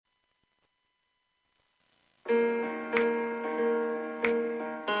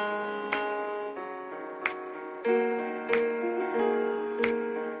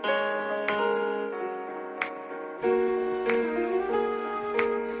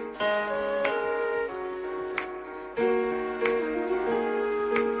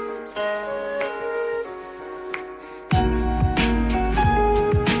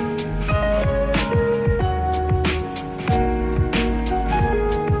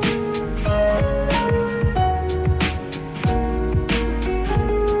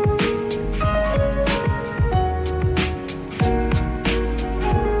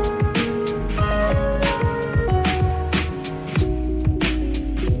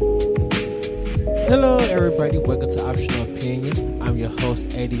Hello, everybody. Welcome to Optional Opinion. I'm your host,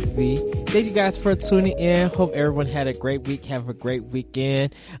 ADV. Thank you guys for tuning in. Hope everyone had a great week. Have a great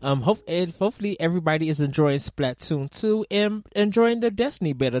weekend. Hopefully everybody is enjoying Splatoon 2 and enjoying the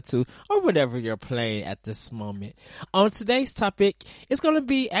Destiny beta 2 or whatever you're playing at this moment. On today's topic, it's going to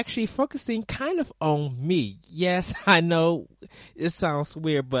be actually focusing kind of on me. Yes, I know it sounds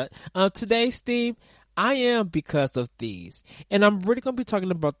weird, but today's theme, I am because of these. And I'm really going to be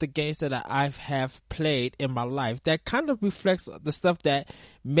talking about the games that I have played in my life that kind of reflects the stuff that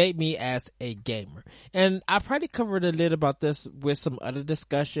made me as a gamer. And I probably covered a little about this with some other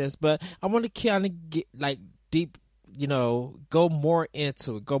discussions, but I want to kind of get deep, go more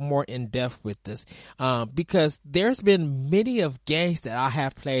into it, go more in depth with this. Because there's been many of games that I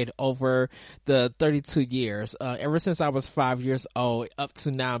have played over the 32 years, ever since I was 5 years old up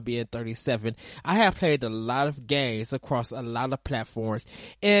to now being 37. I have played a lot of games across a lot of platforms,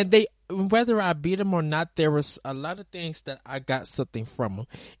 and whether I beat them or not, there was a lot of things that I got something from them.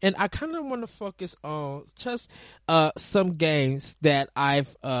 And I kind of want to focus on just some games that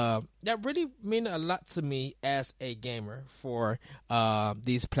that really mean a lot to me as a gamer for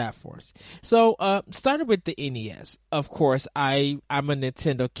these platforms. So started with the NES. Of course, I'm a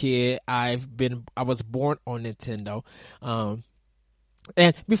Nintendo kid. I was born on Nintendo.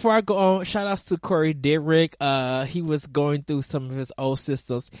 And before I go on, shout outs to Corey Didrick. He was going through some of his old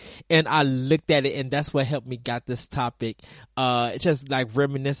systems, and I looked at it, and that's what helped me got this topic. Just like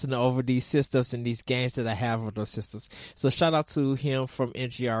reminiscing over these systems and these games that I have on those systems. So shout out to him from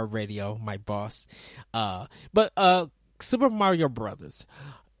NGR Radio, my boss. But Super Mario Brothers.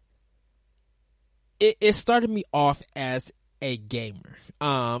 It started me off as a gamer.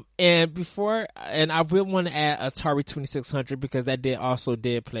 And I will want to add Atari 2600 because that did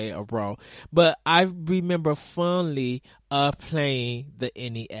play a role. But I remember fondly playing the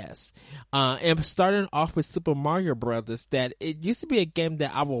NES. And starting off with Super Mario Brothers, that it used to be a game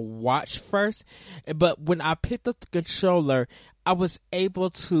that I would watch first, but when I picked up the controller, I was able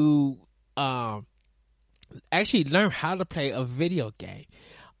to actually learn how to play a video game.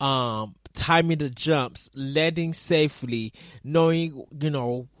 Timing the jumps, landing safely, knowing,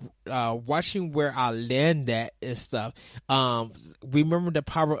 watching where I land at and stuff. Remember the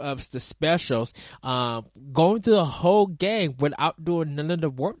power-ups, the specials, going through the whole game without doing none of the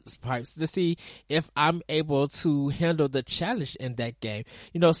warp pipes to see if I'm able to handle the challenge in that game.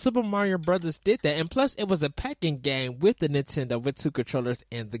 Super Mario Brothers did that, and plus it was a packing game with the Nintendo with 2 controllers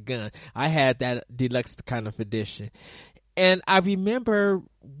and the gun. I had that deluxe kind of edition. And I remember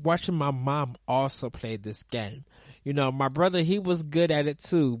watching my mom also play this game. My brother, he was good at it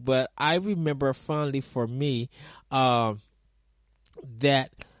too, but I remember fondly for me, that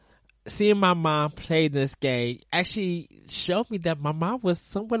seeing my mom play this game actually showed me that my mom was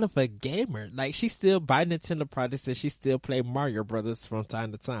somewhat of a gamer. Like, she still buy Nintendo products and she still play Mario Brothers from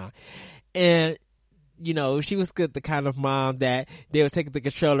time to time. And she was good, the kind of mom that they would take the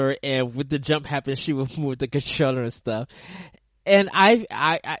controller and with the jump happen, she would move the controller and stuff. And I've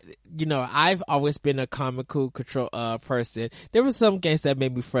always been a comical control, person. There were some games that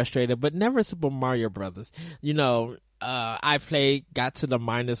made me frustrated, but never Super Mario Brothers. I got to the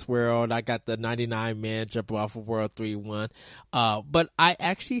Minus World. I got the 99-man jump off of World 3-1. But I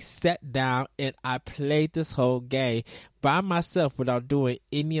actually sat down and I played this whole game by myself without doing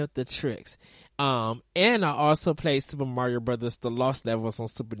any of the tricks. And I also played Super Mario Brothers, the Lost Levels on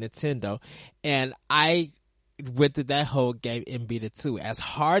Super Nintendo, and I went through that whole game and beat it too. As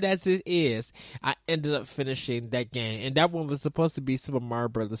hard as it is, I ended up finishing that game, and that one was supposed to be Super Mario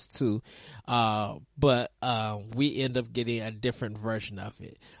Brothers 2, but we end up getting a different version of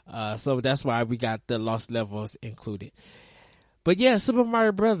it. So that's why we got the Lost Levels included. But yeah, Super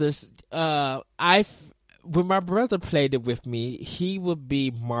Mario Brothers, when my brother played it with me, he would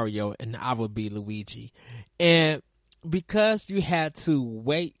be Mario and I would be Luigi. And because you had to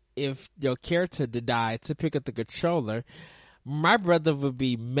wait if your character to die to pick up the controller, my brother would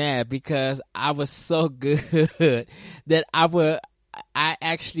be mad because I was so good that I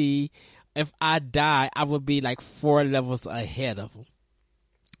actually, if I die, I would be like 4 levels ahead of him.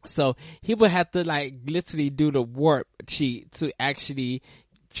 So he would have to literally do the warp cheat to actually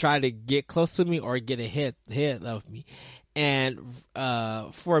try to get close to me or get ahead of me. And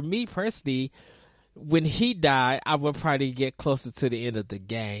for me personally, when he died, I would probably get closer to the end of the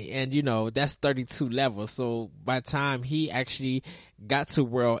game. And that's 32 levels. So by the time he actually got to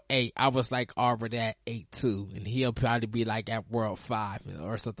world 8, I was like already at 8 too, and he'll probably be like at world 5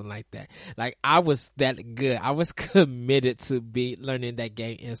 or something like that. Like, I was that good. I was committed to be learning that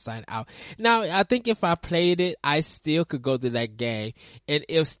game inside out. Now, I think if I played it, I still could go to that game and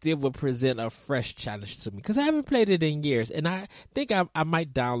it still would present a fresh challenge to me, because I haven't played it in years, and I think I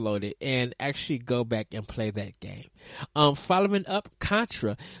might download it and actually go back and play that game. Following up,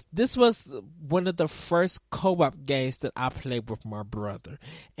 Contra. This was one of the first co-op games that I played with my brother,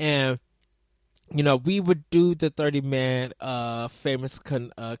 and we would do the 30-man famous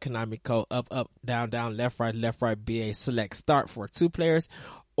Konami code: up, down, left, right, BA select start for 2 players,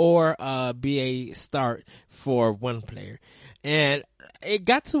 or BA start for 1 player. And it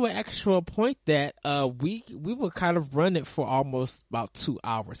got to an actual point that we would kind of run it for almost about 2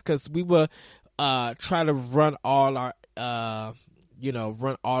 hours, because we would try to run all our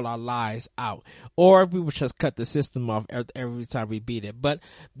lives out, or we would just cut the system off every time we beat it. But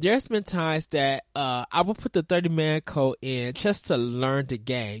there's been times that I would put the 30-man code in just to learn the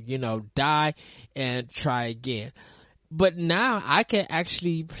game, die and try again. But now I can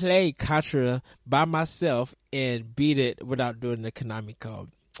actually play Contra by myself and beat it without doing the Konami code.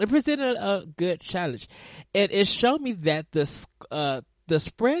 It presented a good challenge, and it showed me that the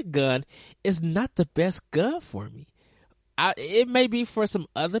spread gun is not the best gun for me. It may be for some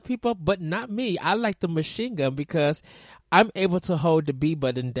other people, but not me. I like the machine gun because I'm able to hold the B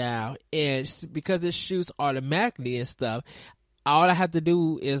button down, and because it shoots automatically and stuff, all I have to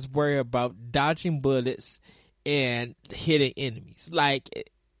do is worry about dodging bullets and hitting enemies.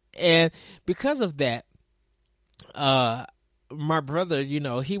 And because of that, my brother,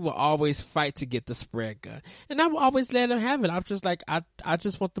 he will always fight to get the spread gun, and I will always let him have it. I'm just like, I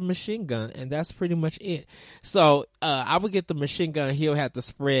just want the machine gun, and that's pretty much it. So, I would get the machine gun, he'll have the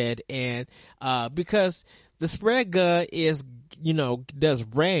spread, and, because the spread gun is, does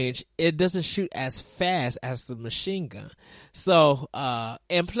range, it doesn't shoot as fast as the machine gun. So,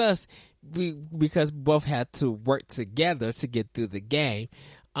 and plus, because both had to work together to get through the game,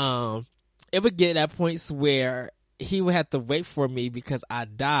 it would get at points where he would have to wait for me because I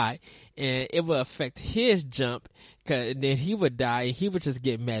died, and it would affect his jump, and then he would die, and he would just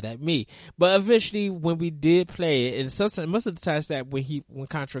get mad at me. But eventually, when we did play it, and sometimes, most of the times that when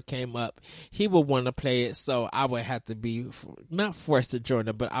Contra came up, he would want to play it, so I would have to be not forced to join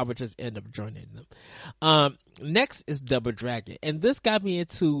them, but I would just end up joining them. Next is Double Dragon, and this got me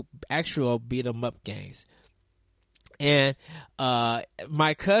into actual beat 'em up games. And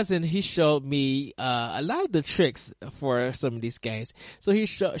my cousin, he showed me a lot of the tricks for some of these games. So he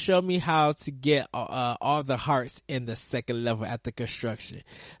showed me how to get all the hearts in the second level at the construction.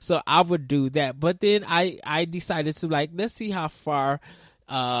 So I would do that. But then I decided to, let's see how far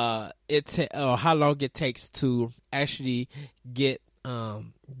how long it takes to actually get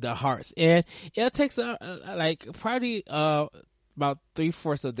the hearts. And it takes probably about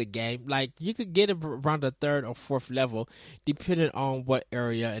 3/4 of the game. Like, you could get it around the 3rd or 4th level, depending on what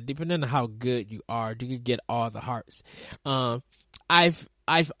area and depending on how good you are. You could get all the hearts. I've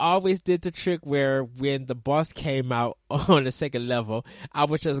always did the trick where when the boss came out on the 2nd level, I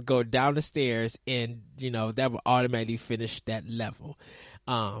would just go down the stairs, and that would automatically finish that level.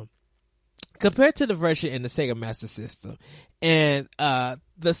 Compared to the version in the Sega Master System, and the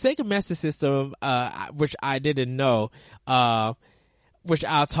Sega Master System, which I didn't know, which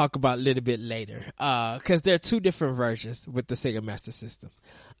I'll talk about a little bit later, because there are 2 different versions with the Sega Master System.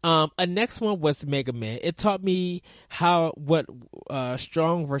 A next one was Mega Man. It taught me what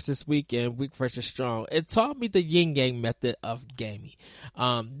strong versus weak and weak versus strong. It taught me the yin yang method of gaming.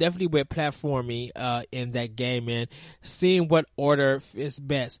 Definitely with platforming in that game and seeing what order is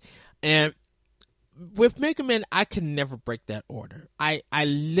best. And with Mega Man, I can never break that order. I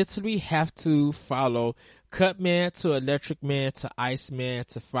literally have to follow Cut Man to Electric Man to Ice Man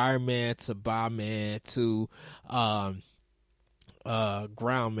to Fireman to Bomb Man to Ground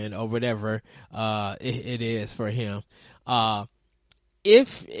Man, or whatever it is for him.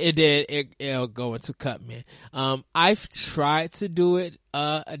 If it did, it'll go into Cut Man. I've tried to do it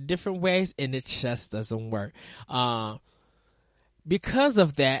different ways, and it just doesn't work. Because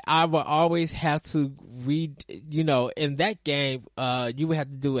of that, I will always have to read, in that game, you would have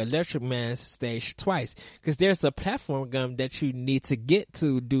to do Electric Man stage twice, because there's a platform gun that you need to get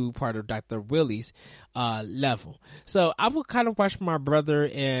to do part of Dr. Willie's level. So I would kind of watch my brother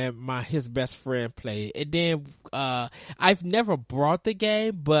and his best friend play. And then I've never brought the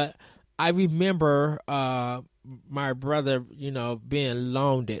game, but I remember my brother, being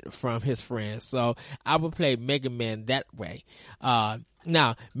loaned it from his friends. So I would play Mega Man that way.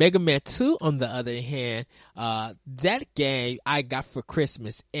 Now, Mega Man 2, on the other hand, that game I got for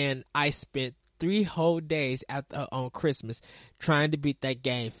Christmas, and I spent 3 whole days on Christmas trying to beat that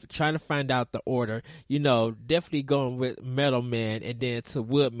game, trying to find out the order, definitely going with Metal Man and then to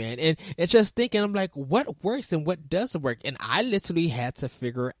Wood Man. And it's just thinking, I'm like, what works and what doesn't work? And I literally had to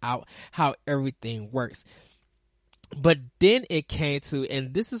figure out how everything works. But then it came to,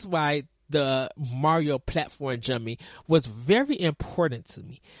 and this is why the Mario platform jumping was very important to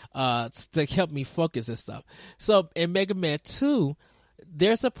me, to help me focus and stuff. So in Mega Man 2,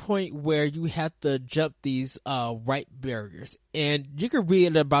 there's a point where you have to jump these right barriers, and you can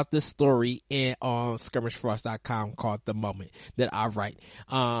read about this story on skirmishfrost.com called The Moment that I write.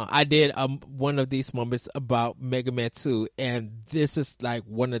 I did one of these moments about Mega Man 2, and this is like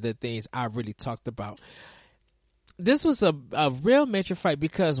one of the things I really talked about. This was a real major fight,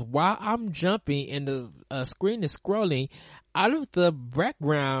 because while I'm jumping and the screen is scrolling, out of the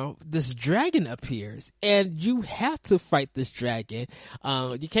background, this dragon appears, and you have to fight this dragon.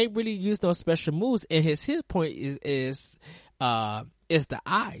 You can't really use no special moves, and his hit point is the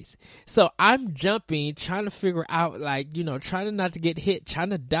eyes. So I'm jumping, trying to figure out, trying to not to get hit,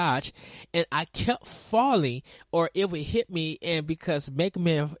 trying to dodge, and I kept falling, or it would hit me, and because Mega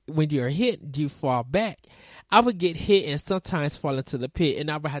Man, when you're hit, you fall back. I would get hit and sometimes fall into the pit,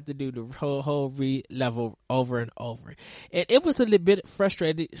 and I would have to do the whole re-level over and over. And it was a little bit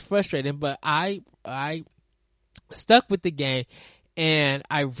frustrating, but I stuck with the game, and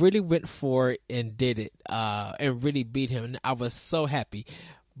I really went for it and did it, and really beat him. And I was so happy.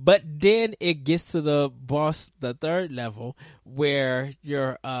 But then it gets to the boss, the third level, where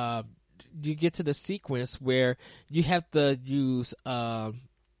you get to the sequence where you have to use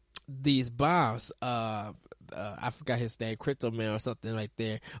these bombs. I forgot his name, Crypto Man or something like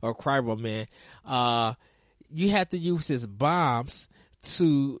that, or Cryo Man. You have to use his bombs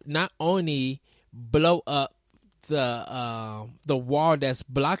to not only blow up the wall that's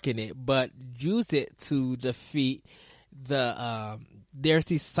blocking it, but use it to defeat there's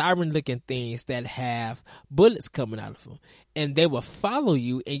these siren looking things that have bullets coming out of them, and they will follow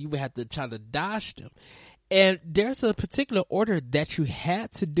you, and you will have to try to dodge them. And there's a particular order that you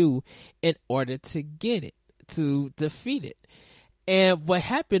had to do in order to get it, to defeat it. And what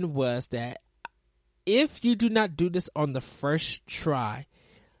happened was that if you do not do this on the first try,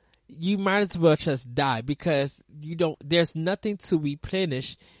 you might as well just die, because there's nothing to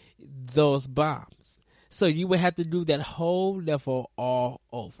replenish those bombs. So you would have to do that whole level all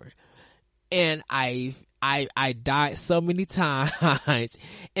over. And I died so many times,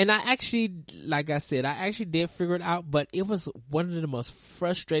 and I actually, like I said, I actually did figure it out, but it was one of the most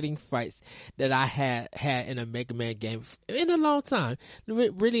frustrating fights that I had in a Mega Man game in a long time,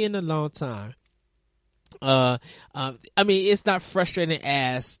 really in a long time. I mean, it's not frustrating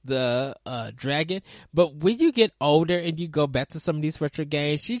as the dragon, but when you get older and you go back to some of these retro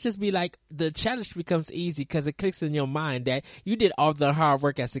games, you just be like, the challenge becomes easy because it clicks in your mind that you did all the hard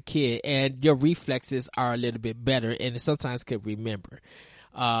work as a kid, and your reflexes are a little bit better, and sometimes can remember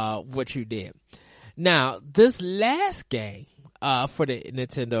what you did. Now, this last game for the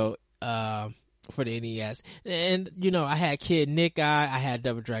Nintendo, for the NES, and I had Kid Nick Eye, I had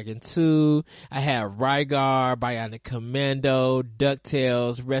Double Dragon 2, I had Rygar, Bionic Commando,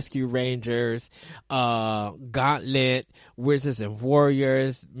 DuckTales, Rescue Rangers, Gauntlet, Wizards and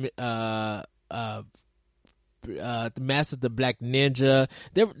Warriors, the Master of the Black Ninja.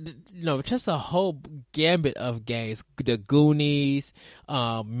 There, just a whole gambit of games. The Goonies,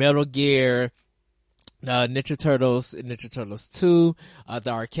 Metal Gear, Ninja Turtles 2, the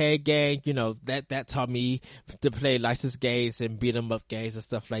arcade game, that taught me to play licensed games and beat 'em up games and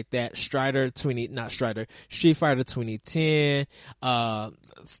stuff like that. Street Fighter 2010,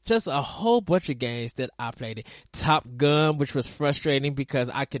 just a whole bunch of games that I played. Top Gun, which was frustrating because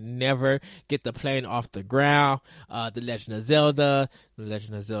I could never get the plane off the ground. The Legend of Zelda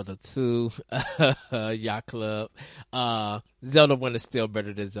 2, Yacht Club, Zelda 1 is still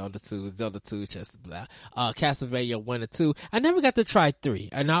better than Zelda 2. Zelda 2 just blah. Castlevania 1 and 2. I never got to try 3,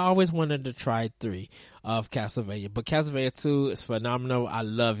 and I always wanted to try 3 of Castlevania, but Castlevania 2 is phenomenal. I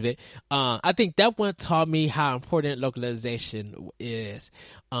loved it. I think that one taught me how important localization is.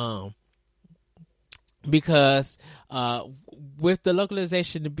 Because with the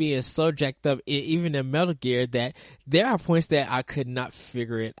localization being so jacked up, even in Metal Gear, that there are points that I could not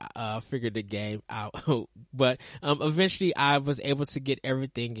figure the game out. But eventually I was able to get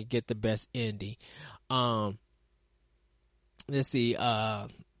everything and get the best ending. Let's see,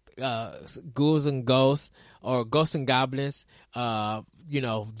 Ghouls and Ghosts, or Ghosts and Goblins,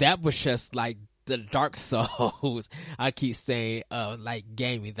 that was just like the Dark Souls. I keep saying, like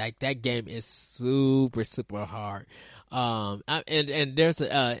gaming, like that game is super, super hard. And there's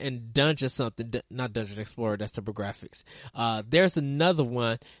in Dungeon something, not Dungeon Explorer, that's TurboGrafx. There's another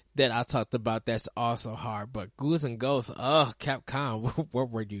one that I talked about that's also hard, but Ghouls and Ghosts, Capcom, what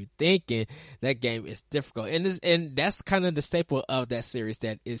were you thinking? That game is difficult, and that's kind of the staple of that series,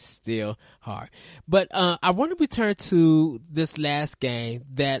 that is still hard. But I want to return to this last game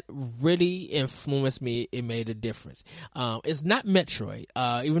that really influenced me. It made a difference. It's not Metroid,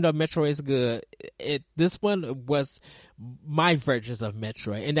 even though Metroid is good. This one was my versions of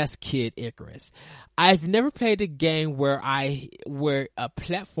Metroid, and that's Kid Icarus. I've never played a game where a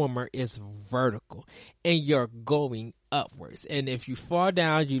platformer is vertical and you're going upwards, and if you fall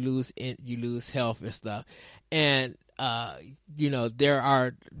down, you lose health and stuff. And you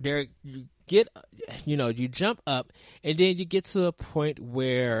jump up, and then you get to a point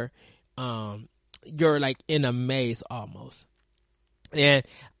where you're like in a maze almost, and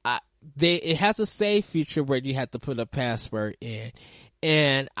it has a save feature where you have to put a password in.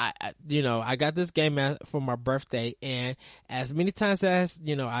 And I got this game for my birthday, and as many times as,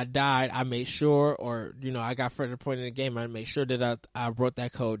 I died, I made sure, or, I got further point in the game, I made sure that I wrote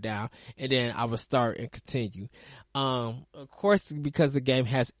that code down, and then I would start and continue. Of course, because the game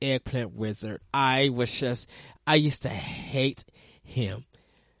has Eggplant Wizard, I used to hate him.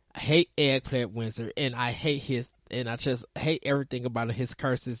 I hate Eggplant Wizard, and I just hate everything about his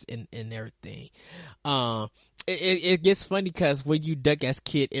curses and everything. It gets funny because when you duck as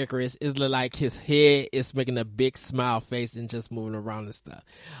Kid Icarus, it's like his head is making a big smile face and just moving around and stuff.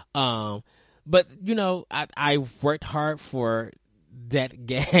 But I worked hard for that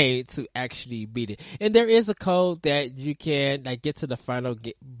game to actually beat it, and there is a code that you can get to the final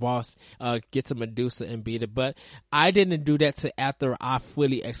boss, get to Medusa and beat it, but I didn't do that till after I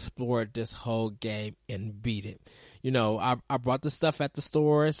fully explored this whole game and beat it. I bought the stuff at the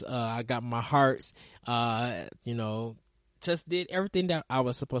stores, I got my hearts, just did everything that I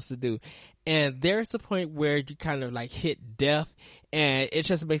was supposed to do. And there's a point where you kind of hit death, and it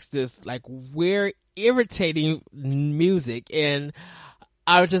just makes this weird, irritating music, and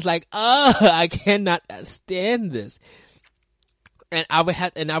I was just I cannot stand this. And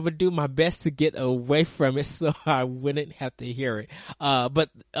I would do my best to get away from it so I wouldn't have to hear it.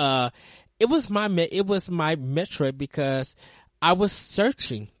 It was my Metroid because I was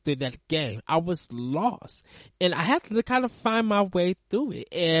searching through that game. I was lost, and I had to kind of find my way through it,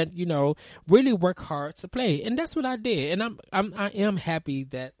 and really work hard to play. And that's what I did. And I am happy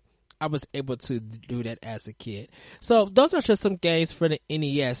that I was able to do that as a kid. So those are just some games for the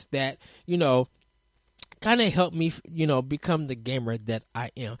NES that kind of helped me, become the gamer that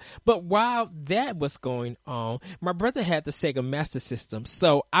I am. But while that was going on, my brother had the Sega Master System.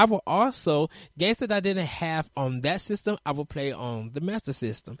 So I will also, games that I didn't have on that system, I will play on the Master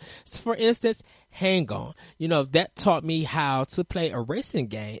System. So for instance, Hang On. That taught me how to play a racing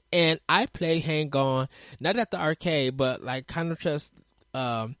game. And I play Hang On, not at the arcade, but kind of just,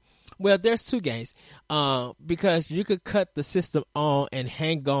 well, there's two games, because you could cut the system on and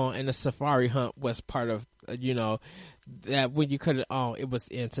Hang On, and the Safari Hunt was part of, that when you cut it on, it was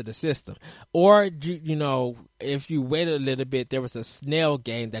into the system. Or, if you waited a little bit, there was a snail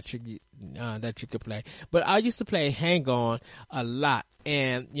game that you could play. But I used to play Hang On a lot,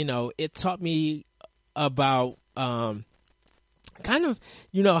 and, it taught me about, kind of,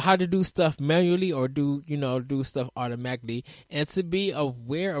 how to do stuff manually or do stuff automatically, and to be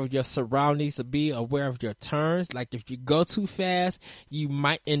aware of your surroundings, to be aware of your turns. Like if you go too fast, you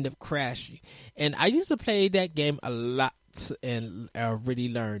might end up crashing. And I used to play that game a lot and really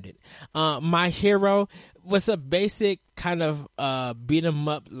learned it. My Hero was a basic kind of beat 'em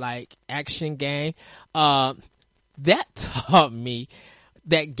up action game. That taught me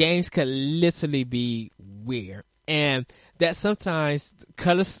that games could literally be weird, and that sometimes the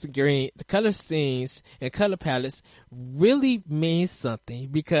color scenes and color palettes really mean something,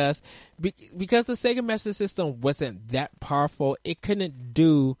 because the Sega Master System wasn't that powerful. It couldn't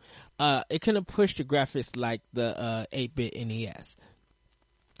push the graphics like the 8-bit NES.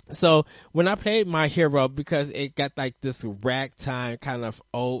 So when I played My Hero, because it got this ragtime kind of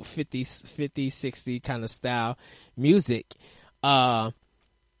old 50s, 60 kind of style music,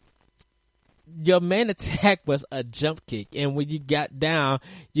 your main attack was a jump kick, and when you got down,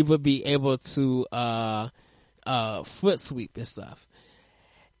 you would be able to foot sweep and stuff.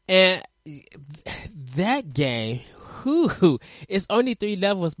 And that game, it's only 3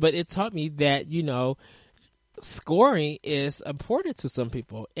 levels, but it taught me that scoring is important to some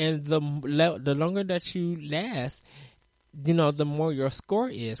people, and the longer that you last, the more your score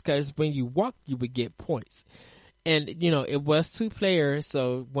is, because when you walk, you would get points. And, it was 2 players,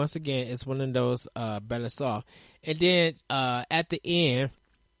 so once again, it's one of those balance off. And then at the end,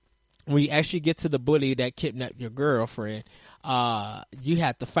 when you actually get to the bully that kidnapped your girlfriend, you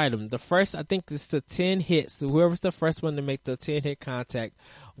have to fight him. The first, I think it's the 10 hits. So whoever's the first one to make the 10 hit contact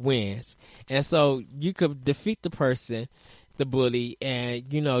wins. And so you could defeat the person, the bully,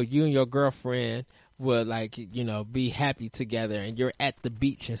 and, you and your girlfriend would be happy together, and you're at the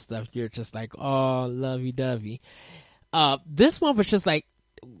beach and stuff. You're just like, oh, lovey dovey. This one was like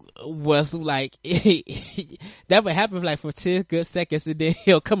that would happen for 10 good seconds, and then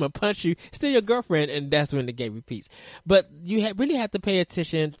he'll come and punch you, steal your girlfriend, and that's when the game repeats. But you really have to pay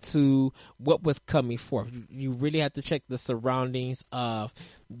attention to what was coming forth. You really have to check the surroundings of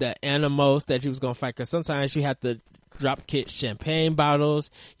the animals that you was going to fight, because sometimes you have to drop kick champagne bottles,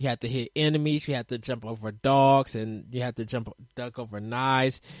 you have to hit enemies, you have to jump over dogs, and you have to duck over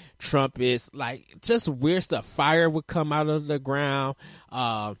knives, trumpets, just weird stuff. Fire would come out of the ground.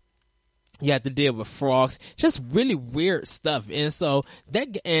 You have to deal with frogs, just really weird stuff. And so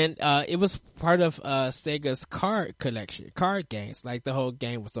it was part of Sega's card collection, card games. The whole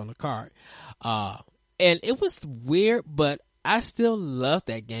game was on the card. And it was weird, but I still love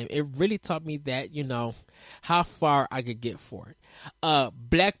that game. It really taught me that, how far I could get for it.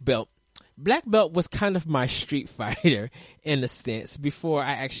 Black Belt was kind of my Street Fighter in a sense before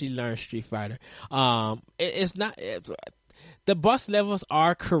I actually learned Street Fighter. The boss levels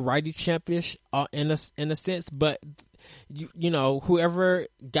are karate champions in a sense, but whoever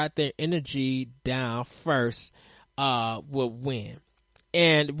got their energy down first will win.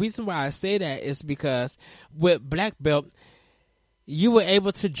 And the reason why I say that is because with Black Belt, you were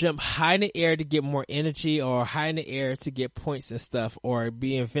able to jump high in the air to get more energy, or high in the air to get points and stuff, or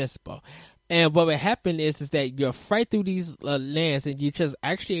be invincible. And what would happen is that you'll fight through these lands, and you just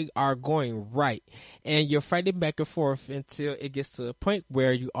actually are going right. And you're fighting back and forth until it gets to a point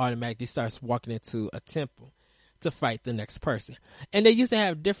where you automatically start walking into a temple to fight the next person. And they used to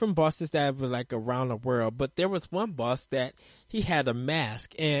have different bosses that were around the world, but there was one boss that he had a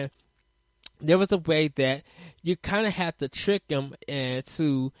mask, and there was a way that you kind of had to trick him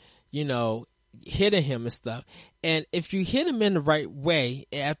into, hitting him and stuff. And if you hit him in the right way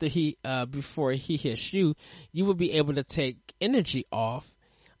after before he hits you, you will be able to take energy off.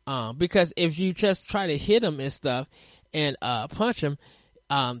 Because if you just try to hit him and stuff and punch him,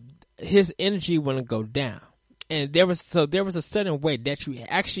 his energy wouldn't go down. And there was a certain way that you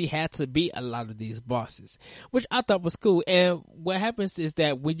actually had to beat a lot of these bosses, which I thought was cool. And what happens is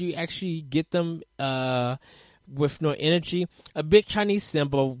that when you actually get them with no energy, a big Chinese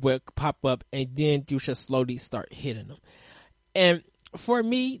symbol will pop up, and then you should slowly start hitting them. And for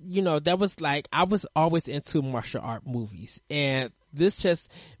me, that was I was always into martial art movies, and this just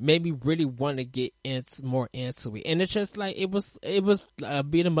made me really want to get more into it. And it's just it was a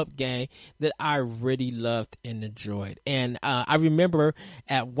beat 'em up game that I really loved and enjoyed. And I remember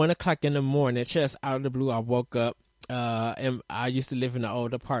at 1:00 in the morning, just out of the blue, I woke up, and I used to live in an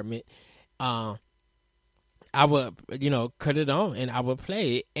old apartment. I would, cut it on and I would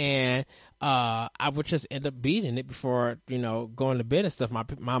play it, and I would just end up beating it before, going to bed and stuff.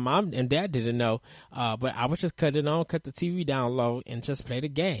 My mom and dad didn't know, but I would just cut it on, cut the TV down low, and just play the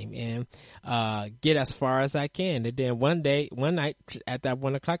game and get as far as I can. And then one night at that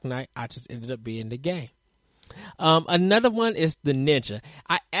 1:00 night, I just ended up beating the game. Another one is the Ninja.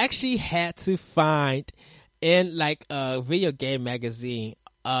 I actually had to find in a video game magazine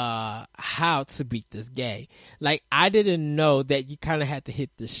how to beat this game. I didn't know that you kind of had to hit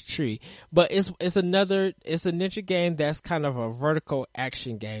this tree, but it's a ninja game that's kind of a vertical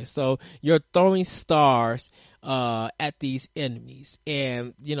action game. So you're throwing stars at these enemies,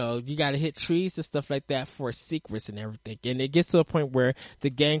 and you got to hit trees and stuff like that for secrets and everything. And it gets to a point where the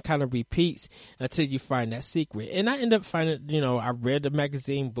game kind of repeats until you find that secret. And I end up finding, I read the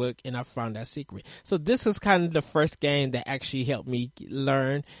magazine book and I found that secret. So this is kind of the first game that actually helped me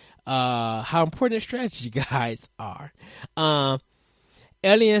learn how important strategy guides are.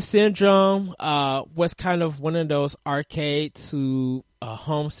 Alien Syndrome was kind of one of those arcade to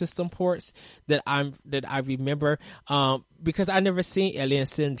home system ports that I remember, because I never seen Alien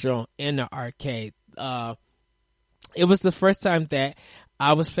Syndrome in the arcade. It was the first time that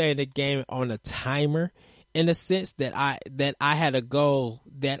I was playing the game on a timer, in the sense that I had a goal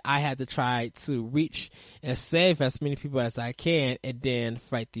that I had to try to reach and save as many people as I can, and then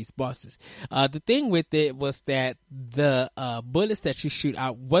fight these bosses. The thing with it was that the bullets that you shoot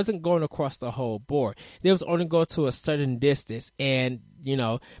out wasn't going across the whole board. They was only going to a certain distance, and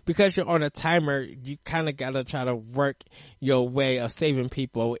because you're on a timer, you kind of got to try to work your way of saving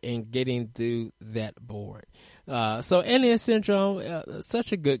people and getting through that board. So Alien Syndrome,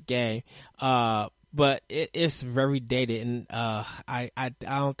 such a good game. But it's very dated, and I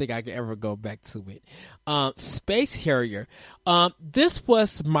don't think I could ever go back to it. Space Harrier. This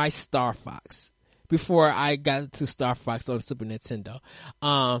was my Star Fox before I got to Star Fox on Super Nintendo.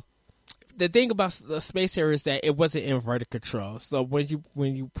 The thing about the Space Harrier is that it wasn't inverted control. So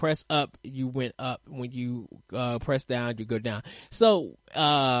when you press up, you went up. When you press down, you go down. So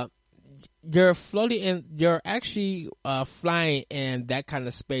you're floating in, you're actually flying in that kind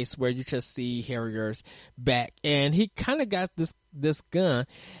of space where you just see Harrier's back, and he kind of got this gun.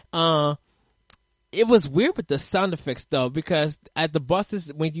 It was weird with the sound effects though, because at the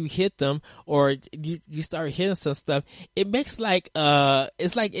bosses, when you hit them or you start hitting some stuff, it makes like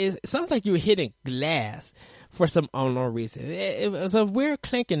it sounds like you're hitting glass for some unknown reason. It was a weird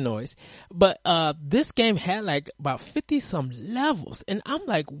clanking noise. But this game had like about 50 some levels, and I'm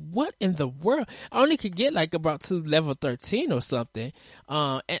like, what in the world? I only could get like about to level 13 or something.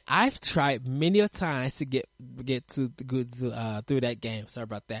 And I've tried many times to get to through that game. Sorry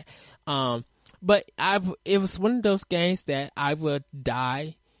about that. But it was one of those games that I would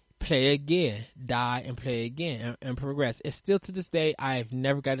die, play again, die and play again and progress. And still to this day, I've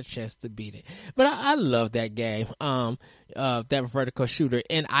never got a chance to beat it. But I love that game, that vertical shooter.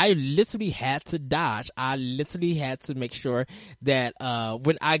 And I literally had to dodge. I literally had to make sure that,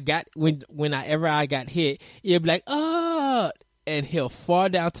 whenever I got hit, it'd be like, oh, and he'll fall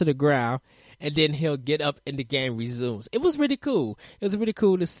down to the ground, and then he'll get up and the game resumes. It was really cool. It was really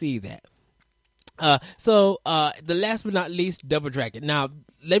cool to see that. So the last but not least, Double Dragon. Now,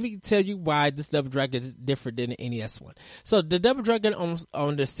 let me tell you why this Double Dragon is different than the NES one. So the Double Dragon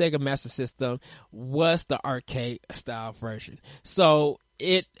on the Sega Master System was the arcade style version. So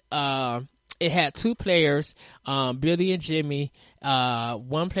it had two players, Billy and Jimmy.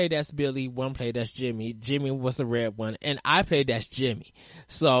 One played as Billy, one played as Jimmy. Jimmy was the red one, and I played as Jimmy.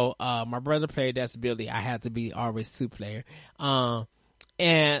 So my brother played as Billy. I had to be always two player.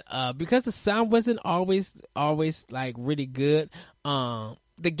 And because the sound wasn't always like really good,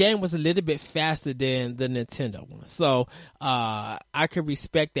 the game was a little bit faster than the Nintendo one. So I could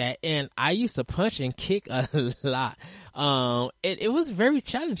respect that. And I used to punch and kick a lot. It was very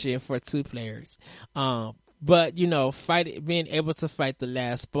challenging for two players. But being able to fight the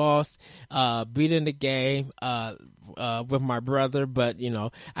last boss, beating the game, with my brother, but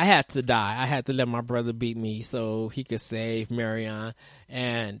I had to die. I had to let my brother beat me so he could save Marion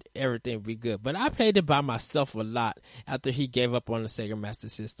and everything would be good. But I played it by myself a lot after he gave up on the Sega Master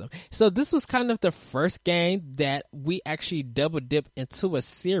System. So this was kind of the first game that we actually double dipped into a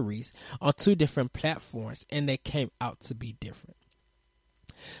series on two different platforms, and they came out to be different.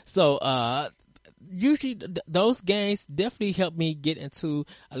 So, usually those games definitely helped me get into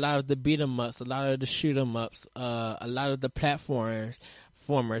a lot of the beat 'em ups, a lot of the shoot 'em ups, a lot of the platformers,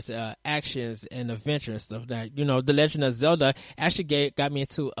 actions and adventure and stuff. That The Legend of Zelda actually got me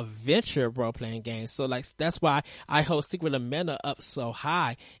into adventure role playing games. So like that's why I hold Secret of Mana up so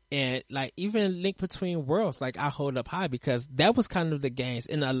high, and like even Link Between Worlds, like I hold up high because that was kind of the games,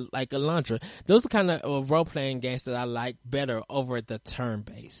 and like Alundra, those are kind of role playing games that I like better over the turn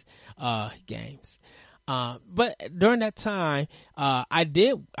based games. But during that time, I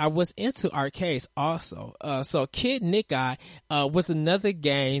was into arcades also. So Kid Nickeye, was another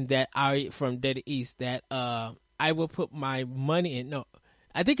game that from Data East that, I would put my money in. No,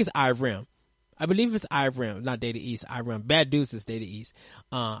 I think it's IREM. I believe it's IREM, not Data East, IREM. Bad Deuce is Data East.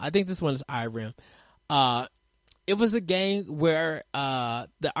 I think this one is IREM. It was a game where,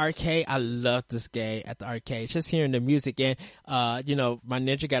 the arcade, I loved this game at the arcade. Just hearing the music and, my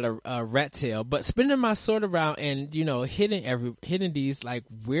ninja got a rat tail, but spinning my sword around and, hitting these like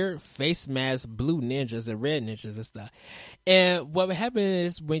weird face mask blue ninjas and red ninjas and stuff. And what would happen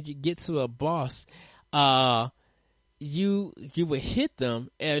is when you get to a boss, you would hit them,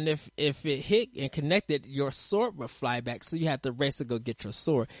 and if it hit and connected, your sword would fly back. So you have to race to go get your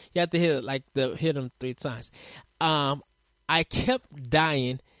sword. You have to hit them 3 times. I kept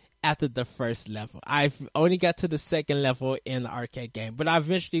dying after the first level. I've only got to the second level in the arcade game, but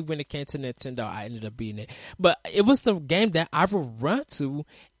eventually when it came to Nintendo, I ended up beating it. But it was the game that I would run to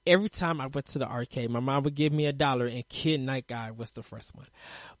every time I went to the arcade. My mom would give me $1, and Kid Nickeye was the first one.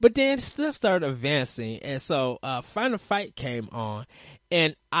 But then stuff started advancing, and so Final Fight came on,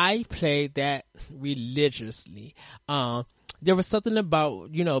 and I played that religiously. There was something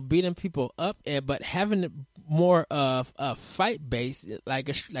about beating people up, but having it more of a fight base, like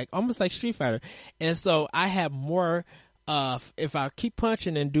almost like Street Fighter, and so I had more if I keep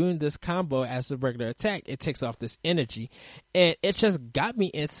punching and doing this combo as a regular attack, it takes off this energy. And it just got me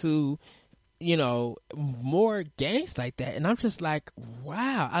into, more games like that. And I'm just like,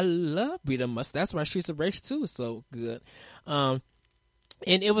 wow, I love beat 'em ups. That's why Streets of Rage 2 is so good. And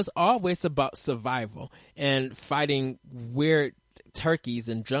it was always about survival and fighting weird turkeys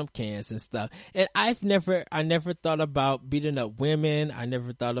and jump cans and stuff. And I never thought about beating up women. I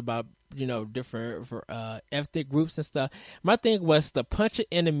never thought about, different ethnic groups and stuff. My thing was to punch an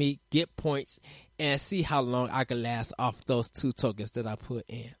enemy, get points, and see how long I could last off those 2 tokens that I put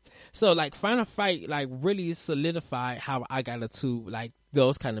in. So like Final Fight, like really solidified how I got into like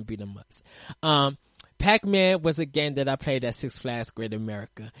those kind of beat 'em ups. Pac-Man was a game that I played at Six Flags Great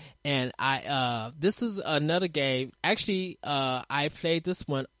America. And this is another game. Actually, I played this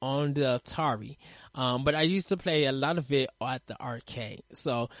one on the Atari. But I used to play a lot of it at the arcade.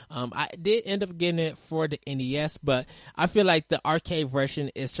 So, I did end up getting it for the NES, but I feel like the arcade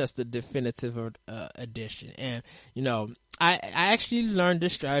version is just the definitive edition. And, I actually learned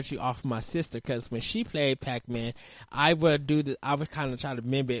this strategy off my sister, because when she played Pac-Man, I would kind of try to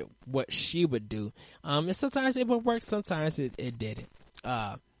mimic what she would do. And sometimes it would work, sometimes it didn't.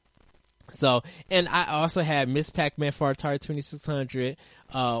 And I also had Miss Pac-Man for Atari 2600,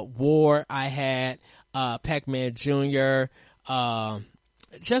 War, I had, Pac-Man Jr.,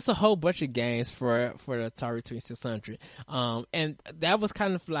 just a whole bunch of games for the Atari 2600. And that was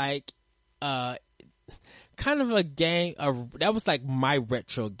kind of like, kind of a game, that was like my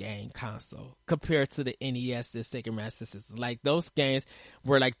retro game console compared to the NES and Sega Master System. Like those games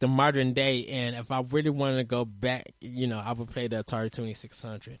were like the modern day, and if I really wanted to go back, I would play the Atari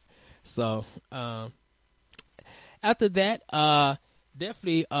 2600. So, after that,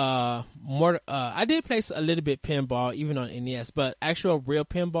 definitely, I did play a little bit pinball, even on NES, but actual real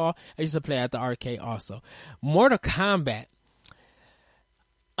pinball, I used to play at the arcade also. Mortal Kombat.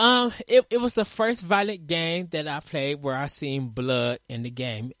 It was the first violent game that I played where I seen blood in the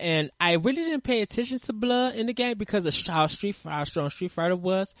game. And I really didn't pay attention to blood in the game because of how strong Street Fighter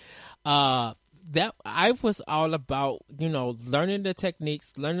was. That I was all about, learning the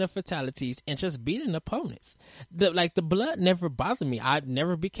techniques, learning the fatalities, and just beating opponents. The blood never bothered me. I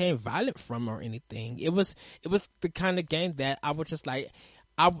never became violent from or anything. It was the kind of game that I was just like,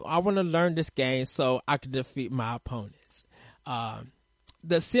 I want to learn this game so I could defeat my opponents.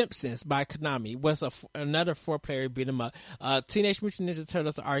 The Simpsons by Konami was another 4-player beat 'em up. Teenage Mutant Ninja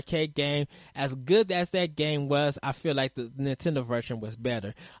Turtles arcade game. As good as that game was, I feel like the Nintendo version was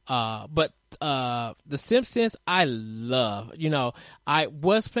better. But The Simpsons, I love. I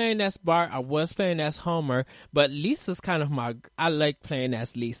was playing as Bart, I was playing as Homer, but Lisa's kind of I like playing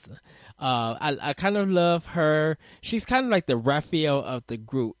as Lisa. I kind of love her. She's kind of like the Raphael of the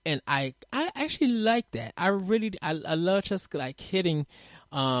group, and I actually like that. I love just like hitting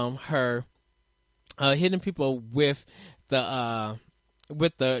her, hitting people with the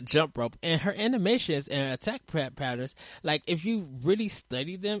jump rope, and her animations and attack patterns. Like if you really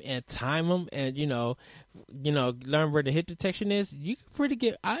study them and time them, and learn where the hit detection is, you can pretty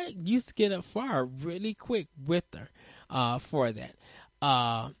get. I used to get up far really quick with her for that.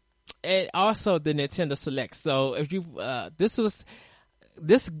 And also the Nintendo Select. So if you, the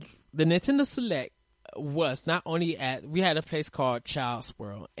Nintendo Select was not only we had a place called Child's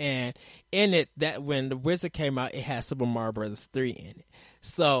World, and in it, that when the Wizard came out, it had Super Mario Brothers 3 in it.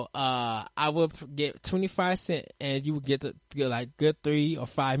 So, I would get 25 cents, and you would get like good 3 or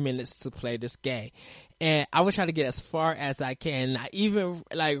 5 minutes to play this game. And I would try to get as far as I can. I even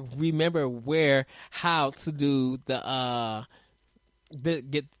like remember how to do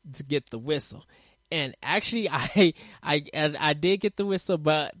get the whistle. And actually, I did get the whistle,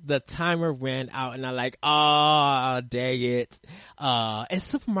 but the timer ran out, and I'm like, oh, dang it. And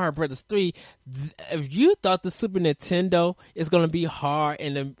Super Mario Brothers 3, if you thought the Super Nintendo is gonna be hard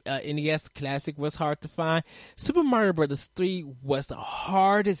and the NES Classic was hard to find, Super Mario Brothers 3 was the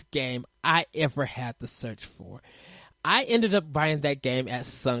hardest game I ever had to search for. I ended up buying that game at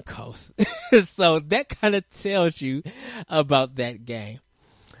Suncoast. So that kind of tells you about that game.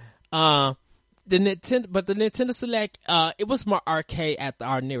 The Nintendo Select, it was more arcade at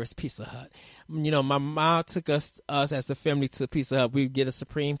our nearest Pizza Hut. My mom took us as a family to Pizza Hut. We'd get a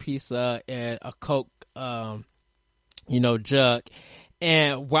Supreme Pizza and a Coke, jug.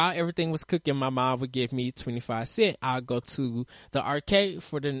 And while everything was cooking, my mom would give me 25 cents. I'll go to the arcade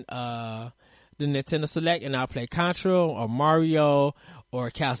for the Nintendo Select, and I'll play Contra or Mario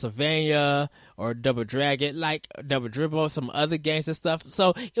or Castlevania or Double Dragon, like Double Dribble, some other games and stuff.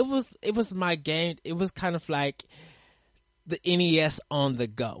 So it was my game. It was kind of like the NES on the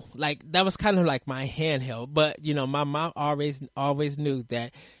go. Like that was kind of like my handheld. But my mom always knew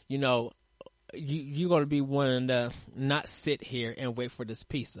that you're going to be wanting to not sit here and wait for this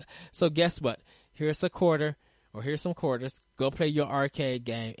pizza. So guess what? Here's a quarter, or here's some quarters. Go play your arcade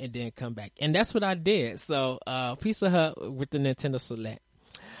game and then come back. And that's what I did. So Pizza Hut with the Nintendo Select.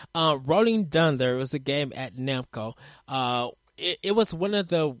 Rolling Thunder was a game at Namco. It was one of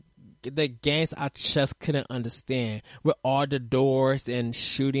the games I just couldn't understand, with all the doors and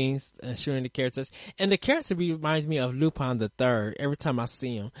shooting the characters. And the character reminds me of Lupin the Third every time I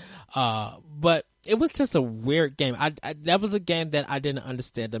see him. But it was just a weird game. That was a game that I didn't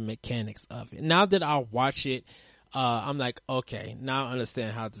understand the mechanics of it. Now that I watch it, I'm like, okay, now I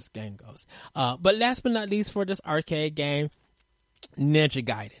understand how this game goes. But last but not least, for this arcade game, Ninja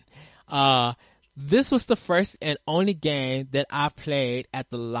Gaiden. This was the first and only game that I played at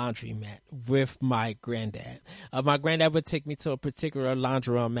the laundromat with my granddad. My granddad would take me to a particular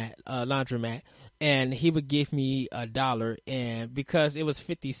laundromat, and he would give me $1. And because it was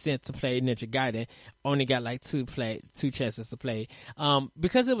 50 cents to play Ninja Gaiden, only got like two chances to play.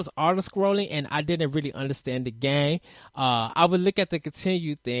 Because it was auto scrolling and I didn't really understand the game, I would look at the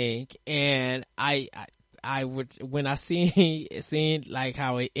continue thing, and I would, when I seen like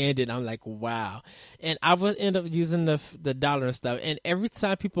how it ended, I'm like, wow. And I would end up using the $1 and stuff. And every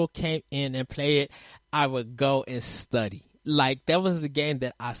time people came in and play it, I would go and study. Like that was the game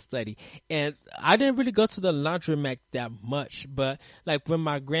that I studied. And I didn't really go to the laundromat that much, but like when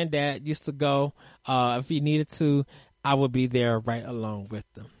my granddad used to go, if he needed to, I would be there right along with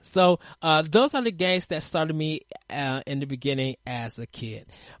them. So those are the games that started me in the beginning as a kid.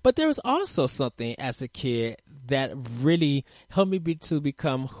 But there was also something as a kid that really helped me to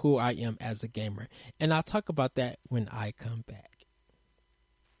become who I am as a gamer. And I'll talk about that when I come back.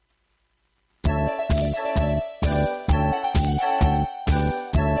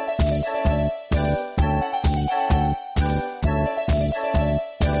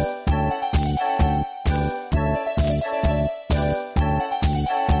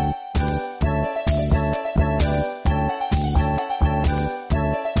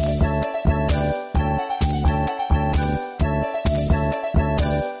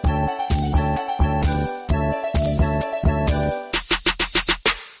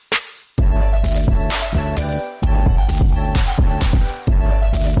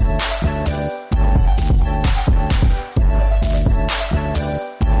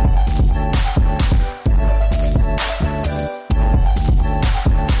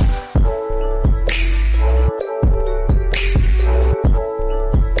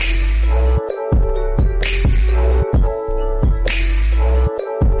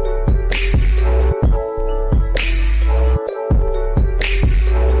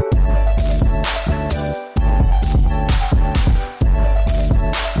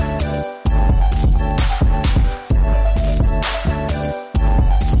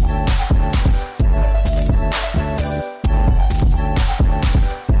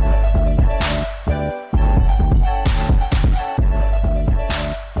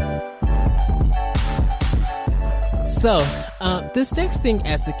 So, this next thing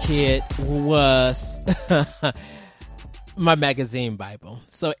as a kid was my magazine Bible.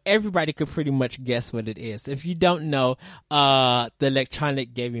 So everybody could pretty much guess what it is. If you don't know, the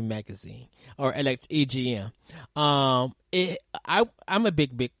Electronic Gaming Magazine, or EGM. I'm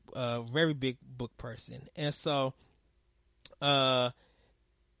a very big book person. And so,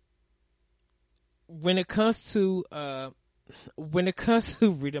 when it comes to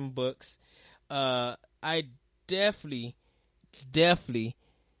reading books, I definitely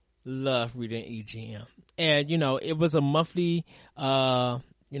love reading EGM. And it was a monthly magazine,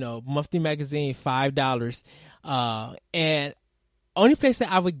 $5. And only place that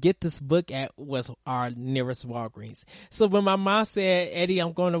I would get this book at was our nearest Walgreens. So when my mom said, Eddie,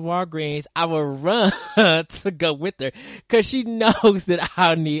 I'm going to Walgreens, I would run to go with her, because she knows that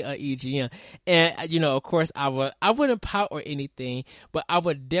I need an EGM. And, of course, I wouldn't pout or anything, but I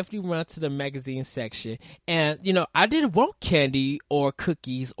would definitely run to the magazine section. And, I didn't want candy or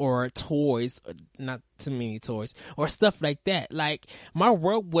cookies or toys, not too many toys, or stuff like that. Like, my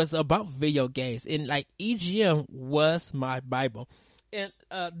world was about video games, and like EGM was my Bible. And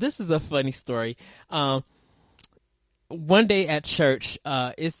this is a funny story. One day at church,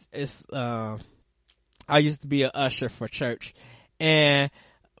 I used to be an usher for church, and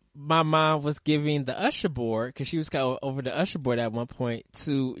my mom was giving the usher board, because she was kind of over the usher board at one point,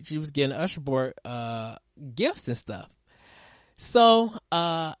 she was getting the usher board gifts and stuff. So,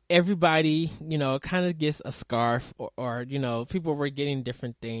 everybody, kind of gets a scarf or, people were getting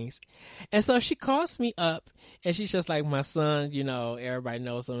different things. And so she calls me up and she's just like, my son, everybody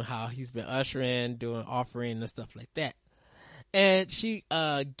knows him, how he's been ushering, doing offering and stuff like that. And she,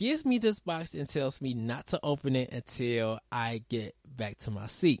 gives me this box and tells me not to open it until I get back to my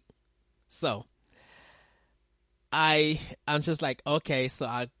seat. So, I'm just like, okay, so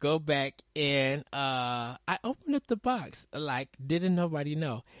I go back and I opened up the box, like didn't nobody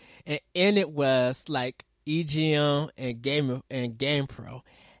know. And in it was like EGM and Game Pro.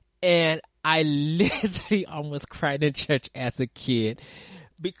 And I literally almost cried in church as a kid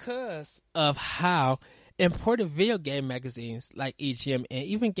because of how important video game magazines like EGM and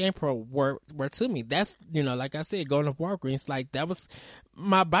even GamePro were to me. That's, like I said, going to Walgreens, like that was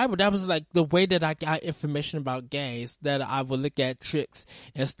my Bible. That was like the way that I got information about games, that I would look at tricks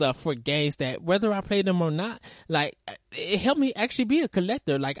and stuff for games that whether I played them or not, like it helped me actually be a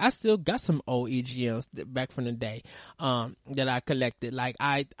collector. Like I still got some old EGMs back from the day, that I collected. Like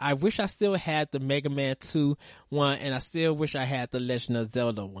I wish I still had the Mega Man 2 one, and I still wish I had the Legend of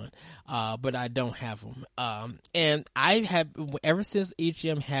Zelda one, but I don't have them. And I have, ever since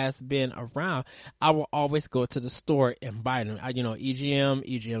EGM has been around, I will always go to the store and buy them. EGM,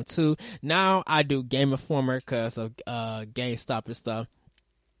 EGM2. Now I do Game Informer because of, GameStop and stuff.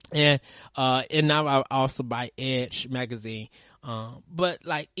 And now I also buy Edge magazine. But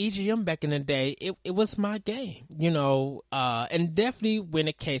like EGM back in the day, it was my game, and definitely when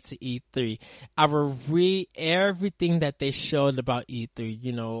it came to E3, I would read everything that they showed about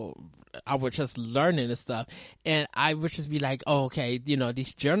E3, I was just learning and stuff, and I would just be like, oh, okay,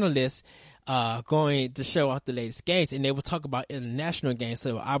 these journalists going to show off the latest games, and they would talk about international games.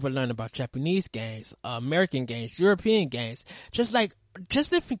 So I would learn about Japanese games, American games, European games, just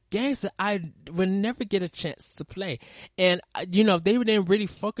different games that I would never get a chance to play. And they didn't really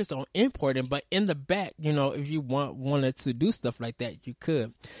focus on importing, but in the back, if you wanted to do stuff like that, you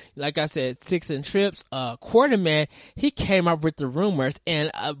could. Like I said, Six and Trips, Quarterman, he came up with the rumors, and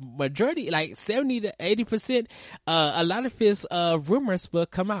a majority, like 70 to 80%, a lot of his rumors will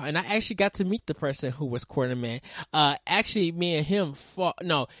come out. And I actually got to meet the person who was Quarterman. Actually, me and him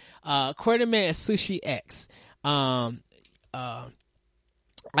Quarterman and Sushi X.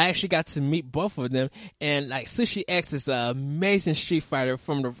 I actually got to meet both of them, and like Sushi X is an amazing Street Fighter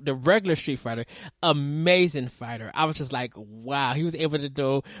from the regular Street Fighter, amazing fighter. I was just like, wow, he was able to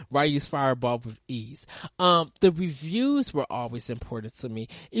do Ryu's Fireball with ease. The reviews were always important to me,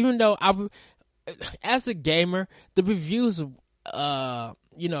 even though as a gamer, the reviews,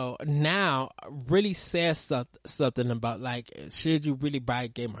 now really says something about like, should you really buy a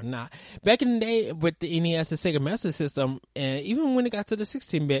game or not. Back in the day with the NES and Sega Master System, and even when it got to the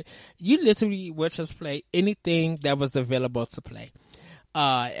 16-bit, you literally would just play anything that was available to play.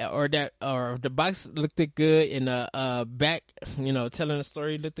 Or the box looked good in the back, telling the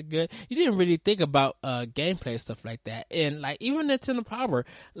story looked good. You didn't really think about gameplay stuff like that. And like even Nintendo Power,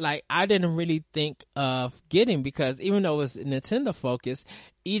 like I didn't really think of getting, because even though it was Nintendo focused,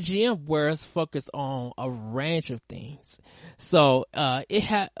 EGM was focused on a range of things. So it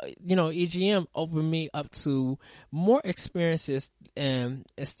had, EGM opened me up to more experiences, and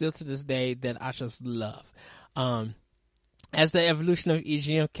still to this day that I just love. As the evolution of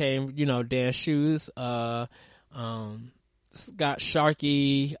EGM came, Dan Shoes, Scott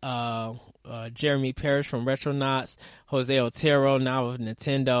Sharkey, Jeremy Parrish from Retronauts, Jose Otero now with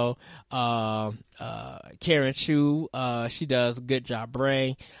Nintendo, Karen Chu, she does a good job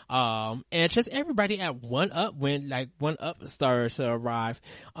Brain, and just everybody at One Up, when like One Up started to arrive,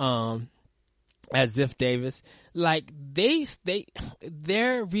 as Ziff Davis, like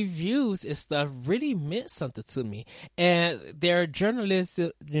their reviews and stuff really meant something to me, and their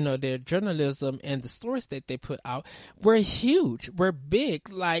journalism, their journalism and the stories that they put out were huge, were big.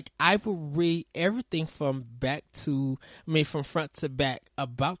 Like I would read everything from front to back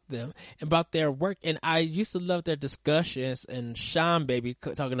about them, about their work, and I used to love their discussions, and Sean Baby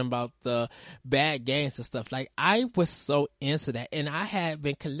talking about the bad games and stuff. Like I was so into that, and I had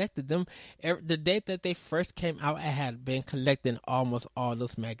been collecting them the day that they first came out. I had been collecting almost all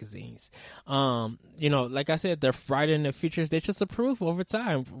those magazines. Like I said, the writing and the features, they just improve over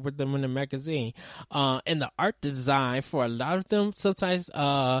time with them in the magazine. And the art design for a lot of them, sometimes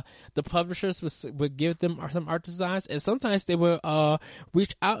the publishers would give them some art designs, and sometimes they would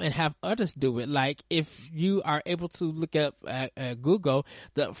reach out and have others do it. Like if you are able to look up at Google,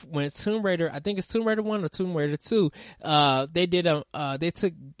 when Tomb Raider, I think it's Tomb Raider 1 or Tomb Raider 2,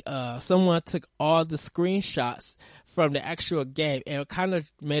 someone took all the screenshots from the actual game and kind of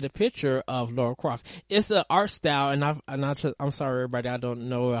made a picture of Lara Croft. It's an art style, and I'm sorry everybody, I don't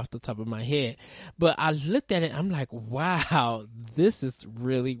know off the top of my head, but I looked at it, I'm like, wow, this is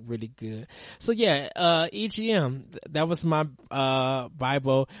really, really good. So yeah, EGM, that was my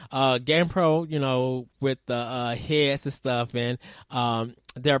Bible. GamePro, you know, with the heads and stuff, and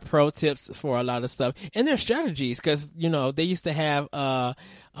their pro tips for a lot of stuff and their strategies, because you know they used to have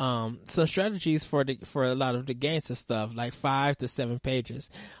some strategies for a lot of the games and stuff, like 5 to 7 pages.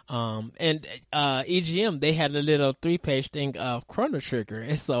 And EGM, they had a little 3-page thing of Chrono Trigger,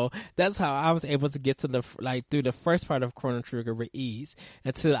 and so that's how I was able to get to through the first part of Chrono Trigger with ease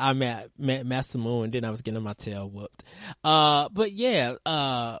until I met Master Moon, and then I was getting my tail whooped. But yeah,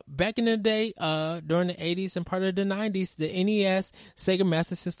 back in the day, during the 80s and part of the 90s, the NES, Sega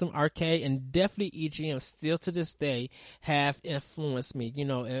Master System, arcade, and definitely EGM still to this day have influenced me. You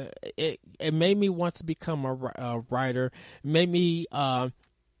know, it made me want to become a writer, made me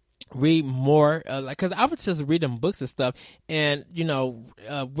read more, like, cause I was just reading books and stuff, and you know,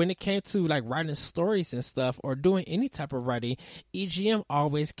 when it came to like writing stories and stuff or doing any type of writing, EGM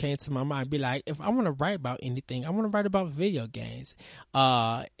always came to my mind. Be like, if I want to write about anything, I want to write about video games.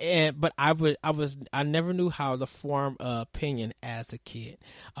 But I never knew how to form an opinion as a kid.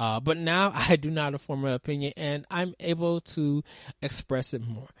 But now I do know how to form an opinion, and I'm able to express it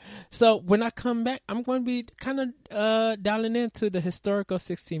more. So when I come back, I'm going to be kind of dialing into the historical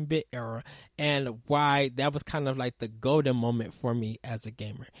 16-bit era and why that was kind of like the golden moment for me as a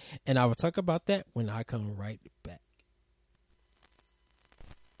gamer. And I will talk about that when I come right back.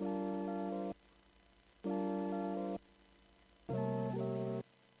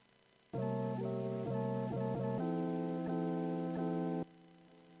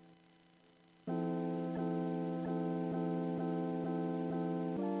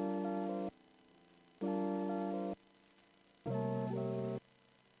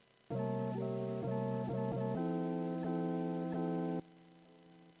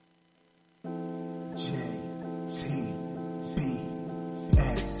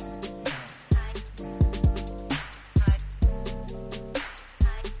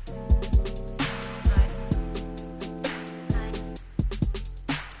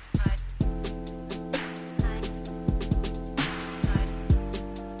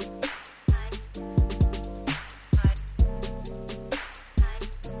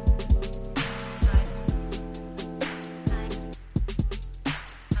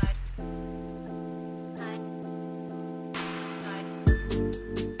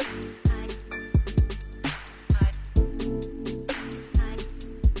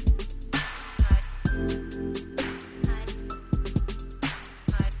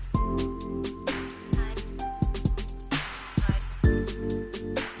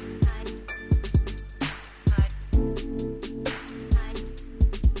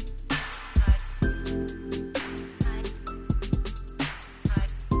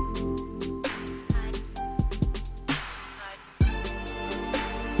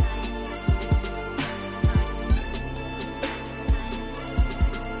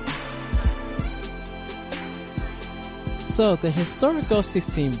 So the historical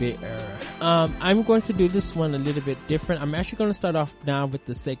 16-bit era. I'm going to do this one a little bit different. I'm actually going to start off now with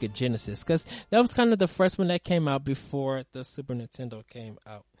the Sega Genesis, because that was kind of the first one that came out before the Super Nintendo came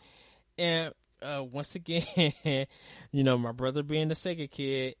out. And once again, you know, my brother being the Sega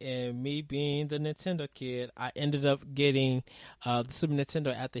kid and me being the Nintendo kid, I ended up getting the Super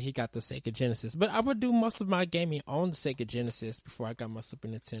Nintendo after he got the Sega Genesis. But I would do most of my gaming on the Sega Genesis before I got my Super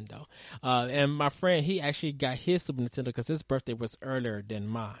Nintendo. And my friend, he actually got his Super Nintendo because his birthday was earlier than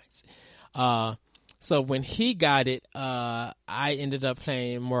mine. So when he got it, I ended up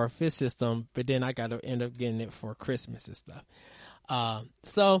playing more of his system, but then I got to end up getting it for Christmas and stuff.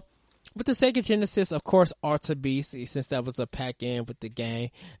 So with the Sega Genesis, of course, Alter Beast, since that was a pack-in with the game.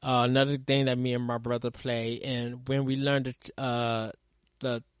 Another thing that me and my brother played, and when we learned the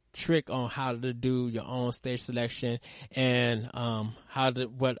trick on how to do your own stage selection and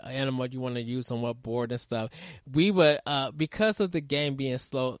what animal you want to use on what board and stuff, we would because of the game being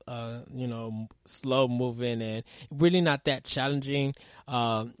slow moving and really not that challenging,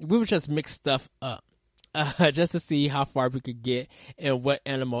 we would just mix stuff up. Just to see how far we could get and what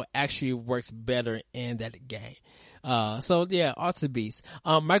animal actually works better in that game. So yeah, Alter Beast.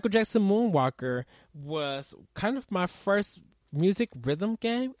 Michael Jackson Moonwalker was kind of my first music rhythm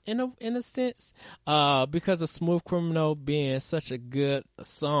game in a sense, because of Smooth Criminal being such a good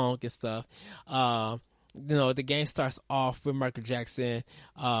song and stuff. You know, the game starts off with Michael Jackson,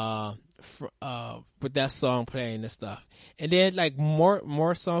 with that song playing and stuff. And then like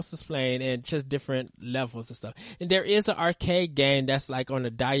more songs was playing and just different levels and stuff. And there is an arcade game that's like on the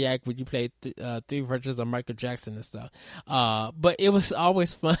Diac where you play three versions of Michael Jackson and stuff. But it was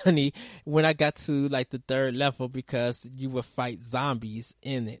always funny when I got to like the third level because you would fight zombies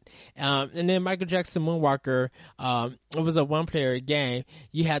in it. And then Michael Jackson Moonwalker, it was a one player game.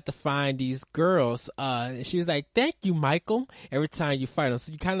 You had to find these girls. And she was like, "Thank you, Michael," every time you fight them.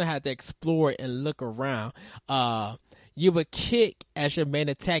 So you kind of had to explore and look around. You would kick as your main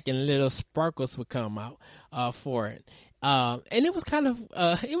attack and little sparkles would come out for it. And it was kind of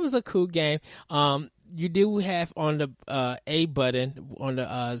it was a cool game. You do have on the A button on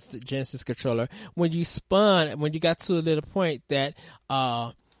the Genesis controller when you when you got to a little point that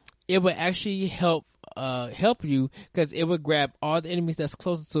it would actually help you because it would grab all the enemies that's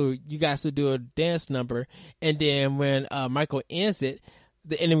closer to you guys would do a dance number, and then when Michael ends it,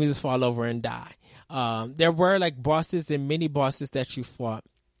 the enemies fall over and die. There were like bosses and mini bosses that you fought.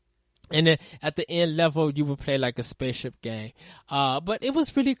 And then at the end level, you would play like a spaceship game. But it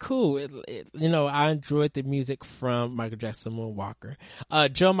was really cool. I enjoyed the music from Michael Jackson Moonwalker.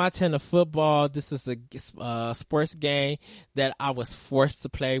 Joe Montana Football. This is a sports game that I was forced to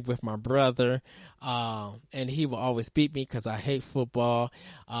play with my brother. And he will always beat me because I hate football.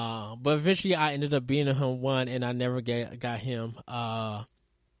 But eventually I ended up beating him one, and I never got him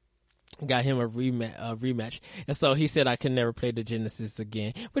a rematch, and so he said I could never play the Genesis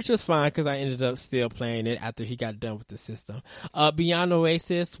again, which was fine because I ended up still playing it after he got done with the system. Beyond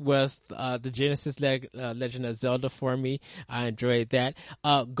Oasis was the Genesis Legend of Zelda for me. I enjoyed that.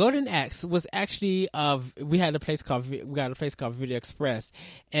 Golden Axe was actually we got a place called Video Express,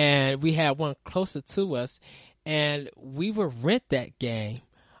 and we had one closer to us, and we would rent that game,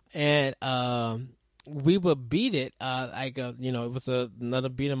 and we would beat it, it was another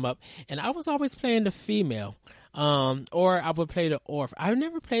beat 'em up, and I was always playing the female, or I would play the orph. I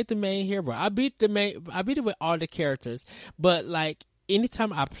never played the main hero. I beat it with all the characters, but like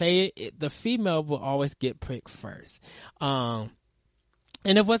anytime I play it, the female will always get picked first.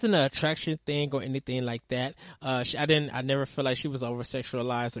 And it wasn't an attraction thing or anything like that. I never felt like she was over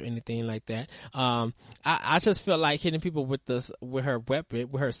sexualized or anything like that. I just felt like hitting people with her weapon,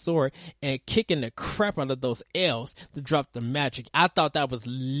 with her sword, and kicking the crap out of those L's to drop the magic. I thought that was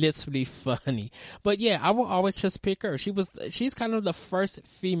literally funny. But yeah, I will always just pick her. She's kind of the first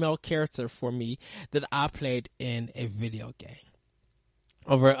female character for me that I played in a video game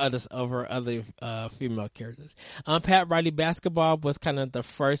over other female characters. Pat Riley Basketball was kind of the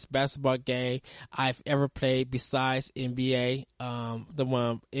first basketball game I've ever played besides NBA, the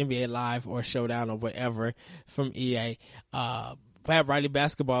one NBA Live or Showdown or whatever from EA. Pat Riley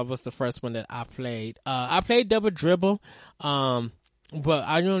Basketball was the first one that I played. I played Double Dribble, but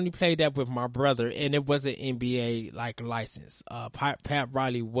I only played that with my brother, and it wasn't NBA like license. Pat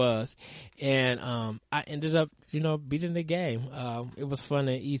Riley was, and I ended up beating the game. It was fun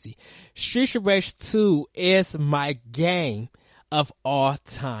and easy. Streets of Rage 2 is my game of all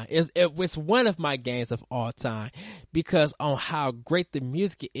time. It's one of my games of all time because on how great the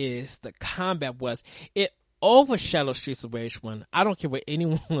music is, the combat was. It overshadow Streets of Rage 1. I don't care what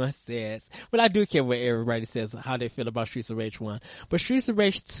anyone says, but I do care what everybody says, how they feel about Streets of Rage 1. But Streets of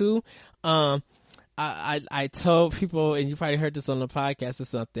Rage 2, I told people, and you probably heard this on the podcast or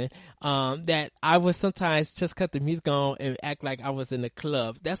something, that I would sometimes just cut the music on and act like I was in the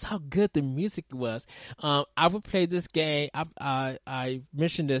club. That's how good the music was. I would play this game. I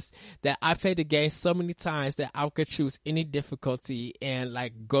mentioned this, that I played the game so many times that I could choose any difficulty and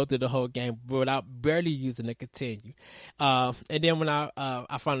like go through the whole game without barely using the continue. And then when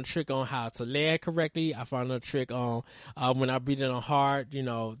I found a trick on how to land correctly, I found a trick on when I beat it on hard.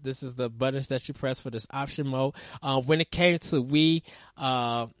 This is the buttons that you press for this option mode. When it came to Wii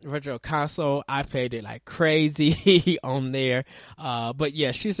Virtual Console, I played it like crazy on there. But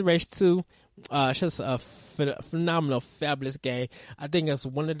yeah, Streets of Rage 2, just a phenomenal, fabulous game. I think it's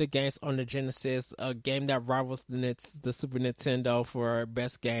one of the games on the Genesis, a game that rivals the Super Nintendo for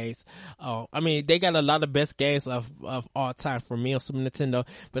best games. They got a lot of best games of all time for me on Super Nintendo,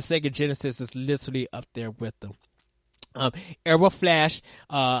 but Sega Genesis is literally up there with them. Arrow Flash,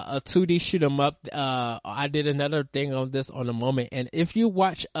 a 2D shoot 'em up. I did another thing on this on the moment, and if you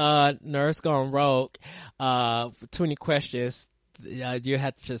watch Nerds Gone Rogue, 20 Questions, you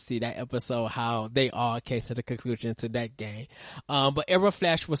have to just see that episode, how they all came to the conclusion to that game. But Arrow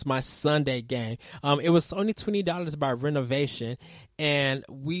Flash was my Sunday game. It was only $20 by renovation, and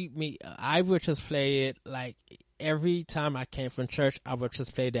I would just play it like every time I came from church. I would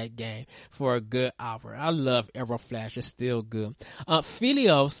just play that game for a good hour. I love Arrow Flash. It's still good.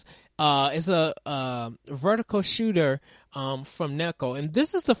 Philios, It's a vertical shooter from Neko, and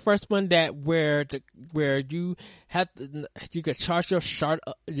this is the first one that where you you could charge your shot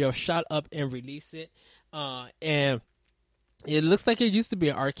up and release it, and it looks like it used to be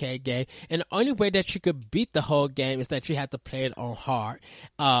an arcade game, and the only way that you could beat the whole game is that you had to play it on hard.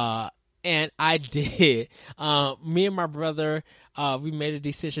 And I did. Me and my brother, we made a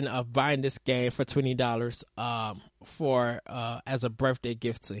decision of buying this game for $20, for, as a birthday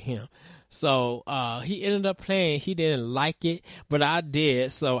gift to him. So, he ended up playing. He didn't like it, but I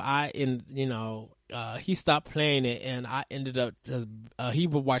did. So he stopped playing it, and I ended up just, he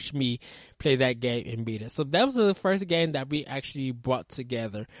would watch me play that game and beat it. So that was the first game that we actually brought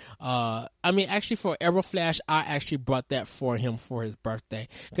together. Actually for Aeroflash, I actually brought that for him for his birthday,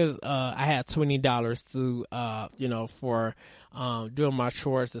 because, I had $20 to, for, doing my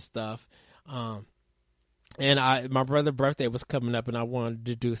chores and stuff. And my brother's birthday was coming up, and I wanted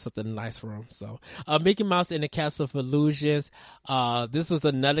to do something nice for him. So, Mickey Mouse and the Castle of Illusions. This was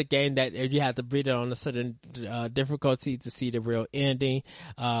another game that you had to beat it on a certain, difficulty to see the real ending.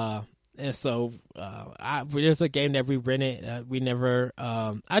 And so, there's a game that we rented. We never,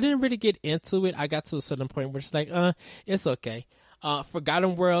 I didn't really get into it. I got to a certain point where it's like, it's okay.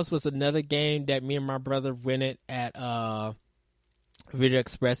 Forgotten Worlds was another game that me and my brother rented at, Video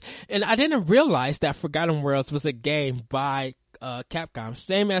Express, and I didn't realize that Forgotten Worlds was a game by Capcom,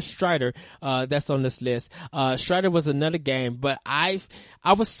 same as Strider, that's on this list. Strider was another game, but I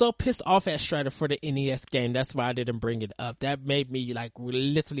was so pissed off at Strider for the NES game. That's why I didn't bring it up. That made me like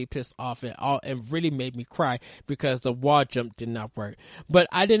literally pissed off and really made me cry, because the wall jump did not work. But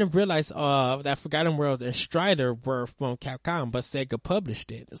I didn't realize that Forgotten Worlds and Strider were from Capcom, but Sega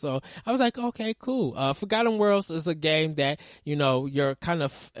published it. So I was like, okay, cool. Forgotten Worlds is a game that, you're kind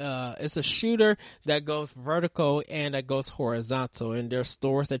of, it's a shooter that goes vertical and that goes horizontal, and there's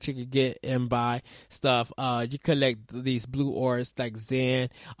stores that you could get and buy stuff. You collect these blue ores like Zen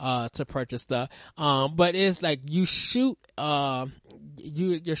to purchase stuff. But it's like you shoot,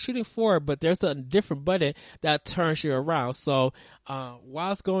 you're shooting forward, but there's a different button that turns you around. So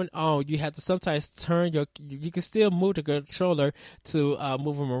while it's going on, you have to sometimes turn you can still move the controller to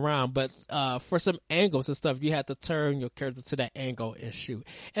move them around, but for some angles and stuff, you have to turn your character to that angle and shoot.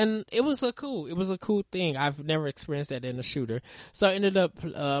 And it was a cool thing. I've never experienced that in a shooter. So I ended up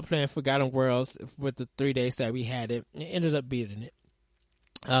playing Forgotten Worlds with the 3 days that we had it, and ended up beating it.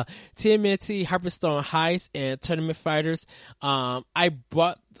 TMNT, Hyperstone Heist, and Tournament Fighters. I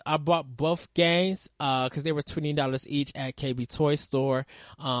bought both games, cause they were $20 each at KB Toy Store.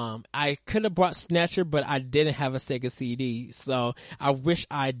 I could have bought Snatcher, but I didn't have a Sega CD, so I wish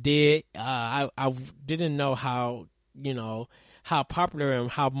I did. I didn't know how popular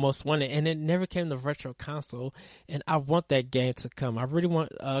and how most wanted, and it never came to Virtual Console, and I want that game to come. I really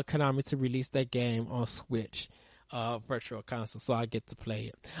want Konami to release that game on Switch. Virtual Console, so I get to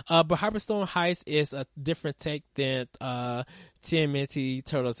play it. But Hyperstone Heist is a different take than TMNT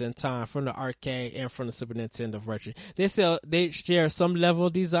Turtles in Time from the arcade and from the Super Nintendo version. They share some level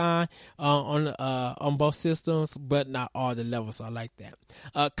design on both systems, but not all the levels are like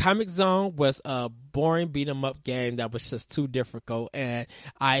that. Comic Zone was a boring beat 'em up game that was just too difficult, and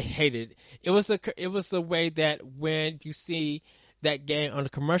I hated it. It was the way that when you see that game on the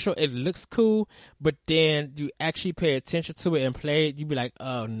commercial, it looks cool, but then you actually pay attention to it and play it, you be like,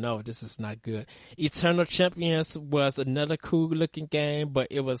 oh no, this is not good. Eternal Champions was another cool looking game, but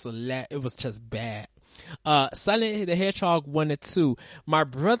it was just bad. Sonic the Hedgehog 1 and 2. My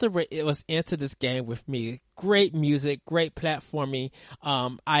brother was into this game with me. Great music, great platforming.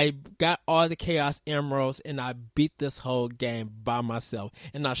 I got all the Chaos Emeralds, and I beat this whole game by myself.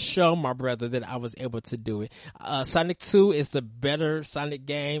 And I showed my brother that I was able to do it. Sonic 2 is the better Sonic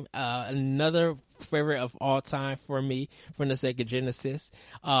game. Another favorite of all time for me from the Sega Genesis.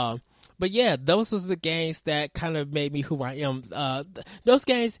 But yeah, those was the games that kind of made me who I am. Those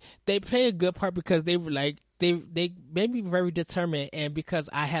games, they play a good part because they were like, they made me very determined, and because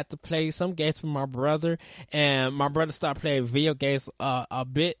I had to play some games with my brother, and my brother started playing video games a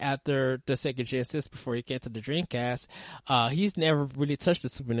bit after the Sega Genesis before he came to the Dreamcast. He's never really touched the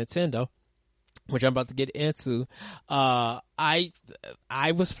Super Nintendo, which I'm about to get into. I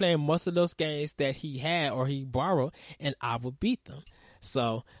was playing most of those games that he had or he borrowed, and I would beat them.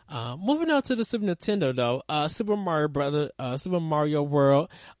 So, moving on to the Super Nintendo though, Super Mario World,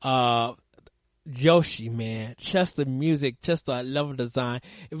 Yoshi, man, just the music, just the level design.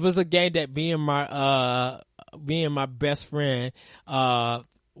 It was a game that me and my best friend,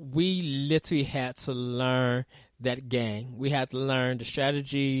 we literally had to learn that game. We had to learn the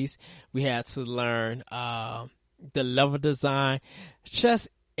strategies. We had to learn, the level design. Just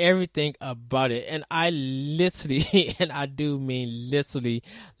everything about it. And I literally, and I do mean literally,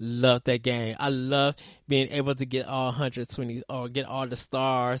 love that game. I love being able to get all 120 or get all the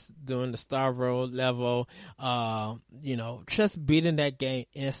stars doing the star roll level. Just beating that game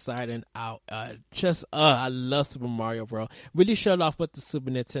inside and out. I love Super Mario Bros. Really showed off what the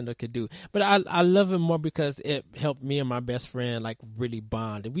Super Nintendo could do. But I love it more because it helped me and my best friend like really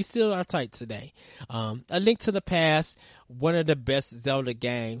bond, and we still are tight today. A Link to the Past, one of the best Zelda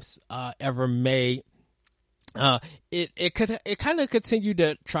games ever made. It kind of continued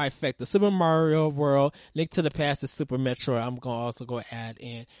the trifecta: Super Mario World, Link to the Past, and Super Metroid. I'm gonna also go add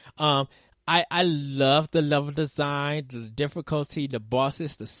in. I love the level design, the difficulty, the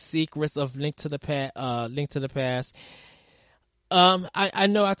bosses, the secrets of Link to the Past. I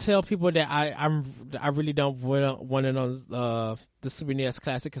know I tell people that I really don't want it on the Super NES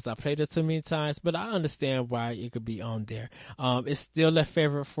Classic because I played it too many times, but I understand why it could be on there. It's still a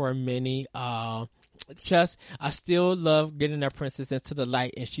favorite for many. I still love getting that princess into the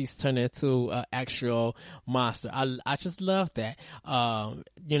light and she's turned into an actual monster. I just love that.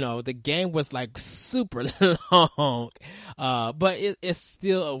 The game was like super long, but it's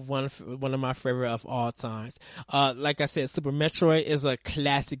still one of my favorite of all times. Like I said, Super Metroid is a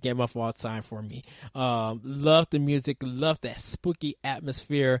classic game of all time for me. Love the music, love that spooky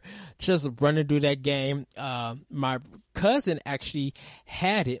atmosphere, just running through that game. My cousin actually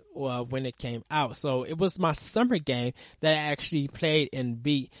had it when it came out, so it was my summer game that I actually played and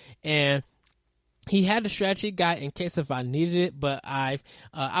beat. And he had a strategy guide in case if I needed it, but I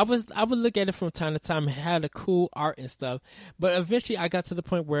would look at it from time to time. It had a cool art and stuff, but eventually I got to the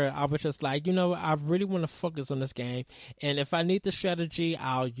point where I was just like, I really want to focus on this game, and if I need the strategy,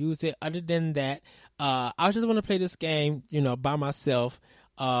 I'll use it. Other than that, I just want to play this game, by myself,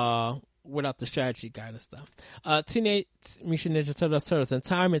 without the strategy guide and stuff. Teenage Mutant Ninja Turtles, Turtles in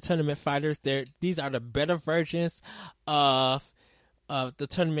Time, and Tournament Fighters. These are the better versions of the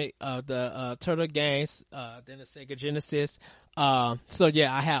tournament of the Turtle games than the Sega Genesis. So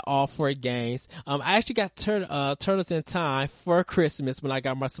yeah, I had all 4 games. I actually got Turtles in Time for Christmas when I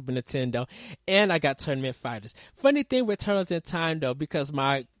got my Super Nintendo, and I got Tournament Fighters. Funny thing with Turtles in Time though, because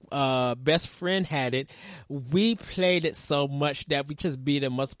my best friend had it, we played it so much that we just beat it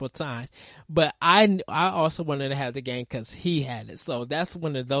multiple times. But I also wanted to have the game because he had it, so that's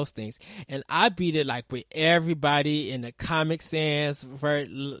one of those things. And I beat it like with everybody in the Comic Sans,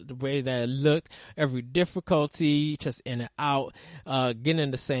 the way that it looked, every difficulty, just in and out,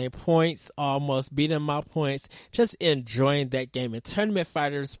 getting the same points, almost beating my points, just enjoying that game. And Tournament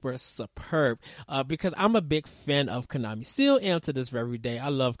Fighters were superb because I'm a big fan of Konami, still am to this very day. I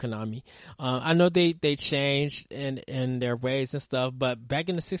love Konami. I know they changed in their ways and stuff, but back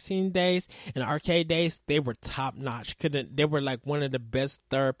in the 16 days and arcade days, they were top notch. They were like one of the best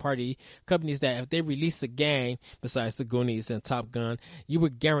third party companies that if they released a game besides the Goonies and Top Gun, you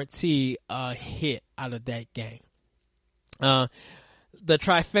would guarantee a hit out of that game. The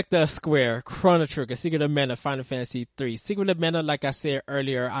trifecta square: Chrono Trigger, Secret of Mana, Final Fantasy 3. Secret of Mana, like I said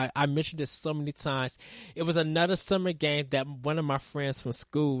earlier, I mentioned this so many times. It was another summer game that one of my friends from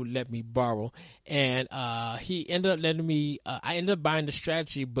school let me borrow, and he ended up letting me. I ended up buying the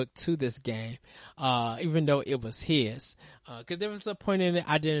strategy book to this game, even though it was his. Cause there was a point in it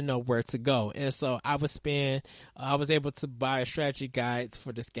I didn't know where to go, and so I was able to buy a strategy guide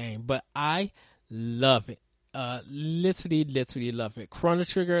for this game, but I love it. Literally love it. Chrono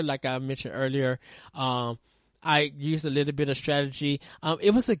Trigger, like I mentioned earlier, I used a little bit of strategy.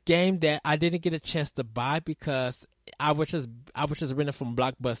 It was a game that I didn't get a chance to buy because I was just renting from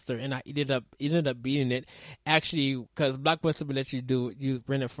Blockbuster, and I ended up beating it, actually, because Blockbuster will let you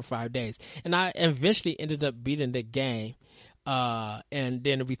rent it for 5 days, and I eventually ended up beating the game. And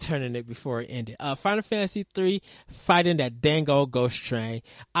then returning it before it ended. Final Fantasy 3, fighting that dang old Ghost Train.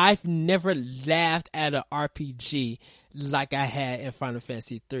 I've never laughed at an RPG like I had in Final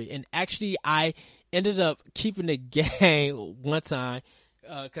Fantasy 3. And actually, I ended up keeping the game one time,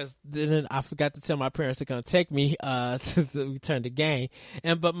 cause then I forgot to tell my parents they're gonna take me, to return the game.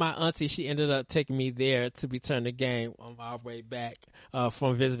 But my auntie, she ended up taking me there to return the game on my way back,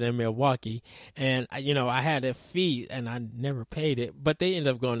 from visiting Milwaukee. And, I had a fee and I never paid it, but they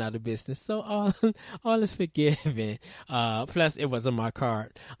ended up going out of business. So all is forgiven. Plus it wasn't my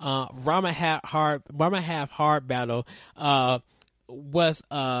card. Rama Half Hard Battle, was,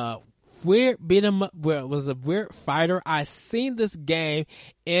 weird beat 'em up where it was a weird fighter. I seen this game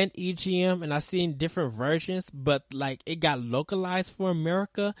in EGM and I seen different versions, but like it got localized for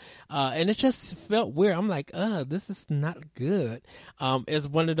America, and it just felt weird. I'm like, this is not good. It's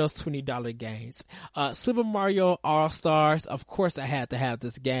one of those $20 games. Super Mario All-Stars, of course I had to have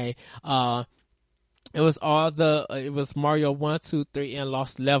this game. It was it was Mario 1, 2, 3 and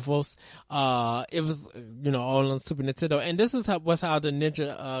Lost Levels. It was, all on Super Nintendo. And this was how the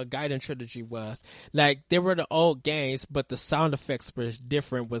Ninja Gaiden trilogy was. Like, they were the old games, but the sound effects were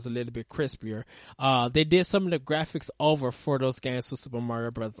different, was a little bit crispier. They did some of the graphics over for those games for Super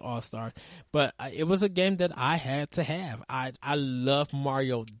Mario Bros. All-Stars. But it was a game that I had to have. I love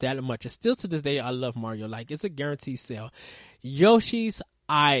Mario that much. And still to this day, I love Mario. Like, it's a guaranteed sale. Yoshi's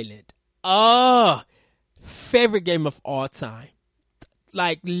Island. Favorite game of all time.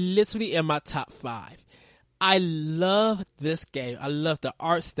 Like, literally in my top 5. I love this game. I love the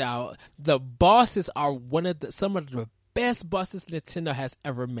art style. The bosses are some of the best bosses Nintendo has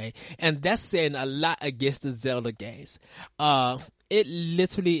ever made. And that's saying a lot against the Zelda games. It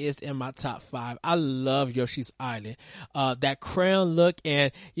literally is in my top 5. I love Yoshi's Island. That crayon look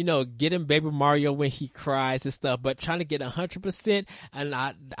and, getting Baby Mario when he cries and stuff, but trying to get 100%. And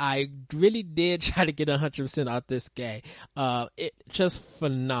I really did try to get 100% out this game. It just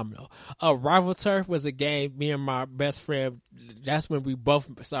phenomenal. Rival Turf was a game me and my best friend, that's when we both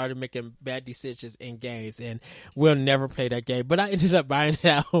started making bad decisions in games, and we'll never play that game. But I ended up buying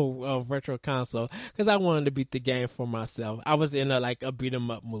that on Virtual Console because I wanted to beat the game for myself. I was in a beat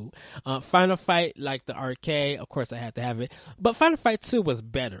 'em up mood. Final Fight, like the arcade, of course I had to have it. But Final Fight 2 was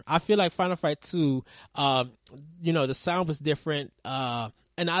better. I feel like Final Fight 2, the sound was different.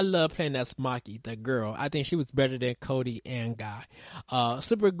 And I love playing as Maki, the girl. I think she was better than Cody and Guy.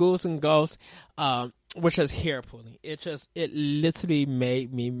 Super Ghouls and Ghosts, which was hair pulling. It literally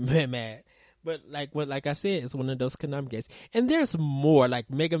made me mad. But like I said, it's one of those Konami games. And there's more, like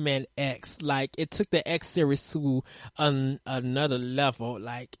Mega Man X. Like, it took the X series to another level.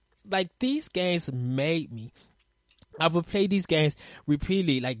 Like these games made me. I would play these games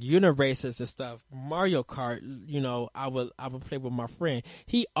repeatedly, like Uniracers and stuff. Mario Kart, I would play with my friend.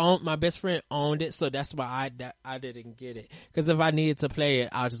 My best friend owned it, so that's why I didn't get it. Because if I needed to play it,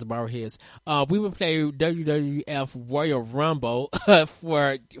 I'll just borrow his. We would play WWF Royal Rumble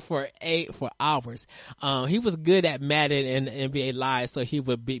for hours. He was good at Madden and NBA Live, so he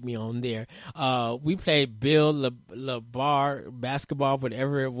would beat me on there. We played Bill LeBar basketball,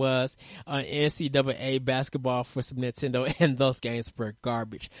 whatever it was, NCAA basketball for some Nintendo, and those games were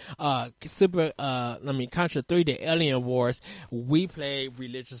garbage. Contra 3, the Alien Wars, we played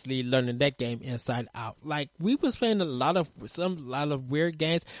religiously, learning that game inside out. Like, we was playing a lot of weird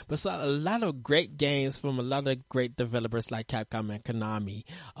games, but a lot of great games from a lot of great developers like Capcom and Konami.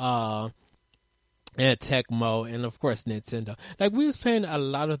 And Tecmo, and of course Nintendo. Like, we was playing a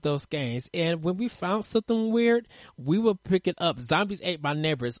lot of those games, and when we found something weird, we would pick it up. Zombies Ate My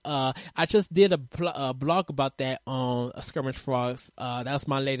Neighbors. I just did a blog about that on Skirmish Frogs. That was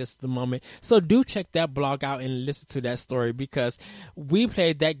my latest at the moment. So do check that blog out and listen to that story, because we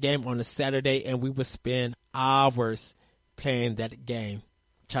played that game on a Saturday, and we would spend hours playing that game,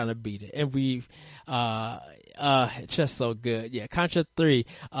 trying to beat it. And we, just so good. Yeah, Contra 3.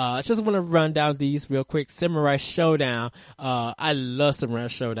 Just want to run down these real quick. Samurai Showdown. I love Samurai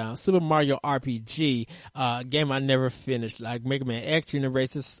Showdown. Super Mario RPG. Game I never finished. Like Mega Man X,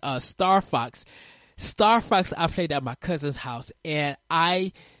 Uniracers, Star Fox. Star Fox, I played at my cousin's house, and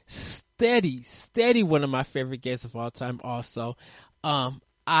steady one of my favorite games of all time also.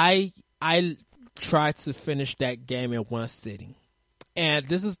 I tried to finish that game in one sitting. And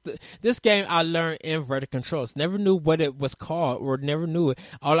this game I learned inverted controls. Never knew what it was called, or never knew it.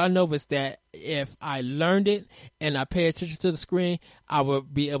 All I know is that if I learned it and I pay attention to the screen, I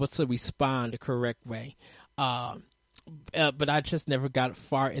would be able to respond the correct way. But I just never got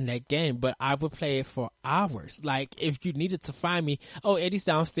far in that game. But I would play it for hours. Like, if you needed to find me, Eddie's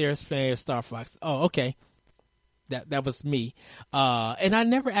downstairs playing Star Fox. Oh, okay. That was me. And I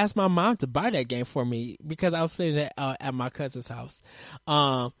never asked my mom to buy that game for me, because I was playing it at my cousin's house.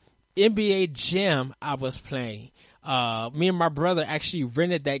 NBA Jam I was playing. Me and my brother actually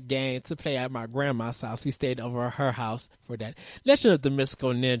rented that game to play at my grandma's house. We stayed over at her house for that. Legend of the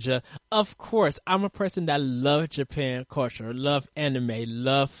Mystical Ninja. Of course, I'm a person that loves Japan culture, love anime,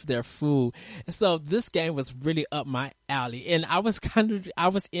 love their food. And so this game was really up my alley. And I was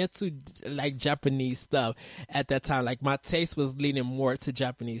into like Japanese stuff at that time. Like, my taste was leaning more to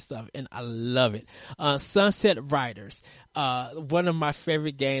Japanese stuff, and I love it. Sunset Riders. One of my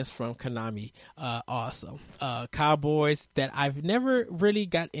favorite games from Konami, also. Cowboys that I've never really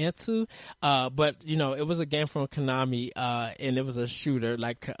got into, but it was a game from Konami, and it was a shooter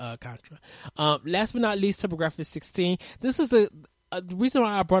like Contra. Last but not least, TurboGrafx 16. This is the reason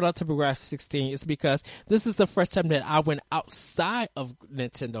why I brought up TurboGrafx 16 is because this is the first time that I went outside of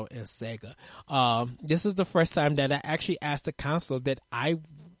Nintendo and Sega. This is the first time that I actually asked a console that I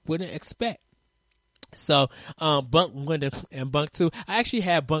wouldn't expect. So, Bunk 1 and Bunk 2, I actually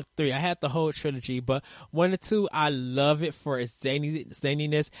had Bunk 3. I had the whole trilogy, but 1 and 2, I love it for its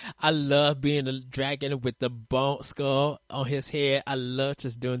zaniness. I love being a dragon with the bone skull on his head. I love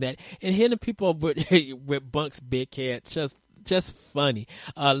just doing that. And hitting people with, with Bunk's big head, just funny.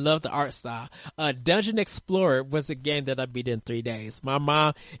 I love the art style. Dungeon Explorer was a game that I beat in 3 days.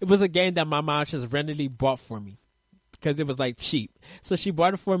 It was a game that my mom just randomly bought for me, because it was like cheap. So she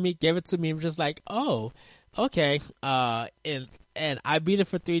bought it for me, gave it to me, and was just like, oh, okay. And I beat it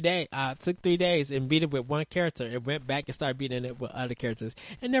for 3 days. Took 3 days and beat it with one character and went back and started beating it with other characters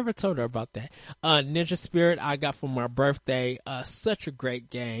and never told her about that. Ninja Spirit I got for my birthday. Such a great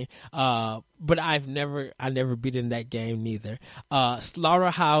game. But I never beaten that game neither.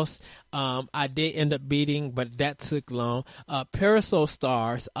 Slaughterhouse, I did end up beating, but that took long. Parasol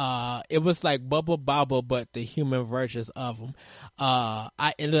Stars, it was like Bubble Bobble, but the human versions of them.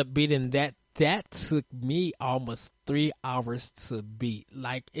 I ended up beating that. That took me almost 3 hours to beat.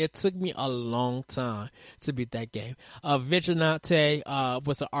 Like, it took me a long time to beat that game. Vigilante,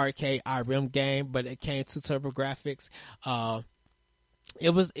 was an arcade IRM game, but it came to TurboGrafx. It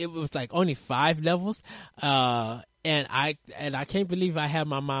was like only 5 levels. And I can't believe I had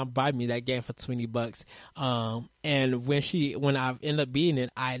my mom buy me that game for $20. And when I ended up beating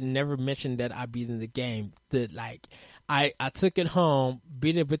it, I never mentioned that I beat in the game. I took it home,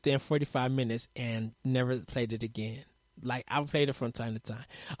 beat it within 45 minutes, and never played it again. Like, I played it from time to time.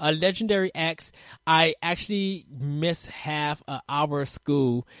 Legendary Axe, I actually missed half an hour of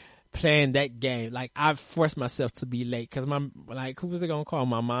school playing that game. Like, I forced myself to be late because who was it gonna call,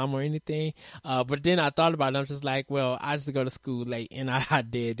 my mom or anything? But then I thought about it. I'm just like, well, I just go to school late, and I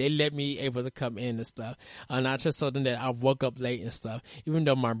did. They let me able to come in and stuff, and I just told them that I woke up late and stuff. Even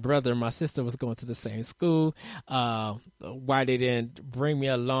though my brother and my sister was going to the same school, why they didn't bring me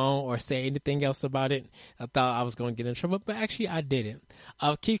along or say anything else about it, I thought I was gonna get in trouble, but actually I didn't.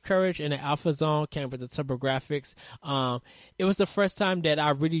 Keep Courage and the Alpha Zone came with the TurboGrafx. It was the first time that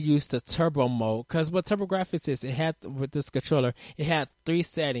I really used the turbo mode, because what TurboGrafx is, it had, with this controller, it had 3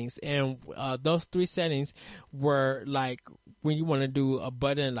 settings, and those 3 settings were like, when you want to do a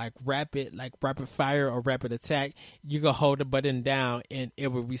button like rapid fire or rapid attack, you can hold the button down and it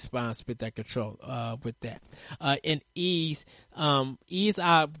will respond with that control, with that. In Ease,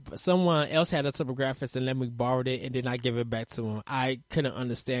 someone else had a TurboGrafx and let me borrow it, and then I give it back to him. I couldn't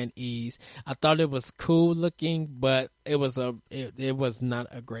understand Ease. I thought it was cool looking, but it was not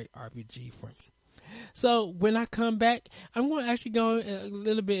a great RPG for me. So when I come back, I'm going to actually go a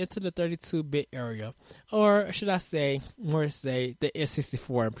little bit into the 32-bit area, or should I say, more say, the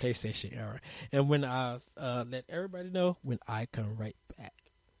N64 and PlayStation era. And when I let everybody know when I come right back.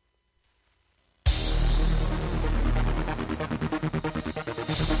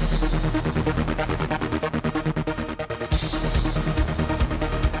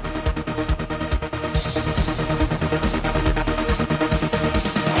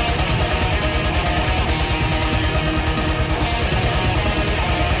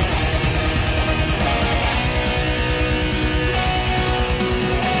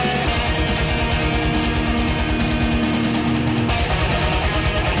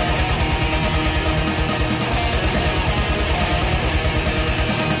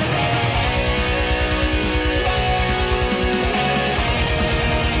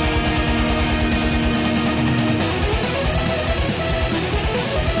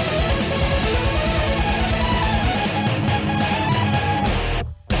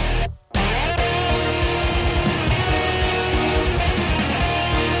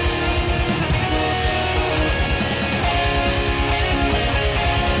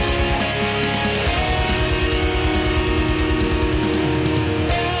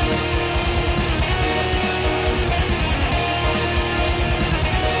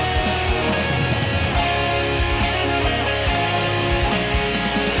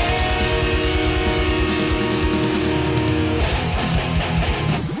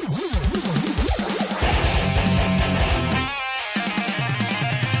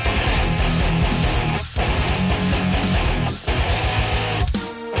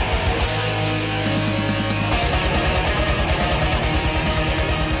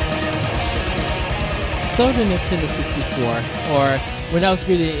 So the Nintendo 64, or When I was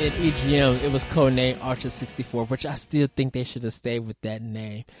reading in EGM, it was codenamed Ultra 64, which I still think they should have stayed with that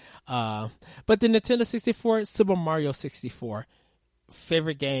name. But the Nintendo 64, Super Mario 64,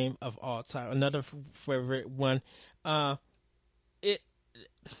 favorite game of all time. Another favorite one.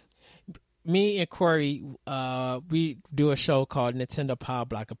 Me and Corey, we do a show called Nintendo Power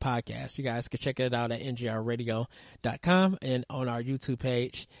Block, a podcast. You guys can check it out at ngrradio.com and on our YouTube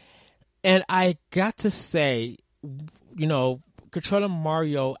page. And I got to say, you know, controlling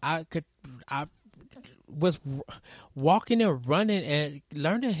Mario, I was walking and running and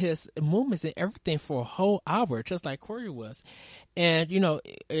learning his movements and everything for a whole hour, just like Corey was. And, you know,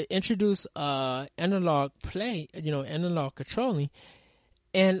 introduce analog play, you know, analog controlling.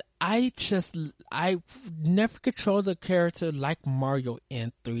 And I never controlled a character like Mario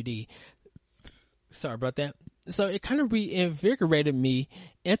in 3D. Sorry about that. So it kind of reinvigorated me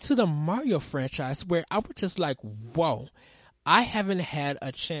into the Mario franchise, where I was just like, whoa, I haven't had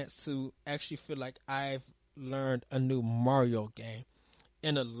a chance to actually feel like I've learned a new Mario game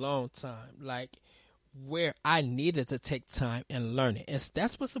in a long time. Like, where I needed to take time and learn it. And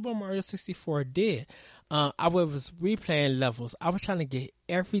that's what Super Mario 64 did. I was replaying levels. I was trying to get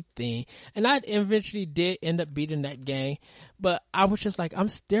everything. And I eventually did end up beating that game. But I was just like,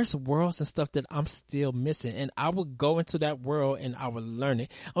 there's worlds and stuff that I'm still missing. And I would go into that world and I would learn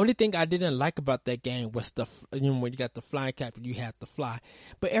it. Only thing I didn't like about that game was when you got the flying cap and you had to fly.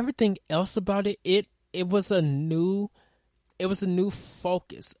 But everything else about it, it was a new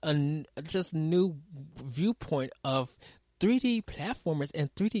focus, just new viewpoint of 3D platformers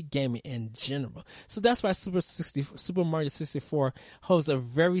and 3D gaming in general. So that's why Super Mario 64 holds a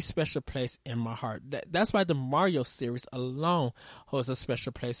very special place in my heart. That's why the Mario series alone holds a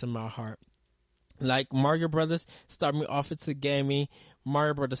special place in my heart. Like Mario Brothers started me off into gaming.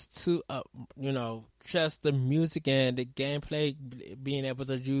 Mario Brothers 2, you know, just the music and the gameplay, being able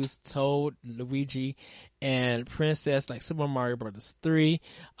to use Toad, Luigi, and Princess, like Super Mario Brothers 3.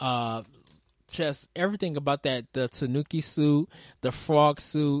 Just everything about that, the Tanuki suit, the frog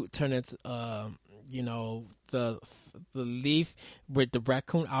suit, turn into, you know, the leaf with the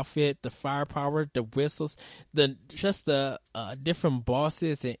raccoon outfit, the firepower, the whistles, the different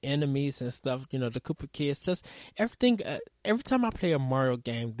bosses and enemies and stuff, you know, the Koopa Kids, just everything. Every time I play a Mario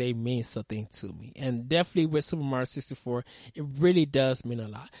game, they mean something to me. And definitely with Super Mario 64, it really does mean a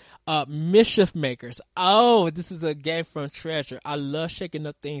lot. Mischief Makers. Oh, this is a game from Treasure. I love shaking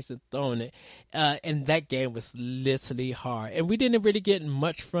up things and throwing it. And that game was literally hard. And we didn't really get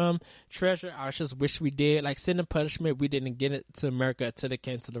much from Treasure. I just wish we did. Like Sin and Punishment, we didn't get it to America until it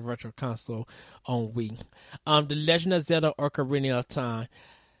came to the Virtual Console on Wii. The Legend of Zelda Ocarina of Time.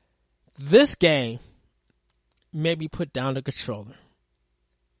 This game made me put down the controller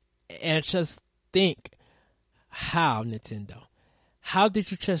and just think, how, Nintendo, how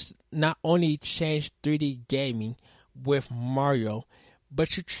did you just not only change 3D gaming with Mario,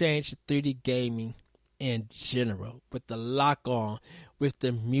 but you changed 3D gaming in general, with the lock on, with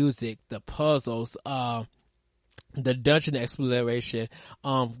the music, the puzzles, the dungeon exploration,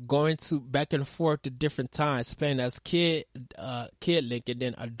 going to back and forth to different times, playing as kid Link and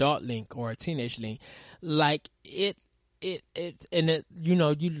then adult Link or a teenage Link. Like it, you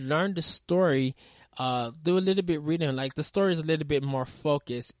know, you learn the story, do a little bit reading, like the story is a little bit more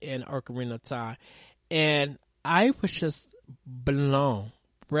focused in Ocarina of Time. And I was just blown,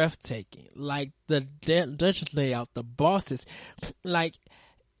 breathtaking. Like the dungeon layout, the bosses, like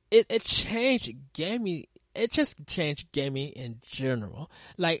it changed gaming. It just changed gaming in general.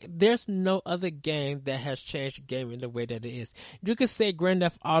 Like, there's no other game that has changed gaming the way that it is. You could say Grand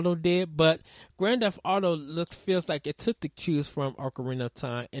Theft Auto did, but Grand Theft Auto feels like it took the cues from Ocarina of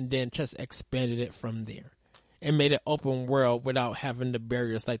Time and then just expanded it from there and made it open world without having the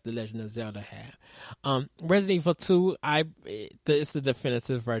barriers like The Legend of Zelda had. Resident Evil 2, it's the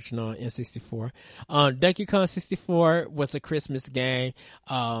definitive version on N64. Donkey Kong 64 was a Christmas game.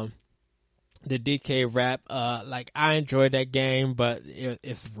 The DK rap, like I enjoyed that game, but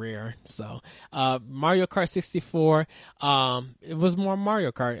it's rare. So, Mario Kart 64, it was more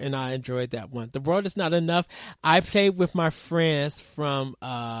Mario Kart and I enjoyed that one. The World Is Not Enough. I played with my friends from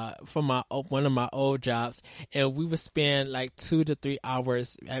one of my old jobs, and we would spend like 2 to 3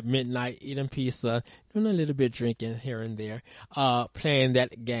 hours at midnight eating pizza, doing a little bit drinking here and there, playing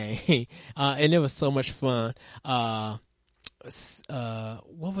that game. And it was so much fun.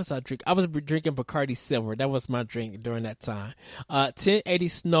 What was I drinking? I was drinking Bacardi Silver. That was my drink during that time. 1080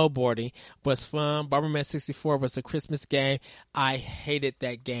 Snowboarding was fun. Bomberman 64 was a Christmas game. I hated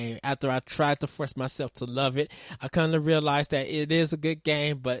that game. After I tried to force myself to love it, I kind of realized that it is a good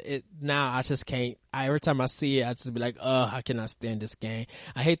game, but now I just can't every time I see it, I just be like, I cannot stand this game.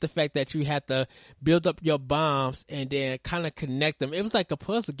 I hate the fact that you had to build up your bombs and then kind of connect them. It was like a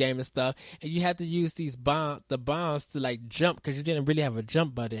puzzle game and stuff, and you had to use the bombs to like jump because you didn't really have a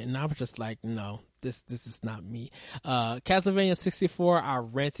jump button. And I was just like, no. This is not me. Castlevania 64, I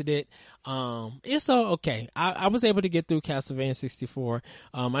rented it. It's so okay. I was able to get through Castlevania 64.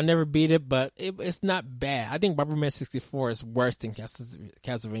 I never beat it, but it's not bad. I think Bomberman 64 is worse than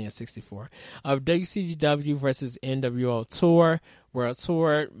Castlevania 64. WCGW versus NWO Tour, World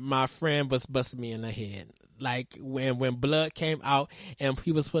Tour. My friend was busting me in the head. Like when Blood came out and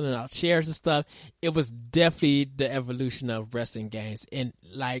he was putting out chairs and stuff, it was definitely the evolution of wrestling games. And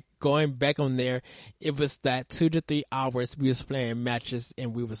like going back on there, it was that 2 to 3 hours we was playing matches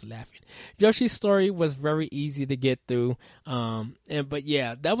and we was laughing. Yoshi's Story was very easy to get through. But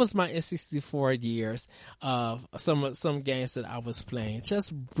yeah, that was my N64 years of some games that I was playing.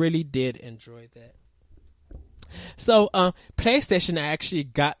 Just really did enjoy that. So PlayStation I actually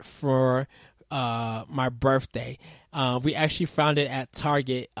got for my birthday. We actually found it at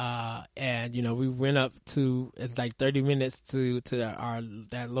Target, and we went up to, it's like 30 minutes to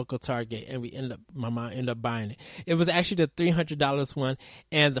that local Target, and my mom ended up buying it. It was actually the $300 one,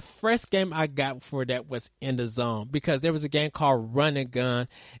 and the first game I got for that was In the Zone, because there was a game called Run and Gun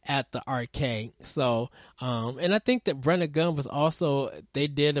at the arcade. So, and I think that Run and Gun was also, they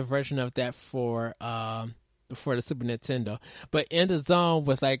did a version of that for the Super Nintendo, but In the Zone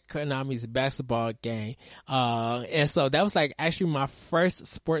was like Konami's basketball game, and so that was like actually one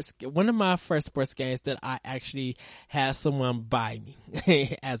of my first sports games that I actually had someone buy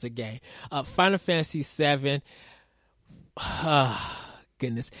me as a game. Final Fantasy 7.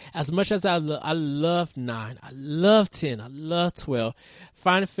 Goodness, as much as I love 9, I love 10, I love 12,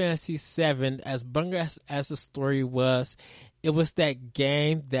 Final Fantasy 7, as banger as the story was, it was that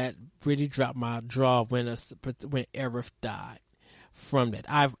game that really dropped my jaw when Aerith died. From that,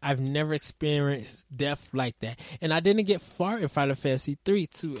 I've never experienced death like that, and I didn't get far in Final Fantasy 3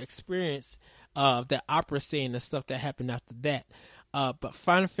 to experience the opera scene and stuff that happened after that. But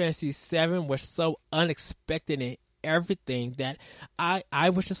Final Fantasy 7 was so unexpected in everything that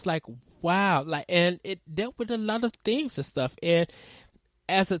I was just like, wow, like, and it dealt with a lot of themes and stuff. And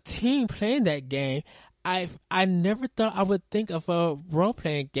as a team playing that game, I never thought I would think of a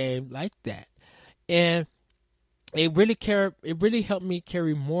role-playing game like that. And it really helped me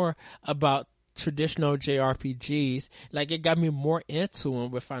carry more about traditional JRPGs. Like, it got me more into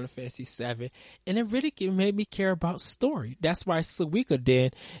them with Final Fantasy 7, and it really made me care about story. That's why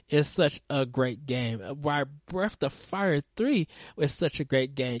Suikoden is such a great game. Why Breath of Fire 3 was such a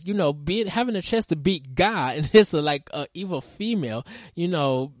great game. Having a chance to beat God, and it's like a evil female,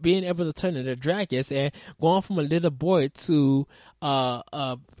 being able to turn into dragons and going from a little boy to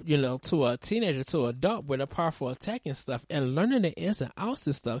to a teenager to adult with a powerful attack and stuff, and learning the ins and outs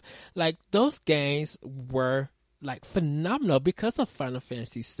and stuff. Like, those games were like phenomenal because of Final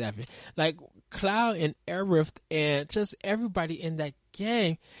Fantasy 7. Like, Cloud and Aerith and just everybody in that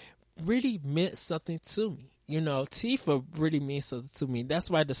game really meant something to me. Tifa really means something to me. That's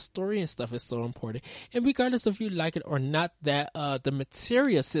why the story and stuff is so important. And regardless if you like it or not, that the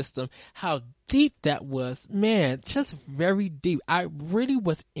materia system, how deep that was, man, just very deep. I really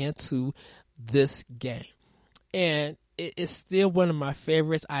was into this game, and it's still one of my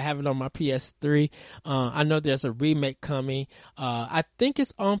favorites. I have it on my PS3. I know there's a remake coming. I think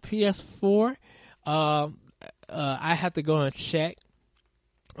it's on PS4. I have to go and check.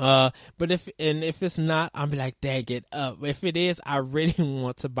 But if it's not, I'm like, dang it. If it is, I really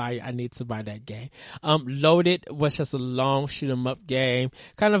want to buy it. I need to buy that game. Loaded was just a long shoot 'em up game,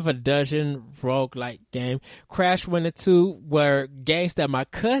 kind of a dungeon roguelike game. Crash 1 and 2 were games that my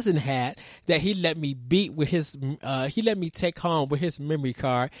cousin had that he let me beat with he let me take home with his memory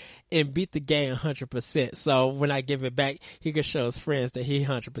card and beat the game 100%. So when I give it back, he could show his friends that he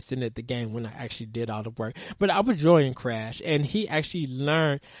 100%ed the game when I actually did all the work. But I was enjoying Crash, and he actually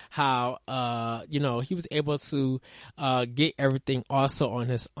learned how he was able to get everything also on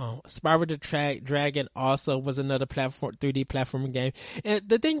his own. Spyro the Dragon also was another 3D platforming game. And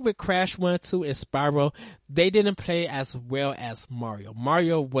the thing with Crash 1, 2, and Spyro, they didn't play as well as Mario.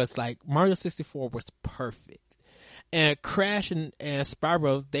 Mario 64 was perfect. And Crash and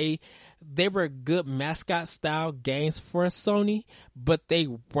Spyro, they were good mascot style games for Sony, but they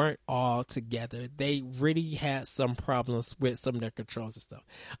weren't all together. They really had some problems with some of their controls and stuff.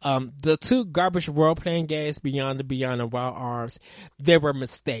 The two garbage role playing games, Beyond the Beyond and Wild Arms, they were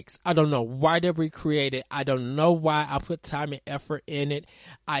mistakes. I don't know why they were created. I don't know why I put time and effort in it.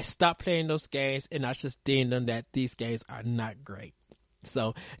 I stopped playing those games, and I just deemed them that these games are not great.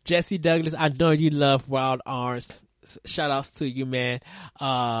 So Jesse Douglas, I know you love Wild Arms. Shout outs to you, man.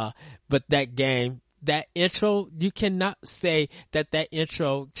 But that game, that intro, you cannot say that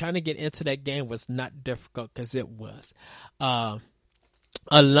intro, trying to get into that game was not difficult, because it was.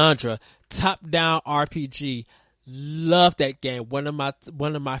 Alundra, top down RPG. Love that game. One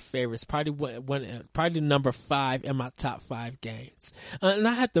of my favorites. Probably number 5 in my top 5 games. And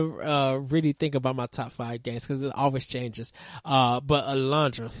I had to really think about my top 5 games, because it always changes. But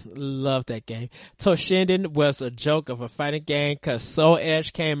Alundra, love that game. Toshinden was a joke of a fighting game, because Soul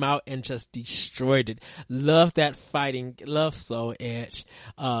Edge came out and just destroyed it. Love that fighting. Love Soul Edge.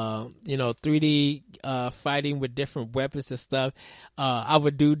 3D fighting with different weapons and stuff. I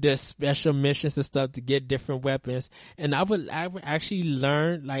would do the special missions and stuff to get different weapons, and I would actually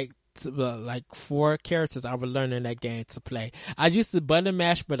learn like 4 characters I would learn in that game to play. I used to button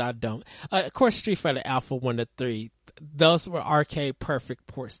mash, but I don't. Of course, Street Fighter Alpha 1 to 3. Those were arcade perfect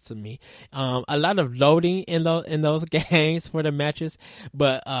ports to me. A lot of loading in those games for the matches,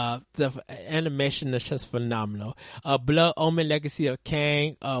 but the animation is just phenomenal. Blood Omen Legacy of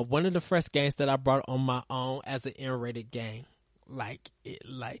Kain, one of the first games that I brought on my own as an N-rated game. Like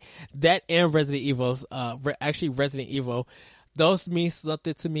that, and Resident Evil, actually Resident Evil, those mean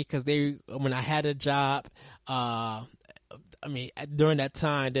something to me, because when I had a job, during that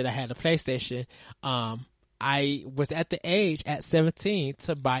time that I had a PlayStation, I was at the age at 17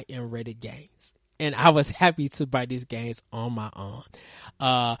 to buy N-rated games, and I was happy to buy these games on my own.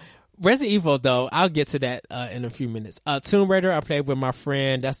 Resident Evil, though, I'll get to that in a few minutes. Tomb Raider, I played with my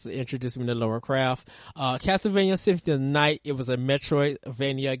friend. That's to introduce me to Lara Croft. Castlevania Symphony of the Night, it was a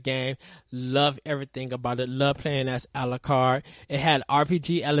Metroidvania game. Love everything about it. Love playing as Alucard. It had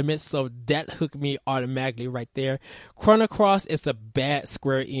RPG elements, so that hooked me automatically right there. Chrono Cross is a bad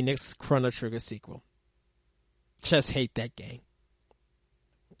Square Enix Chrono Trigger sequel. Just hate that game.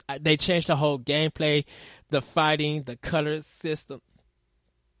 They changed the whole gameplay, the fighting, the color system.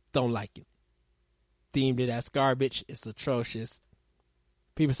 Don't like it. Deemed it as garbage. It's atrocious.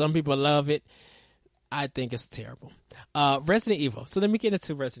 Some people love it. I think it's terrible. Resident Evil. So let me get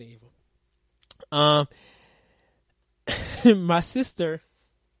into Resident Evil. My sister.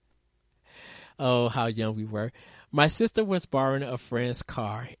 Oh, how young we were. My sister was borrowing a friend's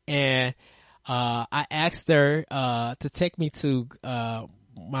car, and I asked her to take me to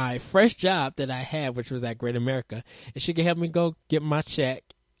my first job that I had, which was at Great America, and she could help me go get my check.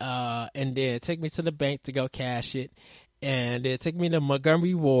 And then take me to the bank to go cash it, and then take me to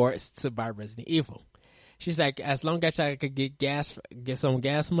Montgomery Wards to buy Resident Evil. She's like, as long as I could get some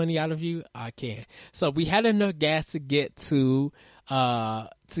gas money out of you, I can. So we had enough gas to get to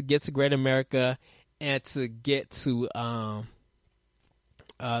Great America and to get to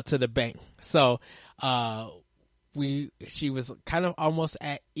the bank. So, she was kind of almost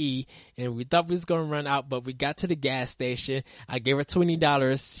at E, and we thought we was going to run out, but we got to the gas station. I gave her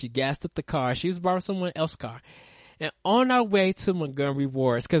 $20. She gassed up the car. She was borrowing someone else's car. And on our way to Montgomery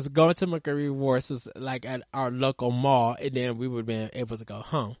Wards, because going to Montgomery Wards was like at our local mall, and then we would have been able to go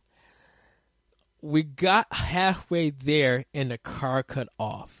home. We got halfway there and the car cut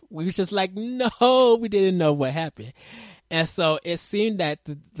off. We were just like, no, we didn't know what happened. And so it seemed that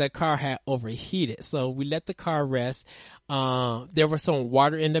the car had overheated. So we let the car rest. There was some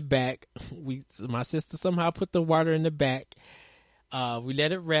water in the back. My sister somehow put the water in the back. We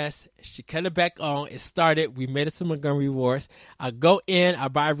let it rest. She cut it back on. It started. We made it to Montgomery Wards. I go in, I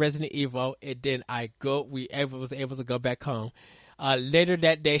buy Resident Evil, and then was able to go back home. Later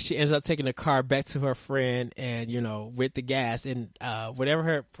that day, she ends up taking the car back to her friend, and with the gas, and whatever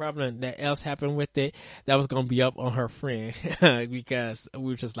her problem that else happened with it, that was gonna be up on her friend because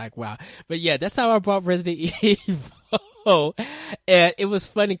we were just like, wow. But yeah, that's how I bought Resident Evil. And it was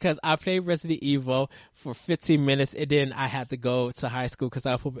funny because I played Resident Evil for 15 minutes, and then I had to go to high school because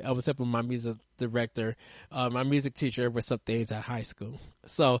I was helping my music director, my music teacher with some things at high school.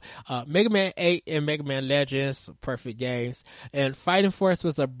 So Mega Man 8 and Mega Man Legends, perfect games. And Fighting Force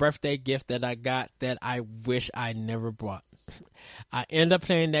was a birthday gift that I got that I wish I never bought. I ended up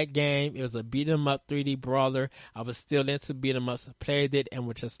playing that game. It was a beat 'em up 3D brawler. I was still into beat 'em ups. I played it and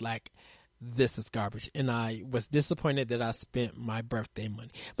was just like, this is garbage. And I was disappointed that I spent my birthday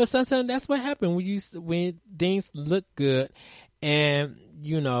money. But sometimes that's what happens when things look good and,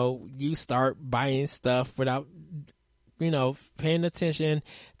 you start buying stuff without, paying attention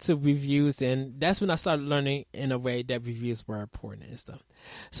to reviews. And that's when I started learning in a way that reviews were important and stuff.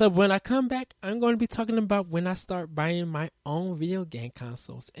 So when I come back, I'm going to be talking about when I start buying my own video game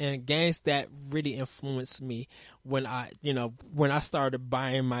consoles and games that really influenced me when I started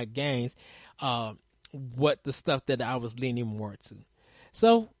buying my games, what the stuff that I was leaning more to.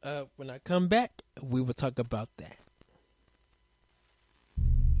 So when I come back, we will talk about that.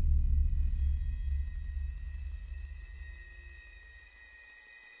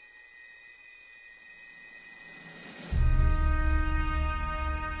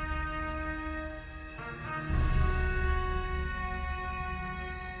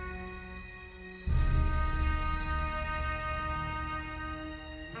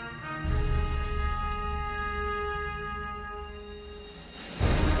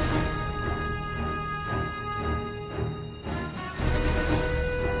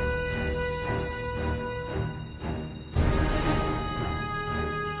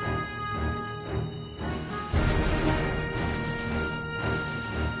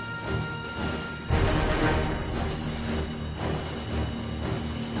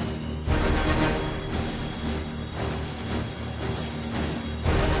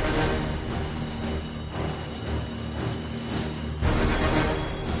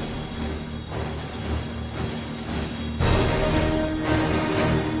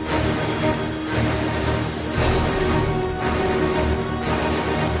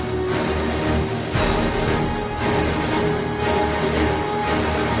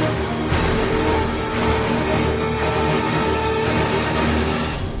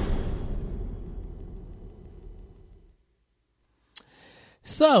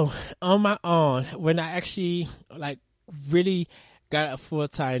 So on my own, when I actually like really got a full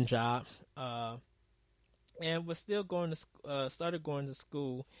time job, and was still going to started going to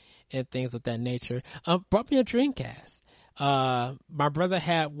school and things of that nature, brought me a Dreamcast. My brother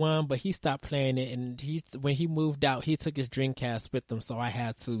had one, but he stopped playing it, and when he moved out, he took his Dreamcast with him, so I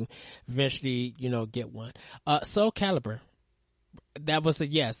had to eventually, get one. Soul Calibur, that was a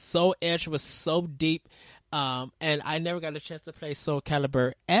yes. Soul Edge was so deep. And I never got a chance to play Soul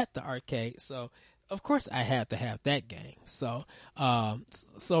Calibur at the arcade, so of course I had to have that game. So,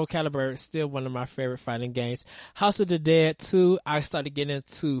 Soul Calibur is still one of my favorite fighting games. House of the Dead 2, I started getting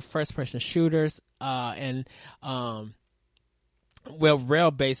into first person shooters, and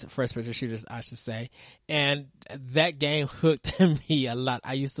rail-based first-person shooters, I should say. And that game hooked me a lot.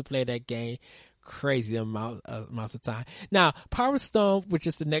 I used to play that game crazy amounts of time. Now, Power Stone, which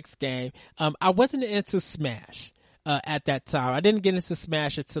is the next game, I wasn't into Smash at that time. I didn't get into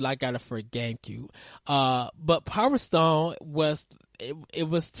Smash until I got it for a GameCube. But Power Stone was it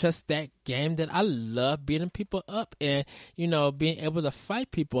was just that game that I love, beating people up and being able to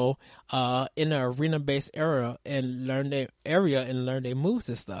fight people in an arena based area and learn their moves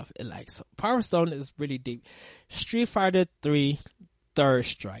and stuff. So Power Stone is really deep. Street Fighter 3 Third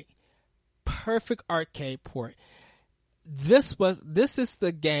Strike, perfect arcade port. This is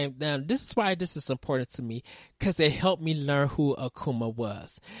the game. Now, this is why this is important to me, because it helped me learn who Akuma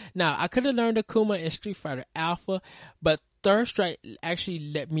was. Now, I could have learned Akuma in Street Fighter Alpha, but Third Strike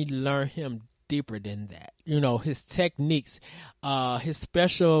actually let me learn him deeper than that. His techniques, his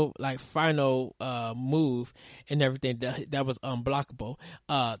special final move and everything that was unblockable.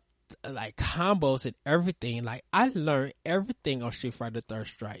 Like combos and everything. I learned everything on Street Fighter Third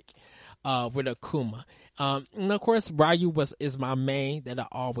Strike with Akuma. And of course Ryu is my main that I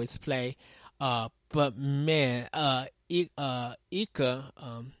always play. But man, Ikaru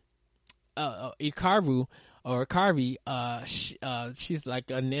or Kari, she's like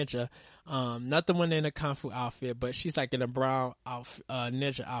a ninja. Not the one in a kung fu outfit, but she's like in a brown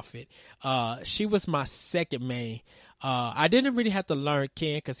ninja outfit. She was my second main. I didn't really have to learn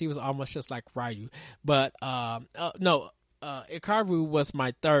Ken because he was almost just like Ryu. But Ikaru was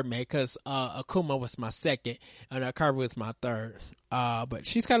my third main because Akuma was my second and Ikaru was my third. But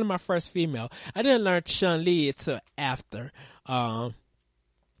she's kind of my first female. I didn't learn Chun-Li until after.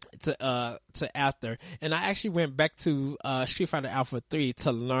 After, and I actually went back to Street Fighter Alpha 3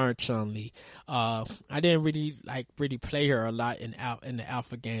 to learn Chun-Li. I didn't really play her a lot in the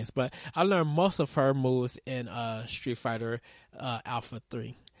Alpha games, but I learned most of her moves in Street Fighter Alpha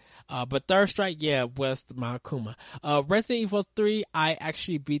 3. But Third Strike, was my Akuma. Resident Evil 3, I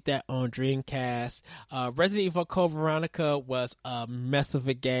actually beat that on Dreamcast. Resident Evil Code Veronica was a mess of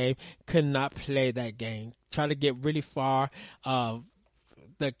a game. Could not play that game. Tried to get really far.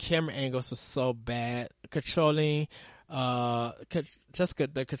 The camera angles were so bad. Controlling,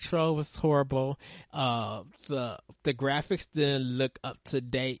 the control was horrible. The graphics didn't look up to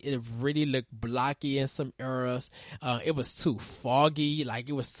date. It really looked blocky in some areas. It was too foggy.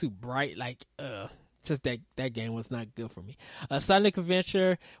 It was too bright. Just that game was not good for me. Sonic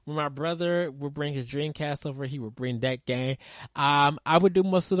Adventure, when my brother would bring his Dreamcast over, he would bring that game. I would do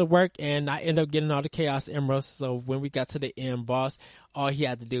most of the work, and I ended up getting all the Chaos Emeralds. So when we got to the end boss, all he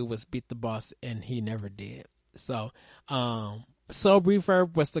had to do was beat the boss, and he never did. So, Soul Reaver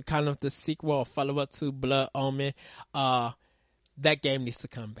was the kind of the sequel or follow up to Blood Omen. That game needs to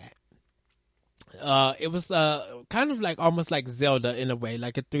come back. It was kind of like almost like Zelda in a way,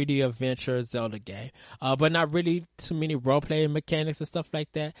 like a 3D adventure Zelda game, but not really too many role playing mechanics and stuff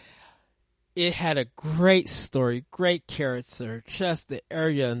like that. It had a great story, great character, just the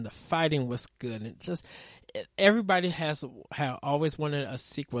area and the fighting was good, and just everybody have always wanted a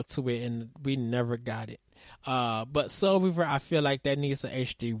sequel to it, and we never got it. But Soul Reaver, I feel like that needs an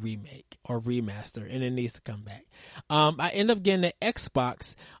HD remake or remaster, and it needs to come back. I end up getting the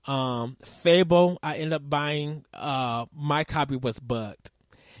Xbox. Fable, I end up buying, my copy was bugged.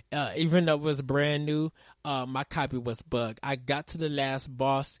 Even though it was brand new, my copy was bugged. I got to the last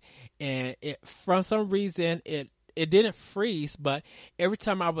boss, and for some reason, it didn't freeze, but every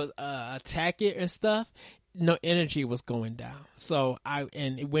time I would, attack it and stuff, no energy was going down. So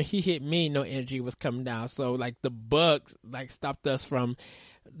and when he hit me, no energy was coming down. So like the bugs like stopped us from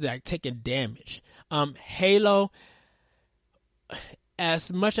like taking damage. Halo,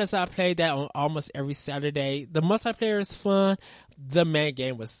 as much as I played that on almost every Saturday, the multiplayer is fun. The main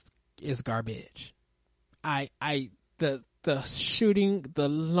game is garbage. The shooting,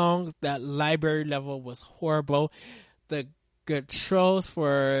 that library level was horrible. The controls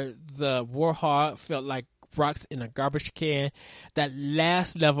for the Warhog felt like rocks in a garbage can. That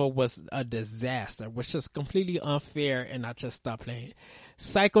last level was a disaster, which is completely unfair, and I just stopped playing.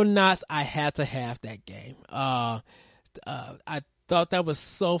 Psychonauts, I had to have that game. I thought that was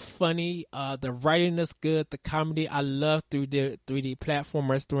so funny. The writing is good. The comedy, I loved 3D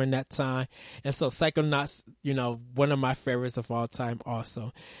platformers during that time. And so Psychonauts, one of my favorites of all time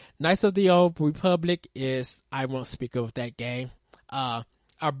also. Knights of the Old Republic I won't speak of that game.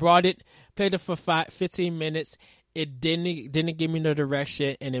 I brought it, played it for 15 minutes. It didn't give me no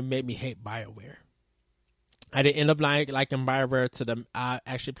direction, and it made me hate BioWare. I didn't end up liking BioWare I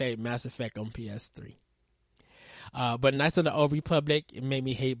actually played Mass Effect on PS3. But Knights of the Old Republic, it made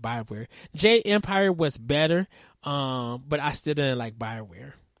me hate BioWare. Jade Empire was better, but I still didn't like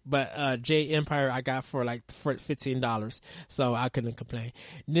BioWare. But Jade Empire I got for $15, so I couldn't complain.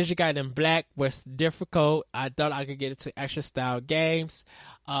 Ninja Gaiden Black was difficult. I thought I could get into action style games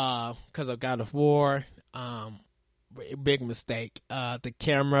because of God of War. Big mistake. The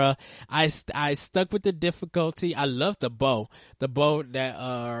camera, I stuck with the difficulty. I love the bow. The bow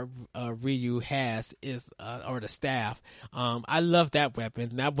that Ryu has is or the staff. I love that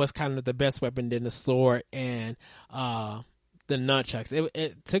weapon. That was kind of the best weapon than the sword and the nunchucks.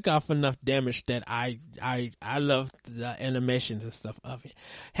 It took off enough damage that I love the animations and stuff of it.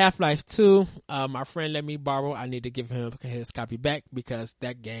 Half-Life 2, my friend let me borrow. I need to give him his copy back because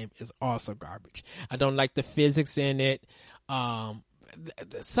that game is also garbage. I don't like the physics in it.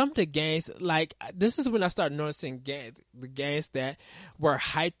 Some of the games, like, this is when I started noticing the games that were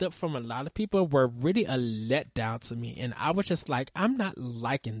hyped up from a lot of people were really a letdown to me. And I was just like, I'm not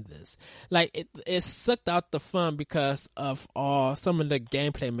liking this. Like, it sucked out the fun because of some of the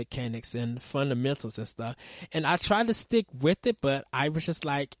gameplay mechanics and fundamentals and stuff. And I tried to stick with it, but I was just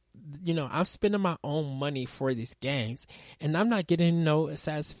like, I'm spending my own money for these games and I'm not getting no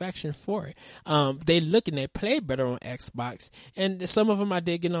satisfaction for it. They look and they play better on Xbox, and some of them I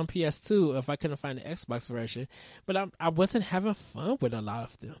did get on PS2 if I couldn't find the Xbox version, but I wasn't having fun with a lot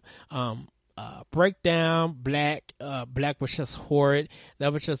of them. Breakdown, Black was just horrid.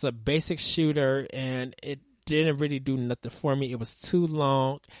 That was just a basic shooter and it didn't really do nothing for me. It was too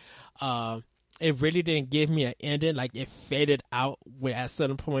long. It really didn't give me an ending. Like, it faded out at a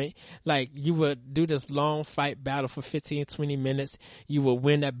certain point. Like, you would do this long fight battle for 15, 20 minutes. You would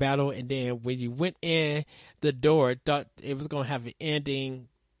win that battle, and then when you went in the door, thought it was going to have an ending,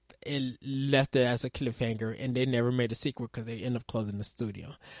 it left it as a cliffhanger, and they never made a sequel because they ended up closing the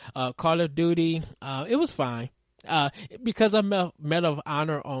studio. Call of Duty, it was fine. Because of Medal of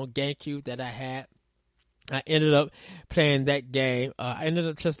Honor on GameCube that I had, I ended up playing that game. I ended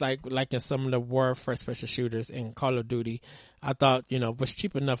up just like in some of the war first person shooters in Call of Duty. I thought, was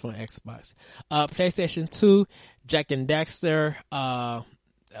cheap enough on Xbox. PlayStation 2, Jak and Daxter, a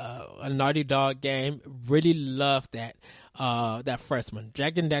Naughty Dog game. Really loved that first one.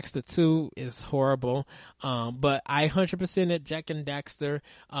 Jak and Daxter 2 is horrible. But I 100%ed Jak and Daxter.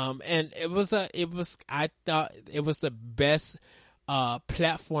 And I thought it was the best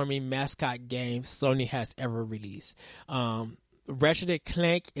platforming mascot game Sony has ever released. Ratchet &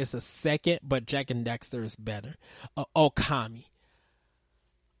 Clank is a second, but Jak and Daxter is better. Okami.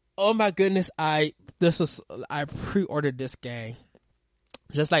 Oh my goodness, I pre-ordered this game,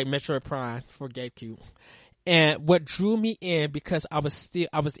 just like Metroid Prime for GameCube. And what drew me in, because I was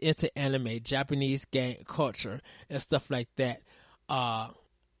into anime, Japanese game culture and stuff like that,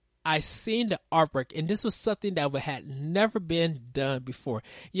 I seen the artwork, and this was something that had never been done before.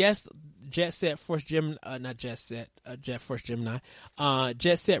 Yes, Jet Set Force Gemini, not Jet Set, Jet Force Gemini,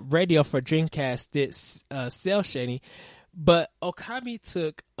 Jet Set Radio for Dreamcast did cell shading, but Okami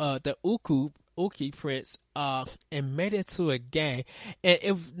took the Uki prints and made it to a game, and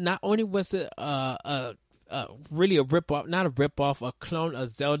it not only was it really a rip-off, not a rip-off, a clone of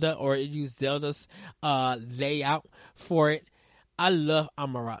Zelda, or it used Zelda's layout for it. I love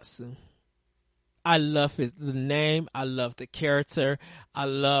Amaterasu. I love the name. I love the character. I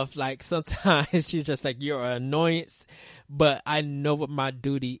love, like, sometimes she's just like, you're an annoyance, but I know what my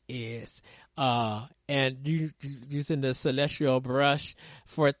duty is. And using the celestial brush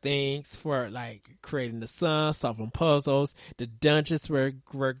for things, for like creating the sun, solving puzzles. The dungeons were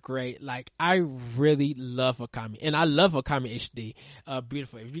great. Like, I really love Okami, and I love Okami HD.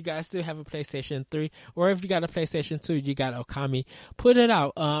 Beautiful. If you guys still have a PlayStation 3, or if you got a PlayStation 2, you got Okami, put it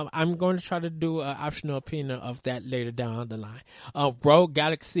out. I'm going to try to do an optional opinion of that later down the line. Rogue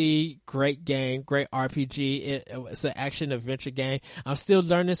Galaxy, great game, great RPG. It's an action adventure game. I'm still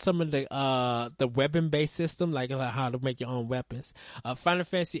learning some of the weapon based system, like how to make your own weapons. Final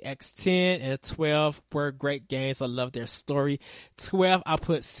Fantasy X10 and 12 were great games. I love their story. 12, I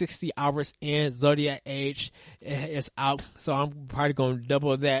put 60 hours in. Zodiac Age is out, so I'm probably going to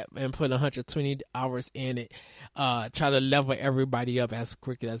double that and put 120 hours in it. Try to level everybody up as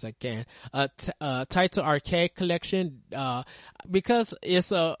quickly as I can. Title Arcade Collection, because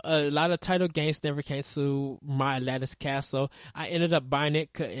it's a lot of title games never came to my Aladdin's Castle, I ended up buying it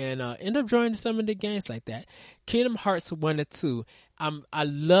and ended up joining some of the games like that. Kingdom Hearts 1 and 2. I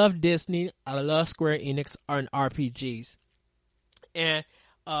love Disney. I love Square Enix on RPGs. And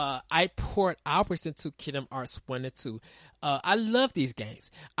I poured hours into Kingdom Hearts 1 and 2. I love these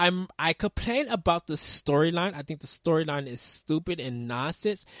games. I complain about the storyline. I think the storyline is stupid and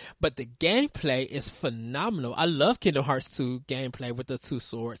nonsense, but the gameplay is phenomenal. I love Kingdom Hearts 2 gameplay with the two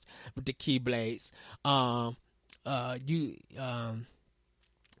swords, with the keyblades.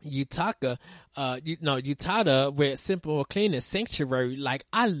 Utada with Simple Clean and Sanctuary. Like,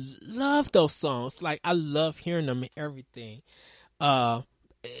 I love those songs. Like, I love hearing them and everything.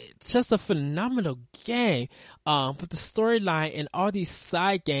 It's just a phenomenal game. But the storyline and all these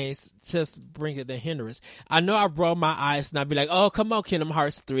side games just bring it the hindrance. I know I roll my eyes and I'd be like, oh, come on, Kingdom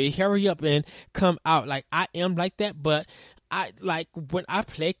Hearts 3, hurry up and come out. Like, I am like that, but I like when I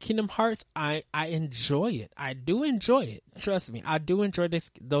play Kingdom Hearts, I enjoy it. I do enjoy it. Trust me, I do enjoy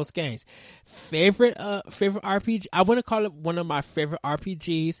those games. Favorite RPG, I wouldn't call it one of my favorite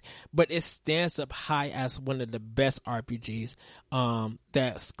RPGs, but it stands up high as one of the best RPGs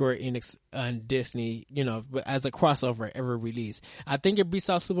that Square Enix and Disney, as a crossover ever released. I think it beats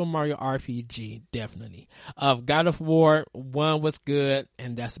out Super Mario RPG, definitely. God of War 1 was good,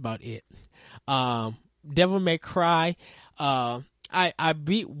 and that's about it. Devil May Cry, I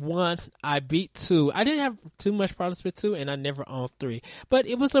beat 1, I beat 2. I didn't have too much problems with 2, and I never owned 3. But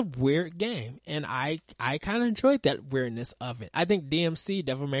it was a weird game, and I kind of enjoyed that weirdness of it. I think DMC,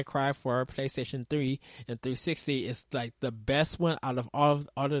 Devil May Cry for PlayStation 3 and 360 is like the best one out of all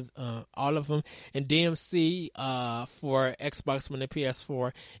of them. And DMC for Xbox One and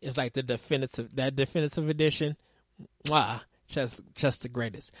PS4 is like the definitive edition. Wow, just the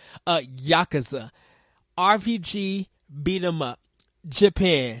greatest. Yakuza RPG beat 'em up.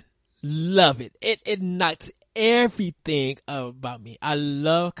 Japan, love it. It knocked everything about me. I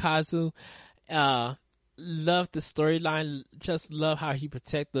love Kazu. Love the storyline. Just love how he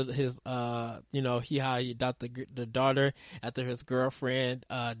protected his how he adopted the daughter after his girlfriend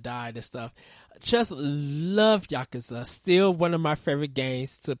died and stuff. Just love Yakuza. Still one of my favorite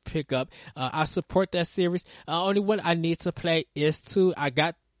games to pick up. I support that series. Only one I need to play is 2. I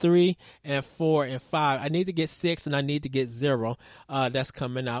got 3 and 4 and 5. I need to get 6 and I need to get 0. That's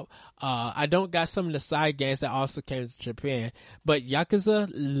coming out. I don't got some of the side games that also came to Japan, but Yakuza,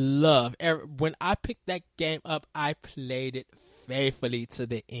 love. When I picked that game up, I played it faithfully to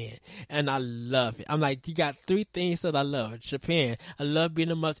the end, and I love it. I'm like, you got 3 things that I love. Japan, I love being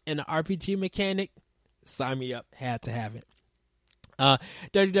a must, and the RPG mechanic, sign me up. Had to have it.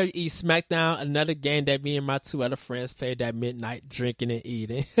 WWE SmackDown, another game that me and my 2 other friends played at midnight, drinking and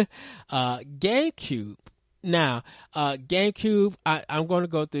eating. GameCube. Now, GameCube, I'm going to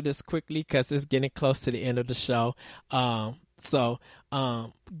go through this quickly because it's getting close to the end of the show.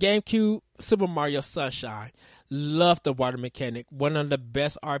 GameCube, Super Mario Sunshine. Love the water mechanic. One of the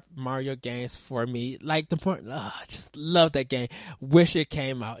best Mario games for me. Like just love that game. Wish it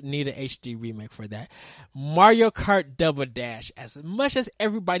came out. Need an HD remake for that. Mario Kart Double Dash. As much as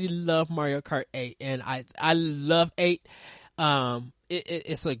everybody loved Mario Kart 8, and I love 8,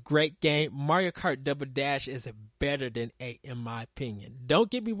 It's a great game. Mario Kart Double Dash is better than 8 in my opinion. Don't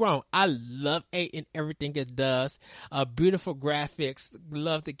get me wrong. I love 8 and everything it does. Beautiful graphics.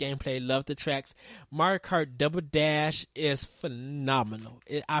 Love the gameplay. Love the tracks. Mario Kart Double Dash is phenomenal.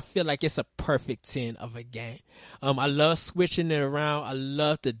 I feel like it's a perfect 10 of a game. I love switching it around. I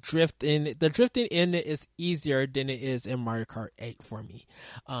love the drift in it. The drifting in it is easier than it is in Mario Kart 8 for me.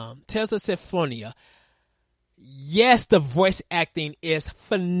 Tales of Symphonia. Yes, the voice acting is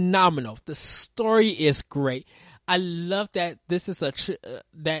phenomenal. The story is great. I love that this is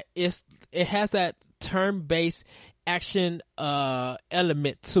it has that turn-based action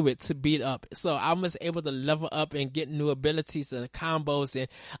element to it to beat up. So I was able to level up and get new abilities and combos, and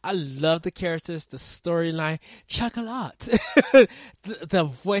I love the characters, the storyline, chocolate. the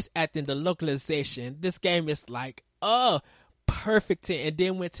voice acting, the localization. This game is like, perfect 10. And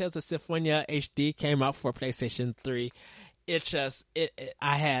then when Tales of Symphonia HD came out for PlayStation 3,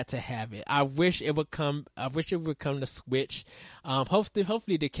 I had to have it. I wish it would come to Switch.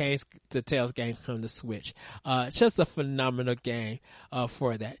 Hopefully the Tales game come to Switch. It's just a phenomenal game,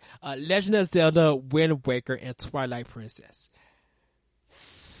 for that. Legend of Zelda, Wind Waker, and Twilight Princess.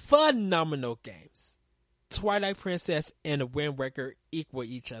 Phenomenal games. Twilight Princess and Wind Waker equal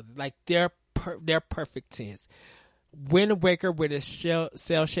each other. Like they're perfect 10s. Wind Waker with its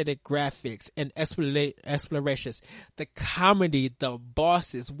cel-shaded graphics and explorations, the comedy, the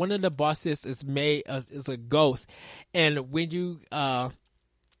bosses. One of the bosses is a ghost, and when you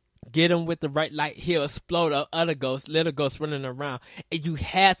get him with the right light, he'll explode other ghosts, little ghosts running around, and you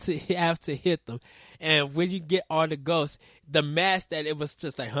have to hit them. And when you get all the ghosts, the mask that it was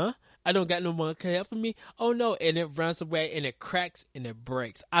just like, huh? I don't got no one helping me. Oh no. And it runs away and it cracks and it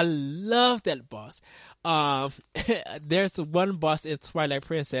breaks. I love that boss. There's one boss in Twilight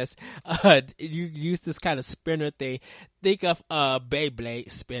Princess. You use this kind of spinner thing. Think of,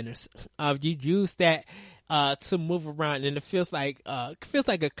 Beyblade spinners. You use that, to move around, and it feels like a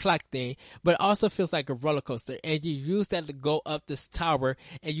clock thing, but it also feels like a roller coaster. And you use that to go up this tower,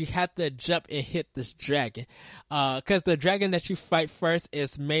 and you have to jump and hit this dragon. Cause the dragon that you fight first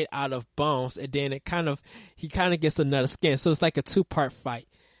is made out of bones, and then he kind of gets another skin. So it's like a 2-part fight.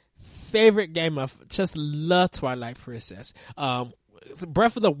 Favorite game just love Twilight Princess.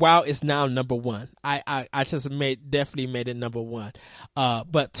 Breath of the Wild is now number 1. I just definitely made it number 1.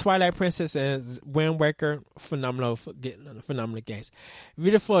 But Twilight Princess and Wind Waker, phenomenal games.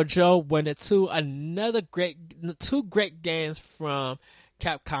 Beautiful Joe 1 and 2, two great games from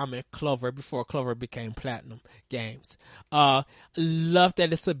Capcom and Clover before Clover became Platinum Games. Love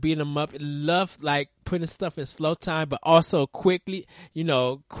that it's a beat 'em up. Love like putting stuff in slow time, but also quickly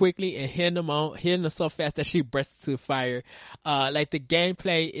and hitting them so fast that she bursts to fire. Like the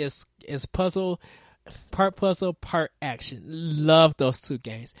gameplay is part puzzle, part action. Love those two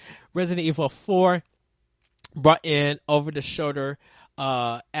games. Resident Evil 4 brought in over the shoulder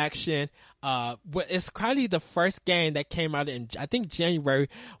action. It's probably the first game that came out in, I think January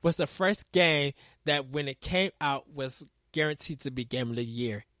was the first game that when it came out was guaranteed to be Game of the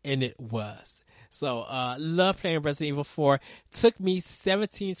Year, and it was. So, love playing Resident Evil 4. Took me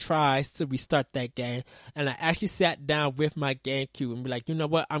 17 tries to restart that game, and I actually sat down with my GameCube and be like, you know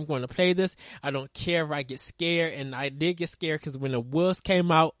what, I'm going to play this. I don't care if I get scared, and I did get scared because when the wolves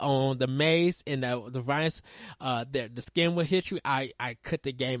came out on the maze and the vines, the skin would hit you, I cut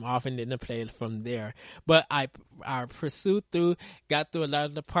the game off and didn't play it from there. But I pursued through, got through a lot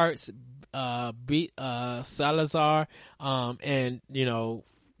of the parts, beat Salazar, and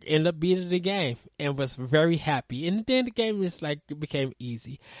ended up beating the game and was very happy. And then the game became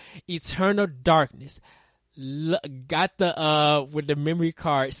easy. Eternal Darkness got the with the memory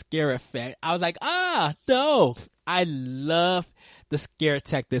card scare effect. I was like, no. I love the scare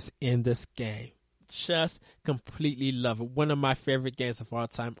tactics in this game. Just completely love it. One of my favorite games of all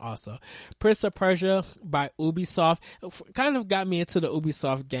time also. Prince of Persia by Ubisoft kind of got me into the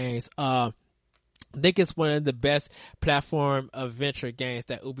Ubisoft games. I think it's one of the best platform adventure games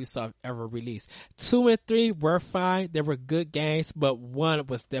that Ubisoft ever released. 2 and 3 were fine. They were good games, but 1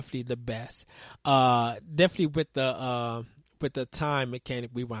 was definitely the best. Definitely with the time mechanic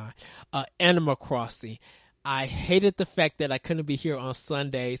rewind. Animal Crossing. I hated the fact that I couldn't be here on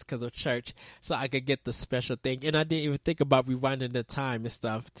Sundays because of church, so I could get the special thing. And I didn't even think about rewinding the time and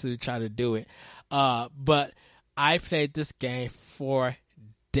stuff to try to do it. But I played this game for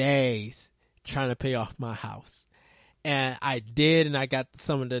days trying to pay off my house. And I did, and I got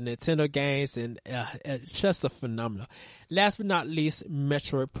some of the Nintendo games, and it's just a phenomenal. Last but not least,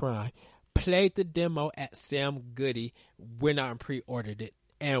 Metroid Prime. Played the demo at Sam Goody when I pre-ordered it.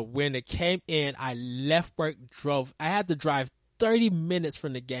 And when it came in, I left work, I had to drive 30 minutes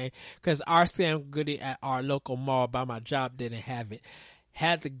from the game because our Sam Goody at our local mall by my job didn't have it.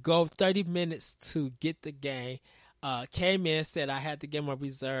 Had to go 30 minutes to get the game. Came in, said I had to get my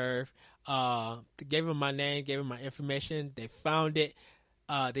reserve. Gave them my name, gave them my information. They found it.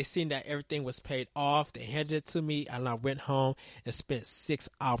 They seen that everything was paid off. They handed it to me, and I went home and spent 6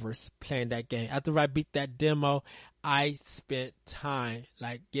 hours playing that game. After I beat that demo, I spent time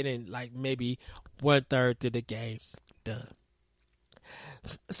like getting like maybe 1/3 through the game done.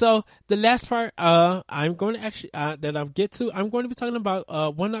 So the last part, I'm going to actually that I'm I'm going to be talking about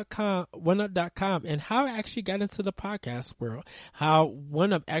OneUp.com and how I actually got into the podcast world, how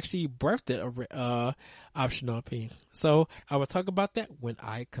OneUp actually birthed a optional opinion. So I will talk about that when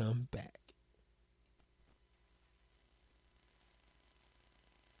I come back.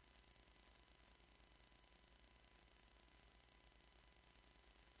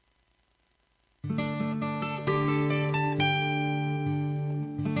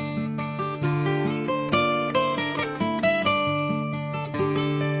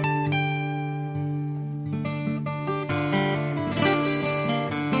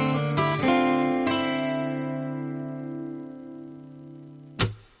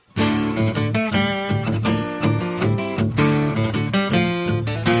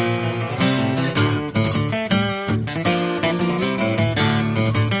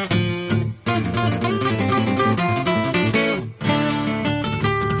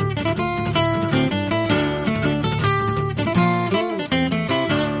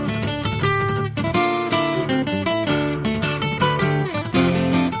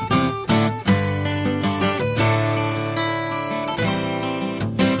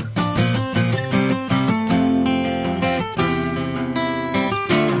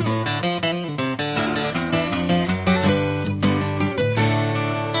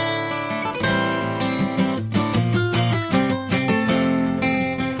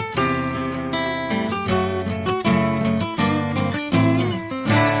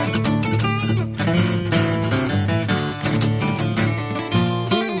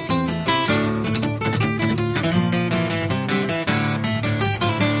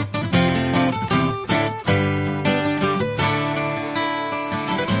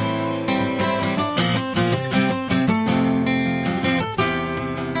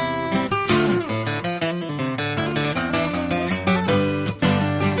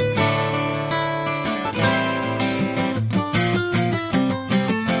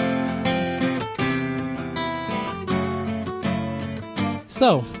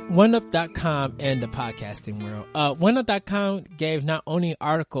 So, OneUp.com and the podcasting world. OneUp.com gave not only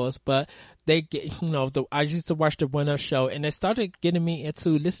articles, but they get, I used to watch the OneUp show, and they started getting me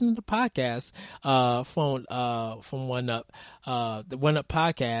into listening to podcasts, from OneUp, the OneUp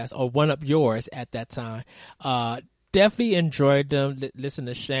podcast, or OneUp Yours at that time. Definitely enjoyed them. Listen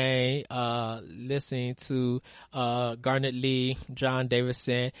to Shane, listening to Garnet Lee, John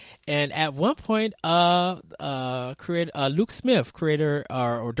Davidson, and at one point, Luke Smith, creator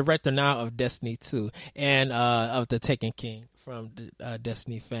or director now of Destiny 2 and of the Taken King from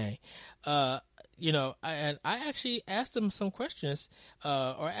Destiny fame. And I actually asked them some questions,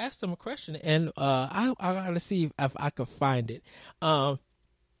 or asked them a question, and I gotta see if I could find it.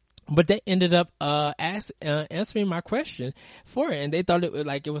 But they ended up answering my question for it, and they thought it was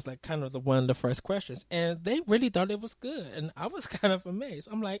kind of one of the first questions, and they really thought it was good, and I was kind of amazed.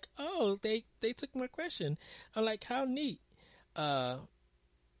 I'm like, oh, they took my question. I'm like, how neat. So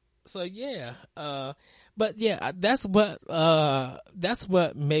yeah, but yeah, that's what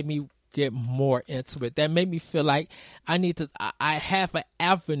made me get more into it. That made me feel like I have an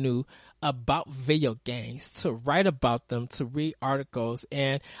avenue about video games, to write about them, to read articles,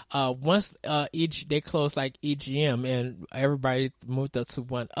 and once they closed like EGM and everybody moved up to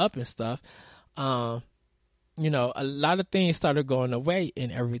OneUp and stuff, a lot of things started going away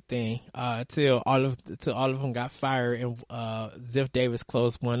and everything, till all of them got fired and Ziff Davis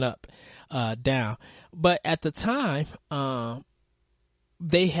closed OneUp down. But at the time,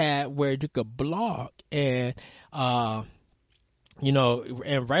 they had where you could blog and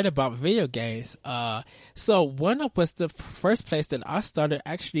and write about video games. So OneUp was the first place that I started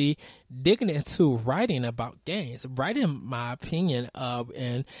actually digging into writing about games, writing my opinion of,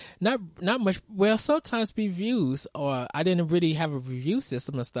 and not much, well, sometimes reviews, or I didn't really have a review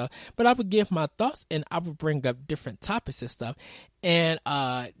system and stuff, but I would give my thoughts and I would bring up different topics and stuff. And,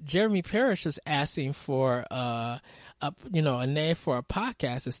 Jeremy Parrish was asking for, a name for a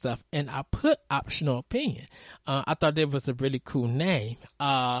podcast and stuff, and I put Optional Opinion. I thought it was a really cool name.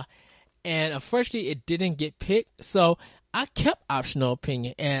 And unfortunately it didn't get picked. So I kept optional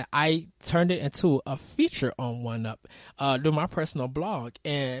opinion and I turned it into a feature on OneUp, through my personal blog,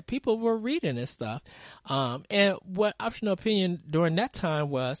 and people were reading and stuff. And what optional opinion during that time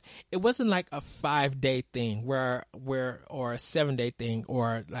was, it wasn't like a 5-day thing or a 7-day thing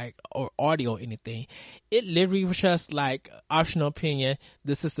or audio or anything. It literally was just like optional opinion.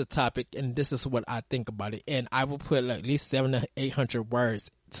 This is the topic and this is what I think about it. And I will put like at least 700 to 800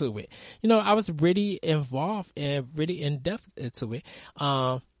 words to it. I was really involved and really in depth into it.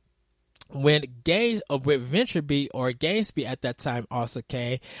 When with VentureBeat or GamesBeat at that time also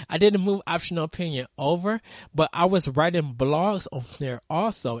came, I didn't move optional opinion over, but I was writing blogs on there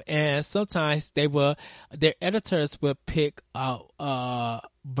also. And sometimes their editors would pick out,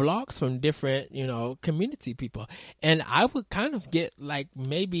 blogs from different, community people. And I would kind of get like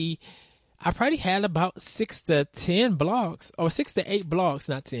maybe, I probably had about 6 to 10 blogs, or 6 to 8 blogs,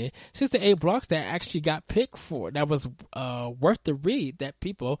 not 10, 6 to 8 blogs that actually got picked for, that was worth the read, that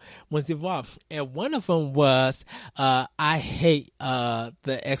people was involved. And one of them was, I hate the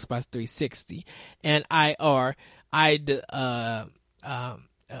Xbox 360. And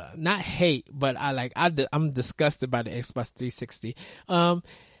not hate, but I'm disgusted by the Xbox 360.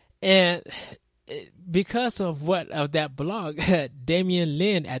 And because of that blog, Damian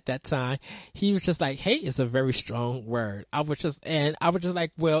Lin at that time, he was just like, hate is a very strong word. I was just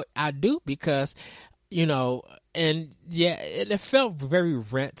like, well, I do, because, and yeah, it felt very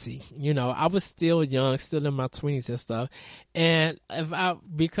ranty. I was still young, still in my 20s and stuff. And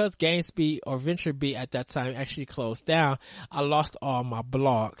because GamesBeat or VentureBeat at that time actually closed down, I lost all my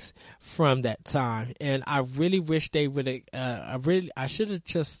blogs from that time. And I really wish they would have, I should have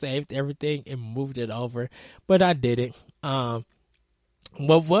just saved everything and moved it over, but I didn't. What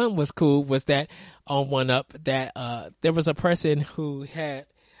one was cool was that on OneUp that, there was a person who had,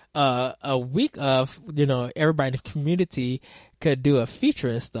 a week of, everybody in the community could do a feature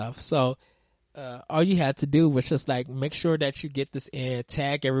and stuff. So, all you had to do was just like make sure that you get this in,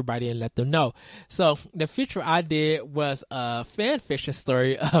 tag everybody and let them know. So the feature I did was a fan fiction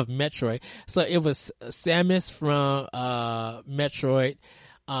story of Metroid. So it was Samus from, Metroid,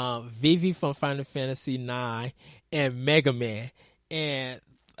 Vivi from Final Fantasy IX, and Mega Man. And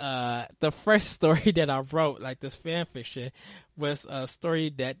the first story that I wrote, like this fan fiction, was a story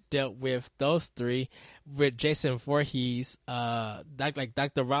that dealt with those three, with Jason Voorhees, like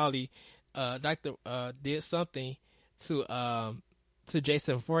Dr. Rowley, did something to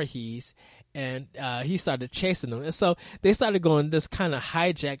Jason Voorhees, and he started chasing them, and so they started going this kind of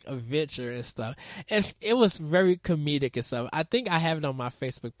hijack adventure and stuff, and it was very comedic and stuff. I think I have it on my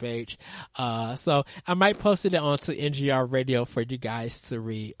Facebook page, so I might post it onto NGR Radio for you guys to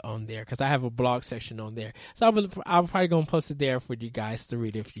read on there, because I have a blog section on there, so I'm probably gonna post it there for you guys to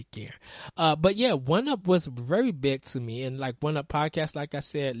read if you care. But yeah, OneUp was very big to me, and like OneUp podcast, like I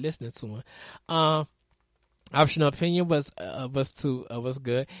said, listening to him. Optional opinion was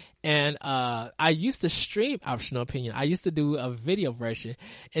good. And, I used to stream optional opinion. I used to do a video version.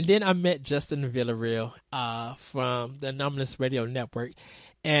 And then I met Justin Villarreal, from the Anomalous Radio Network.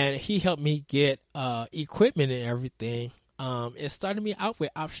 And he helped me get, equipment and everything. It started me out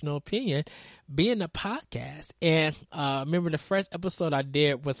with optional opinion being a podcast. And, remember the first episode I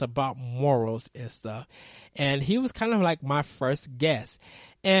did was about morals and stuff. And he was kind of like my first guest.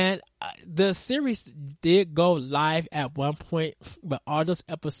 And the series did go live at one point, but all those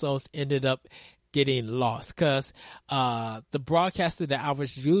episodes ended up getting lost, because the broadcaster that I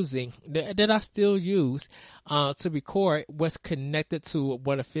was using, that I still use to record, was connected to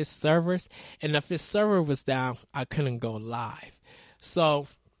one of his servers, and if his server was down, I couldn't go live. So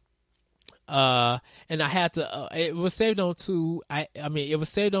and I had to, it was saved onto, it was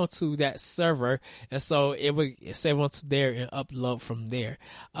saved onto that server, and so it would save onto there and upload from there.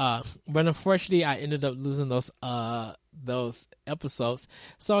 But unfortunately, I ended up losing those episodes,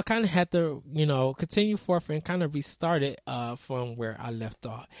 so I kind of had to, continue forth and kind of restart it, from where I left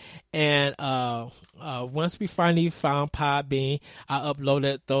off. And, once we finally found Podbean, I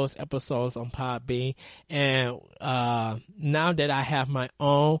uploaded those episodes on Podbean. And, now that I have my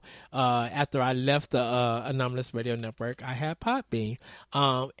own, after I left the, Anomalous Radio Network, I have Podbean.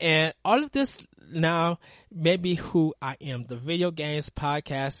 And all of this now made me who I am. The video games,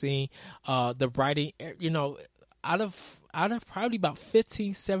 podcasting, the writing, out of probably about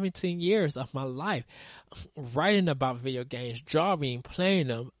 15, 17 years of my life, writing about video games, drawing, playing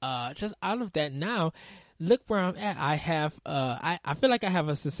them, just out of that now, look where I'm at. I have, I feel like I have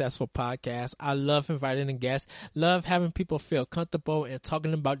a successful podcast. I love inviting a guest, love having people feel comfortable and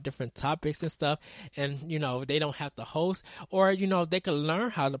talking about different topics and stuff. And, you know, they don't have to host, or, you know, they can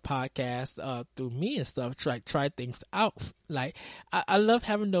learn how to podcast, through me and stuff, try things out. Like, I love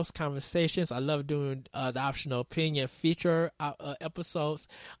having those conversations. I love doing, the Optional Opinion feature, episodes,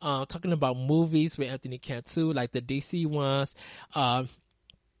 talking about movies with Anthony Cantu, like the DC ones.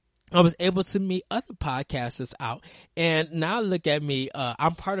 I was able to meet other podcasters out, and now look at me.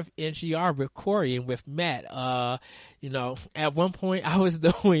 I'm part of NGR recording with Matt. You know, at one point I was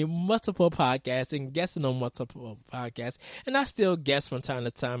doing multiple podcasts and guesting on multiple podcasts, and I still guest from time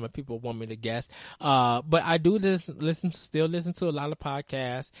to time when people want me to guest. But I do still listen to a lot of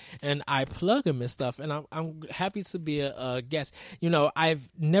podcasts, and I plug them and stuff, and I'm happy to be a guest. You know,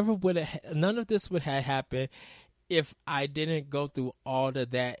 none of this would have happened if I didn't go through all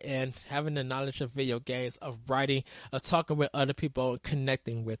of that and having the knowledge of video games, of writing, of talking with other people,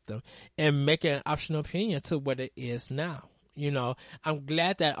 connecting with them, and making an Optional Opinion to what it is now. You know, I'm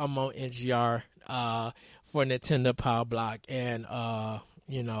glad that I'm on NGR, for Nintendo Power Block and,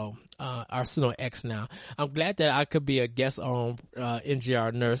 you know, Arsenal X now. I'm glad that I could be a guest on,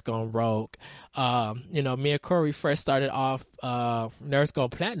 NGR Nerds Gone Rogue. You know, me and Corey first started off, Nerds Gone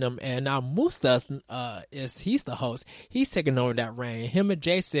Platinum, and now Moose he's the host. He's taking over that reign. Him and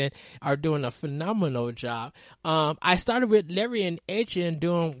Jason are doing a phenomenal job. I started with Larry and Adrian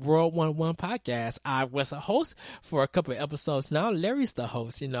doing World 1-1 podcast. I was a host for a couple of episodes. Now Larry's the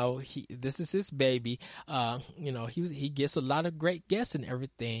host. You know, this is his baby. You know, he gets a lot of great guests and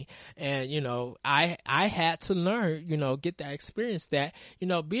everything. And, you know, I had to learn, you know, get that experience that, you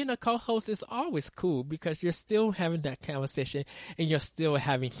know, being a co-host is always cool because you're still having that conversation and you're still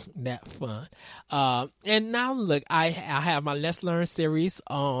having that fun. And now look, I have my Let's Learn series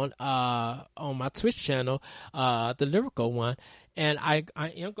on my Twitch channel, the Lyrical one. And I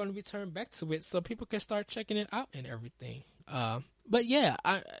am going to return back to it so people can start checking it out and everything. But yeah,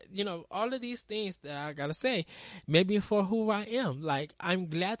 you know, all of these things that I gotta say, maybe for who I am, like, I'm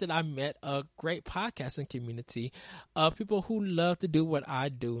glad that I met a great podcasting community of people who love to do what I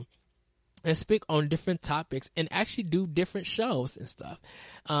do and speak on different topics and actually do different shows and stuff.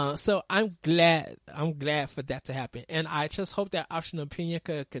 So I'm glad for that to happen. And I just hope that Optional Opinion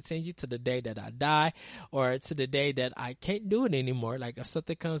could continue to the day that I die, or to the day that I can't do it anymore. Like if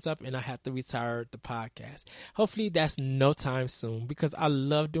something comes up and I have to retire the podcast, hopefully that's no time soon, because I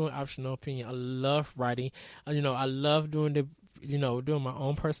love doing Optional Opinion. I love writing. You know, I love doing doing my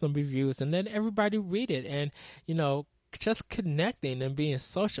own personal reviews and letting everybody read it, and, you know, just connecting and being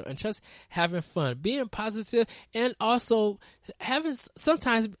social and just having fun, being positive, and also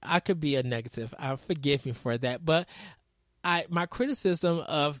sometimes I could be a negative. Forgive me for that, but my criticism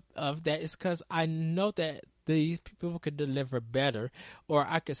of that is because I know that these people could deliver better, or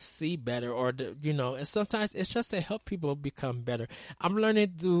I could see better, or and sometimes it's just to help people become better. I'm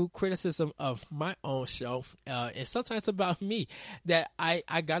learning through criticism of my own show, and sometimes about me, that I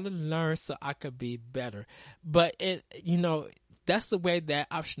gotta learn so I could be better. But that's the way that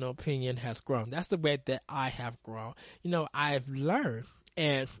Optional Opinion has grown. That's the way that I have grown. I've learned,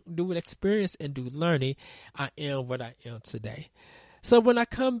 and through experience and through learning, I am what I am today. So when I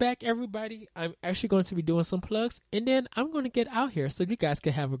come back, everybody, I'm actually going to be doing some plugs, and then I'm going to get out here so you guys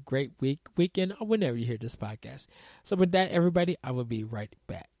can have a great weekend, or whenever you hear this podcast. So with that, everybody, I will be right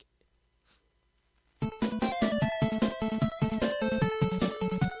back.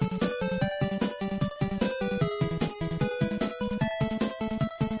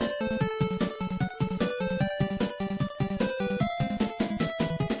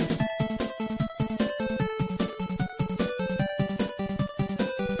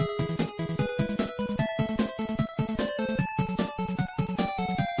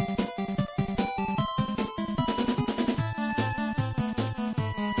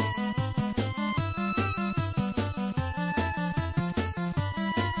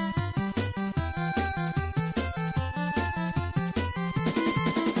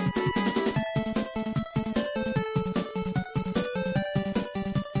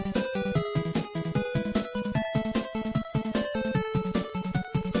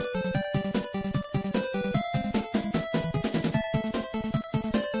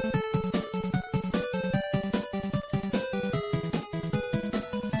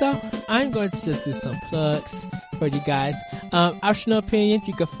 So I'm going to just do some plugs for you guys. Optional Opinions,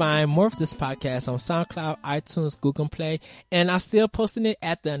 you can find more of this podcast on SoundCloud, iTunes, Google Play, and I'm still posting it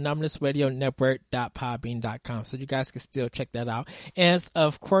at the AnomalousRadioNetwork.podbean.com, so you guys can still check that out. And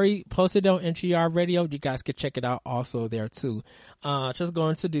of Corey posted on NGR Radio, you guys can check it out also there too. Just go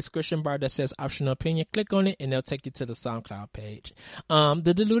into the description bar that says Optional Opinion, click on it, and it'll take you to the SoundCloud page.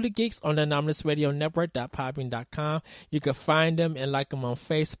 The Deluded Geeks on the AnomalousRadioNetwork.podbean.com. You can find them and like them on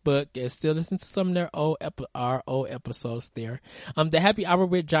Facebook and still listen to some of their old episodes there. The Happy Hour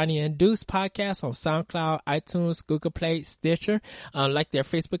with Johnny and Deuce podcast on SoundCloud, iTunes, Google Play, Stitcher. Like their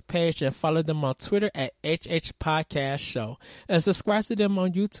Facebook page and follow them on Twitter at HH Podcast Show. And subscribe to them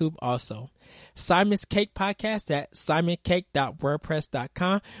on YouTube also. Simon's Cake Podcast at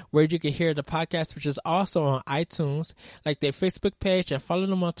simoncake.wordpress.com, where you can hear the podcast, which is also on iTunes. Like their Facebook page and follow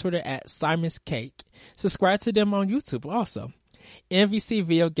them on Twitter at Simon's Cake. Subscribe to them on YouTube also. NVC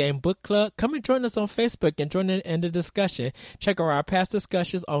Video Game Book Club. Come and join us on Facebook and join in the discussion. Check out our past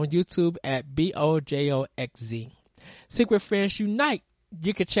discussions on YouTube at BOJOXZ. Secret Friends Unite.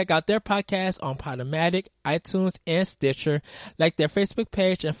 You can check out their podcast on Podomatic, iTunes, and Stitcher. Like their Facebook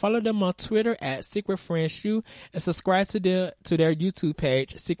page and follow them on Twitter at Secret Friends U, and subscribe to their YouTube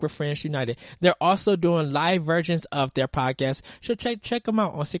page, Secret Friends United. They're also doing live versions of their podcast, so check them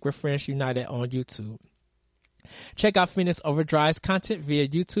out on Secret Friends United on YouTube. Check out Phoenix Overdrive's content via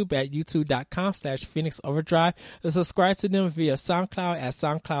YouTube at youtube.com/Phoenix Overdrive, or subscribe to them via SoundCloud at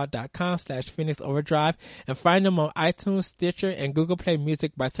soundcloud.com/Phoenix Overdrive, and find them on iTunes, Stitcher, and Google Play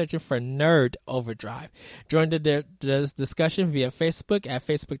Music by searching for Nerd Overdrive. Join the discussion via Facebook at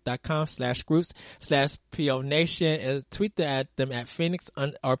facebook.com/groups/PO Nation, and tweet at them at Phoenix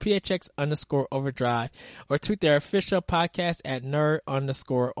or PHX_Overdrive, or tweet their official podcast at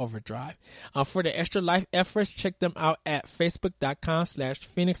Nerd_Overdrive. For the Extra Life efforts, check them out at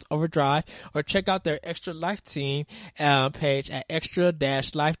facebook.com/Phoenix Overdrive, or check out their Extra Life team page at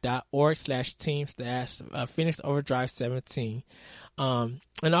extra-life.org/team/Phoenix Overdrive 17. And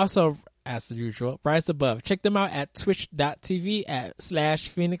also, as usual, Rise Above. Check them out at twitch.tv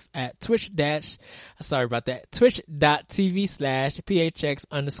 /Phoenix at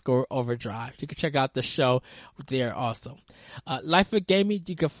twitch.tv/PHX_Overdrive. You can check out the show there also. Life of Gaming,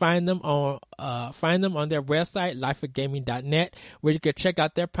 you can find them on their website, lifeofgaming.net, where you can check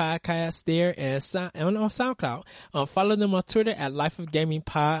out their podcast there and on SoundCloud. Follow them on Twitter at Life of Gaming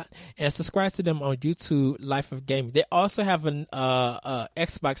Pod, and subscribe to them on YouTube, Life of Gaming. They also have an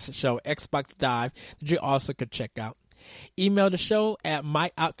Xbox show, Xbox Dive, that you also could check out. Email the show at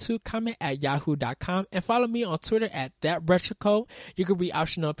myout2comment@yahoo.com, and follow me on Twitter at thatretrocode. You can read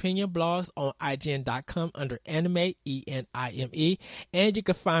Optional Opinion blogs on IGN.com under anime, ENIME, and you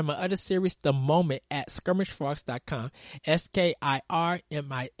can find my other series, The Moment, at skirmishfrogs.com,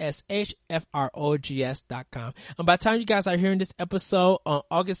 SKIRMISHFROGS.com. And by the time you guys are hearing this episode on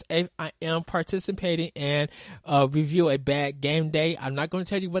August 8th, I am participating in Review a Bad Game Day. I'm not going to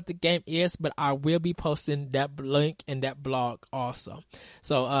tell you what the game is, but I will be posting that link in that blog also.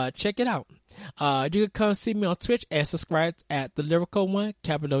 So check it out. You can come see me on Twitch and subscribe at The Lyrical One,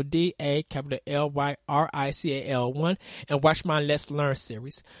 capital DA, capital LYRICAL1, and watch my Let's Learn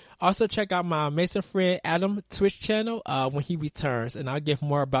series. Also check out my amazing friend Adam Twitch channel when he returns, and I'll give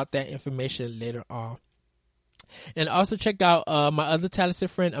more about that information later on. And also check out my other talented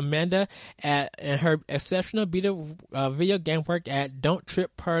friend Amanda and her exceptional video game work at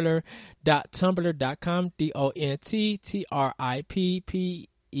don'ttripperler.tumblr.com,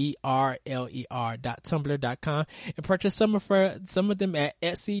 DON'tTripperler.tumblr.com, and purchase some of them at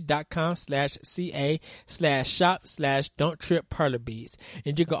etsy.com/ca/shop/don'ttripperlerbeads.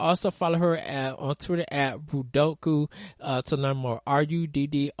 And you can also follow her on Twitter at Rudoku to learn more.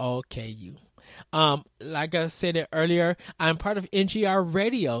 RUDDOKU. Like I said earlier, I'm part of NGR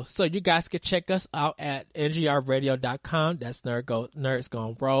Radio, so you guys can check us out at ngrradio.com. That's Nerds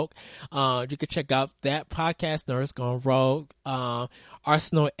Gone Rogue. You can check out that podcast, Nerds Gone Rogue,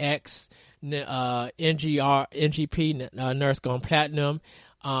 Arsenal X, NGP, Nerds Gone Platinum,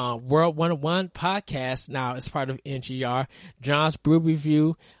 World 101 podcast now is part of NGR, John's Brew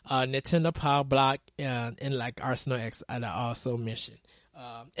Review, Nintendo Power Block, and like Arsenal X I also mentioned.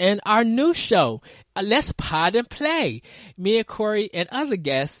 And our new show, Let's Pod and Play. Me and Corey and other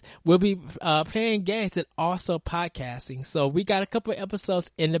guests will be playing games and also podcasting. So we got a couple of episodes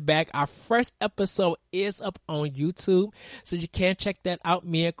in the back. Our first episode is up on YouTube, so you can check that out.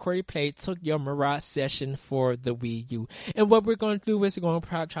 Me and Corey played Tokyo Mirage Session for the Wii U. And what we're going to do is we're going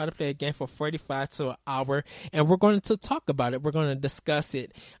to try to play a game for 45 to an hour, and we're going to talk about it. We're going to discuss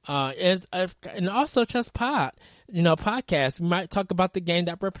it. And also just podcast. We might talk about the game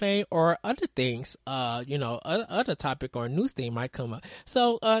that we're playing or other things. other topic or news thing might come up.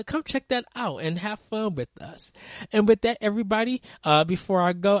 So, come check that out and have fun with us. And with that, everybody, before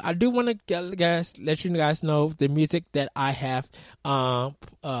I go, I do want to let you guys know the music that I have,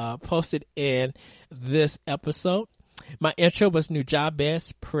 posted in this episode. My intro was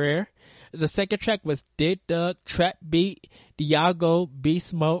Nujabes Prayer. The second track was Dig Dug Trap Beat, Diago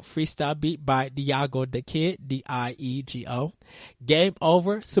Beast Mode Freestyle Beat by Diago the Kid, Diego. Game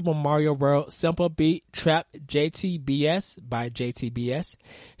Over, Super Mario World Simple Beat Trap JTBS by JTBS.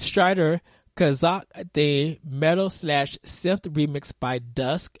 Strider Kazakh the Metal / Synth Remix by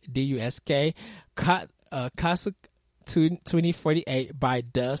Dusk, DUSK. Kazakh 2048 by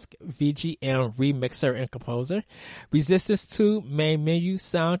Dusk, VGM remixer and composer. Resistance 2 main menu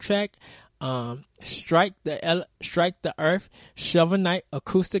soundtrack. Strike the Earth, Shovel Knight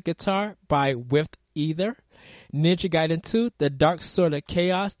acoustic guitar by With Either. Ninja Gaiden 2, The Dark Sword of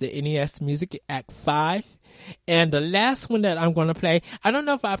Chaos, the NES Music Act 5. And the last one that I'm going to play, I don't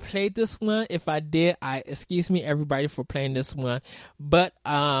know if I played this one. If I did, excuse me everybody for playing this one, but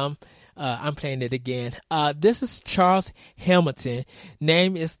I'm playing it again. This is Charles Hamilton. The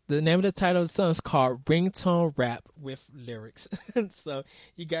name of the title of the song is called Ringtone Rap with Lyrics. So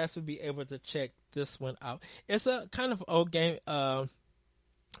you guys will be able to check this one out. It's a kind of old game.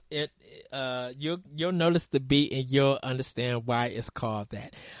 You'll notice the beat and you'll understand why it's called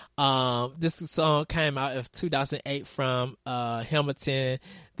that. This song came out of 2008 from Hamilton,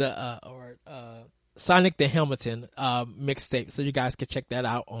 Sonic the Hamilton mixtape, so you guys can check that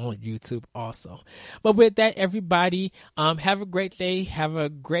out on YouTube also. But with that, everybody, have a great day, have a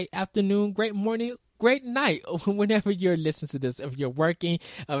great afternoon, great morning, great night, whenever you're listening to this. If you're working,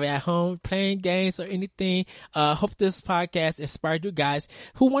 or at home, playing games or anything, hope this podcast inspired you guys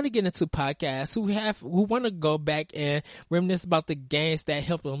who want to get into podcasts, who want to go back and reminisce about the games that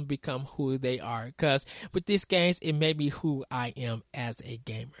help them become who they are. Because with these games, it made me who I am as a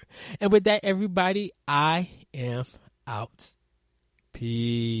gamer. And with that, everybody, I am out.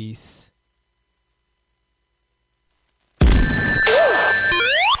 Peace.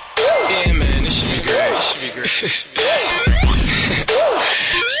 Yeah, man, this should be great. It's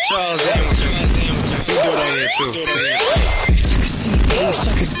Charles Hamilton. We do it on here too.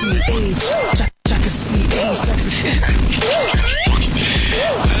 Chaka CH.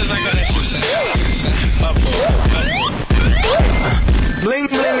 That's like how that shit sound. My fault. Bling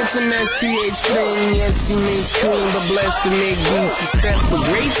bling, it's an STH thing. Yes, he makes cream, but blessed to make beats. A step with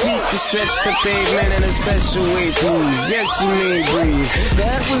great feet to stretch the pavement in a special way, please. Yes, he may breathe.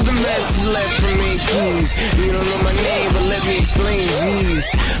 That was the message left from A Keys. You don't know my name, but let me explain,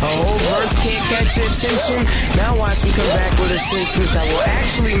 jeez. A whole verse can't catch your attention. Now watch me come back with a sentence that will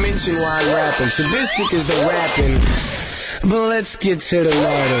actually mention why I'm rapping. Sadistic is the rapping. But let's get to the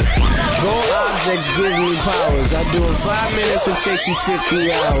matter. Gold objects give me powers. I do in 5 minutes what takes you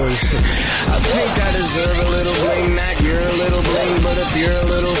 50 hours. I think I deserve a little bling. Not you're a little bling, but if you're a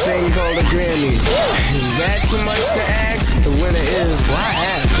little thing called a Grammy. Is that too much to ask? The winner is, why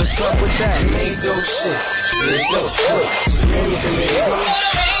ask? What's up with that? Make go shit. Here it go. Quick. So Grammy can make it go.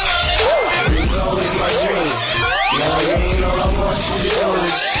 It's always my dream. Now you ain't all I want you to do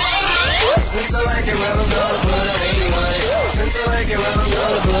is. Since I like it, well, I'm gonna put a ring on it. Since I like it, well, I'm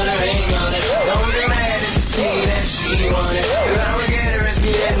gonna put a ring on it. Don't be mad if you see that she want it, cause I'ma get her if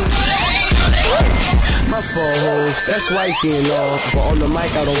you didn't. My fault, hoes, that's wifey and all, but on the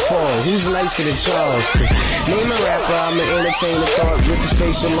mic I don't fall. Who's nicer than Charles? Name a rapper, I'm an entertainer, thought, rip his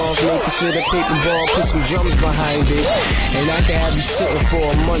facial off, make the shit a paper ball, put some drums behind it, and I can have you sitting for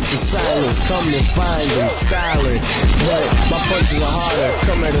a month in silence. Come and find him, style it, but my punches are harder,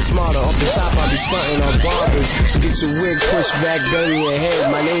 come at it smarter. Off the top I'll be stunting on barbers, so get your wig pushed back, bang your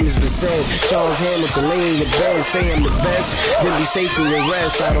head. My name is Bassett, Charles Hamilton, lay in your bed, say I'm the best, then be safe in your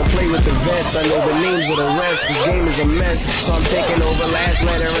rest. I don't play with the vets, I know the names of the rest. This game is a mess, so I'm taking over. Last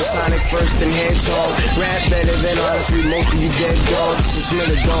letter of Sonic, first and Hedgehog. Rap better than honestly most of you dead dogs. It's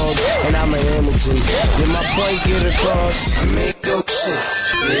minute dogs, and I'm a Hamilton. Did my point get across? I make go shit.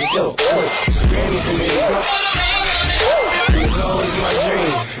 Here it go. Quick. So Grammy for me to go. It's always my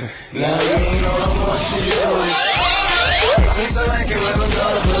dream. Now you ain't all I want you to do is. Since I like it, well, I'm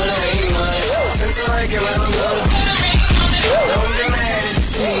gonna put a ring on it. Since I like it, well, I'm gonna. Don't get mad if you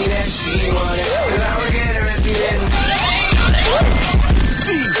see that she want it, cause I'ma get her if you didn't.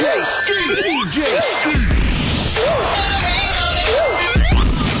 DJ Ski.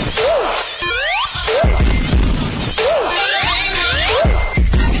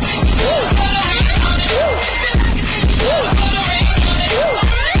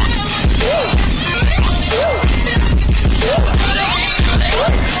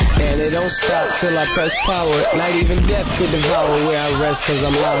 And it don't stop till I press power. Not even death could devour where I rest cause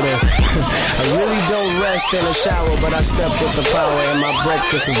I'm louder. I really don't rest in a shower, but I step with the power. And my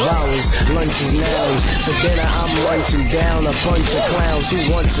breakfast is vowels, lunch is nouns. For dinner I'm lunching down a bunch of clowns.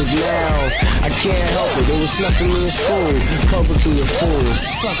 Who wants it now? I can't help it, it was snuffing me in school. Publicly a fool, it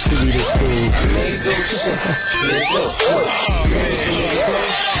sucks to be this cool. Make go shit, make go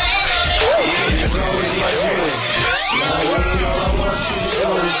it's always my dream. Smile with all I want you to do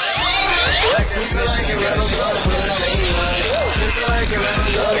is